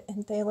oxide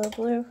and phthalo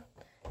blue.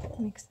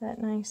 Makes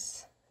that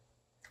nice.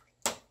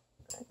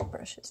 The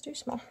brush is too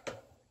small.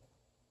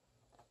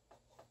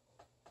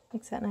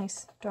 Makes that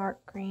nice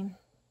dark green.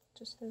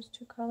 Just those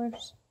two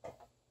colors.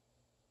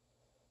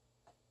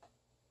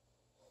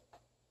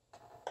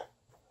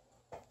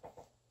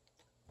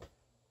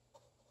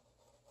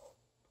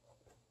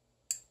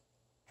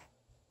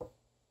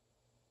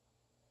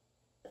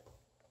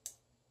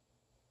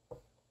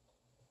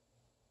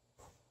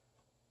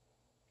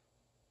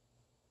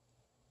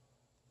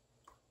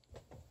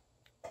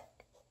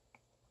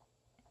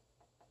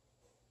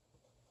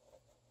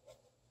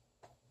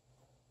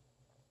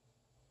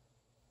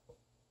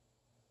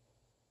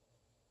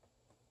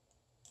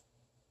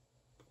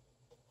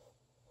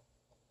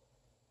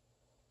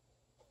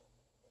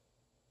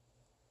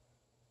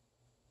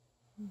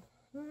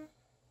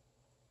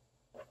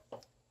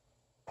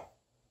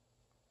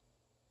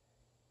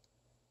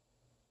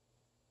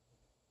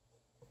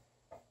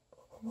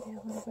 Maybe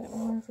a little bit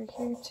more over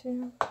here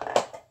too.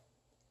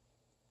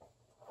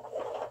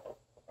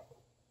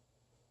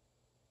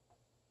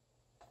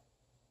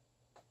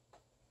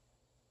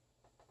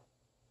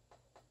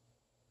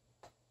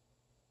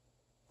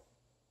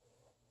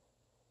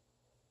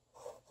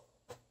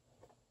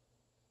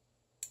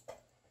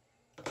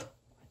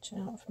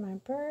 sketching out for my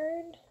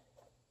bird.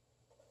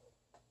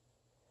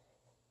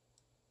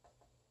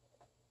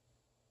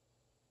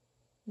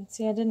 And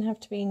see, I didn't have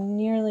to be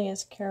nearly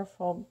as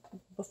careful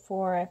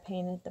before I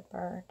painted the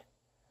bird,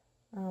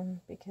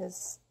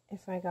 because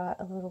if I got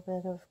a little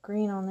bit of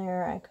green on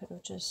there, I could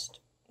have just,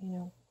 you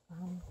know,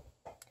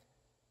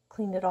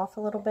 cleaned it off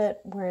a little bit,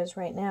 whereas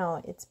right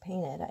now it's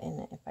painted,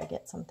 and if I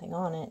get something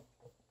on it,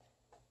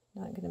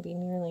 not going to be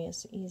nearly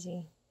as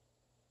easy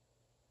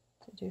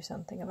to do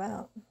something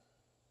about.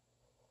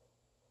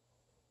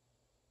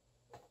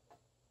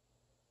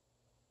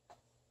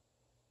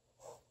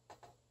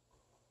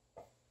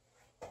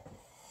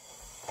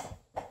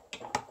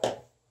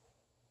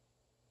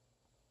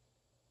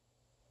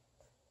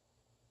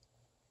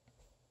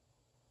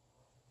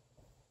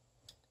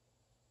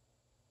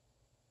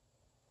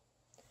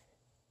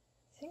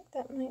 I think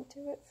that might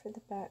do it for the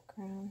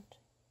background.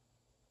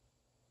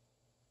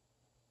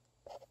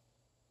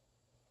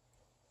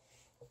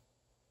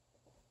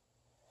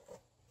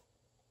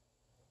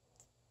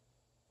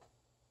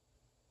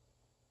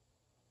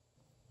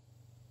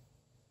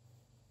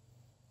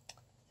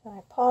 So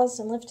I paused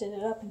and lifted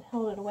it up and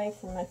held it away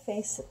from my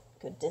face at a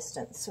good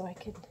distance so I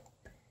could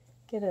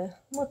get a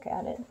look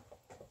at it,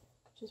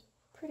 which is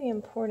pretty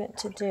important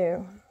to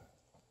do.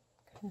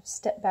 Kind of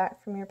step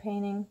back from your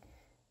painting,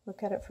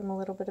 look at it from a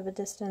little bit of a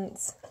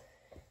distance.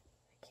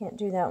 I can't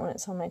do that when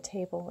it's on my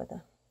table,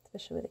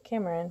 especially with a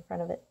camera in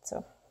front of it.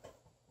 So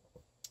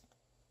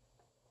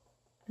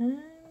I'm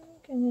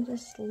going to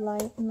just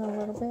lighten a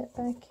little bit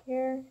back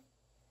here.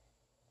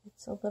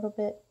 It's a little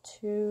bit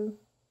too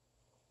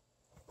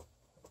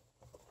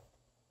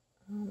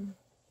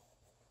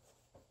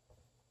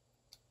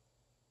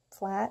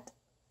flat.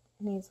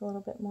 It needs a little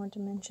bit more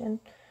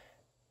dimension,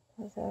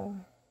 although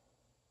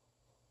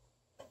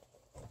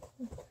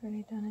I've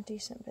already done a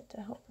decent bit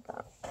to help with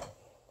that.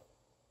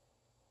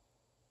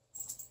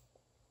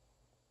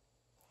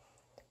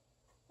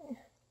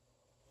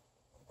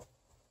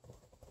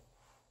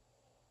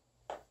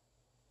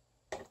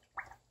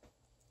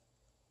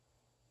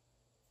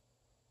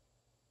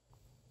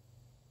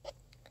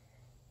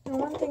 Now,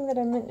 one thing that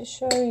I meant to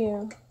show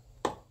you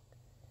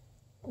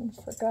and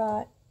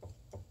forgot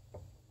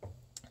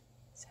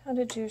is how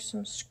to do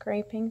some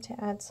scraping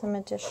to add some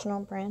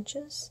additional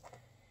branches.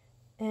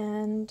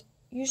 And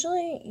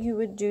usually you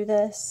would do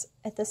this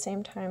at the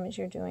same time as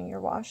you're doing your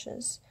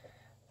washes.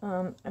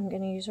 I'm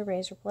going to use a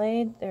razor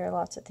blade. There are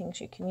lots of things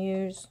you can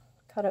use.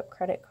 Cut up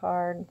credit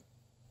card,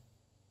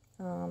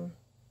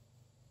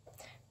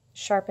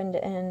 sharpened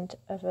end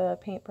of a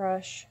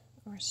paintbrush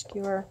or a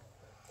skewer.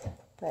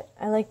 But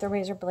I like the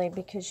razor blade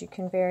because you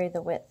can vary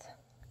the width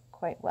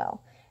quite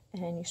well.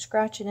 And you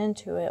scratch it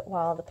into it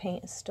while the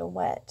paint is still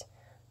wet.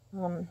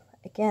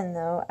 Again,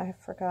 though, I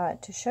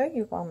forgot to show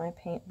you while my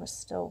paint was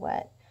still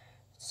wet.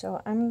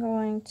 So I'm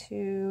going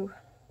to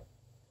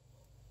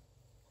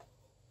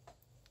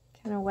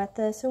kind of wet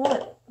this. It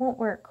won't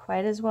work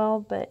quite as well,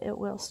 but it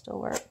will still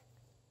work.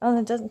 Oh,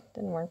 it didn't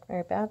work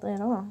very badly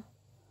at all.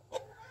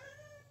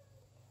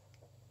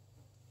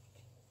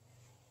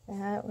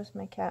 That was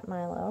my cat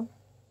Milo.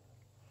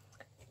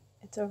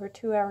 It's over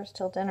 2 hours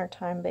till dinner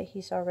time, but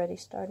he's already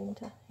starting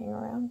to hang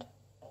around.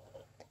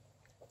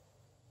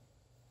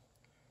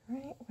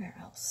 Alright, where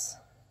else?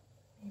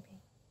 Maybe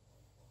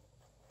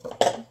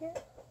here.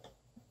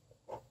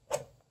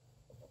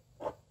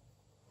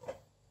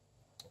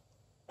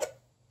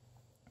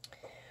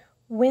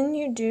 When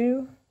you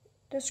do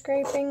the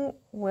scraping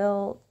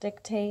will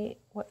dictate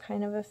what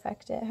kind of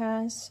effect it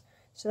has.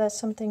 So that's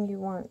something you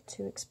want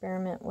to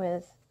experiment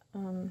with.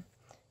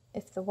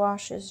 If the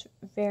wash is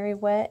very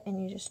wet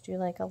and you just do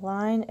like a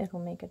line, it'll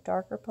make a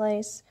darker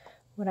place.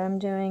 What I'm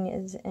doing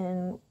is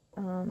in,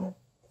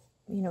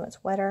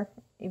 it's wetter,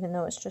 even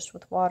though it's just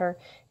with water,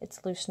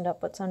 it's loosened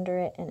up what's under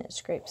it and it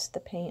scrapes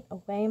the paint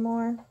away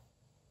more.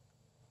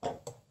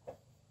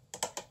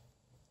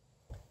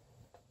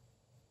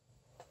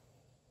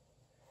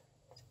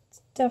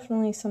 It's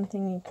definitely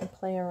something you can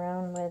play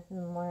around with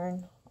and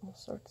learn all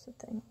sorts of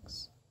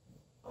things.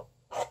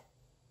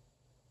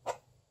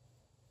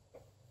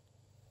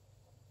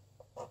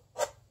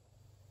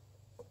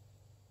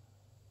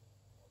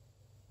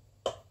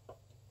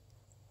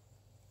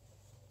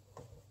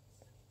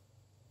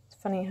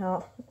 Funny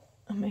how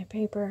on my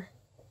paper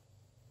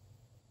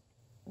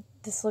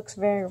this looks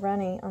very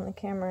runny on the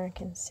camera, I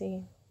can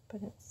see,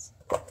 but it's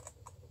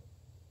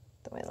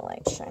the way the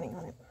light's shining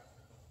on it.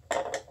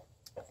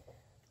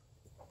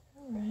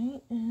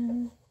 Alright,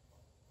 and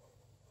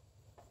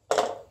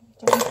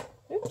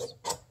oops.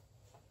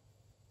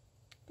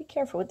 Be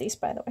careful with these,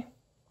 by the way.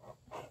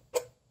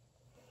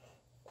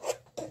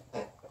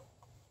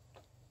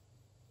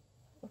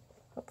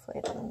 Hopefully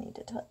I don't need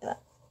to tell you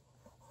that.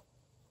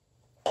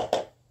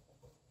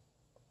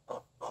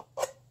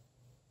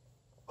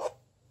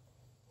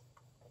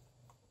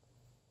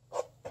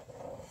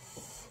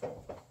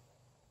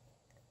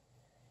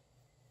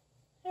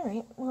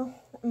 Alright, well,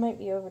 I might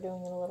be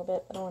overdoing it a little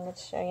bit, but I wanted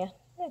to show you.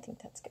 I think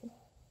that's good.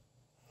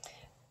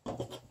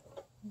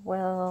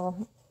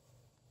 Well,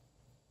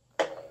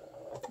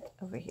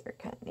 over here it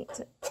kind of needs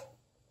it.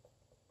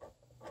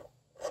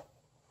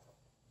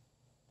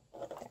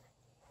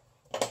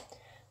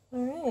 There.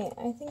 Alright,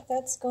 I think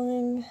that's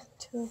going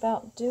to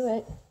about do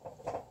it.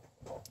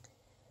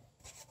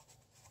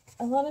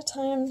 A lot of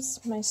times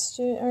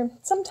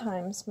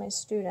sometimes my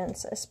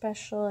students,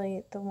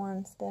 especially the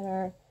ones that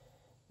are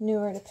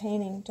newer to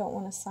painting, don't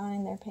want to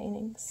sign their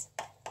paintings.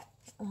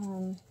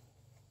 And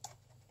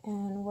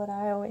what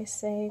I always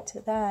say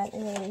to that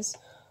is,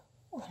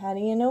 well, how do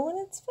you know when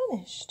it's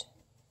finished?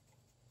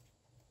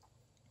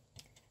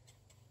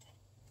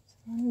 So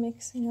I'm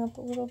mixing up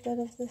a little bit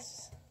of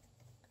this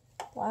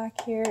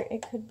black here.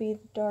 It could be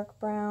dark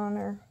brown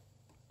or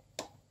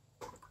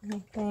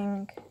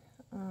anything.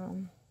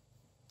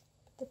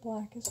 The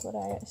black is what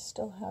I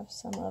still have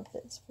some of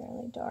that's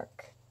fairly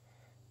dark.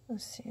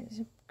 Let's see, is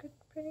it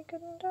pretty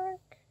good and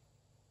dark?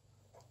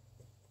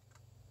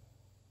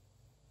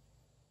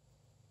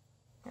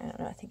 I don't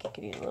know, I think it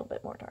could use a little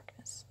bit more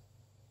darkness.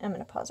 I'm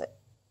going to pause it.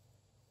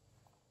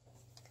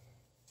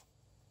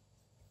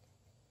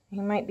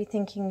 You might be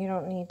thinking you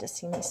don't need to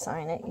see me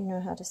sign it. You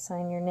know how to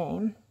sign your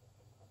name.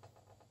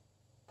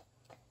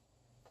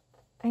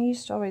 I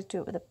used to always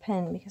do it with a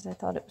pen because I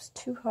thought it was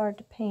too hard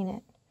to paint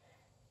it.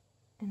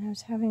 And I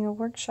was having a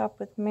workshop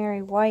with Mary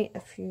White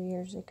a few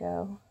years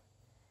ago.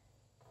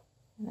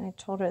 And I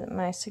told her that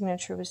my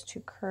signature was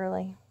too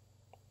curly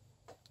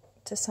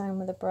to sign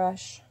with a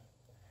brush.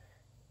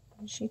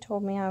 And she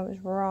told me I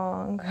was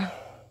wrong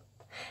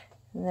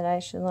and that I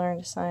should learn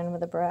to sign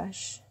with a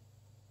brush.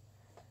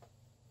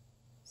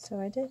 So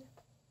I did.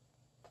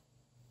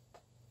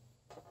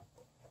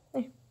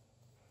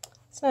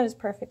 It's not as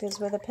perfect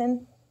as with a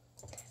pen,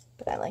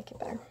 but I like it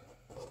better.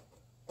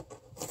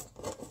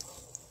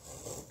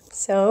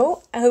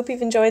 So, I hope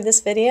you've enjoyed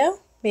this video,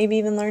 maybe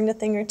even learned a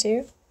thing or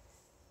two.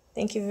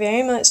 Thank you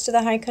very much to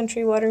the High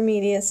Country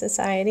Watermedia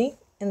Society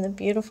in the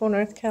beautiful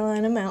North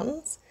Carolina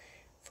mountains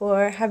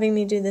for having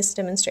me do this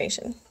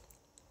demonstration.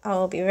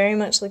 I'll be very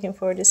much looking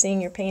forward to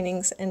seeing your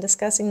paintings and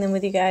discussing them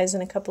with you guys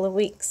in a couple of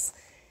weeks.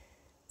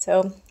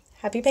 So,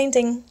 happy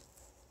painting!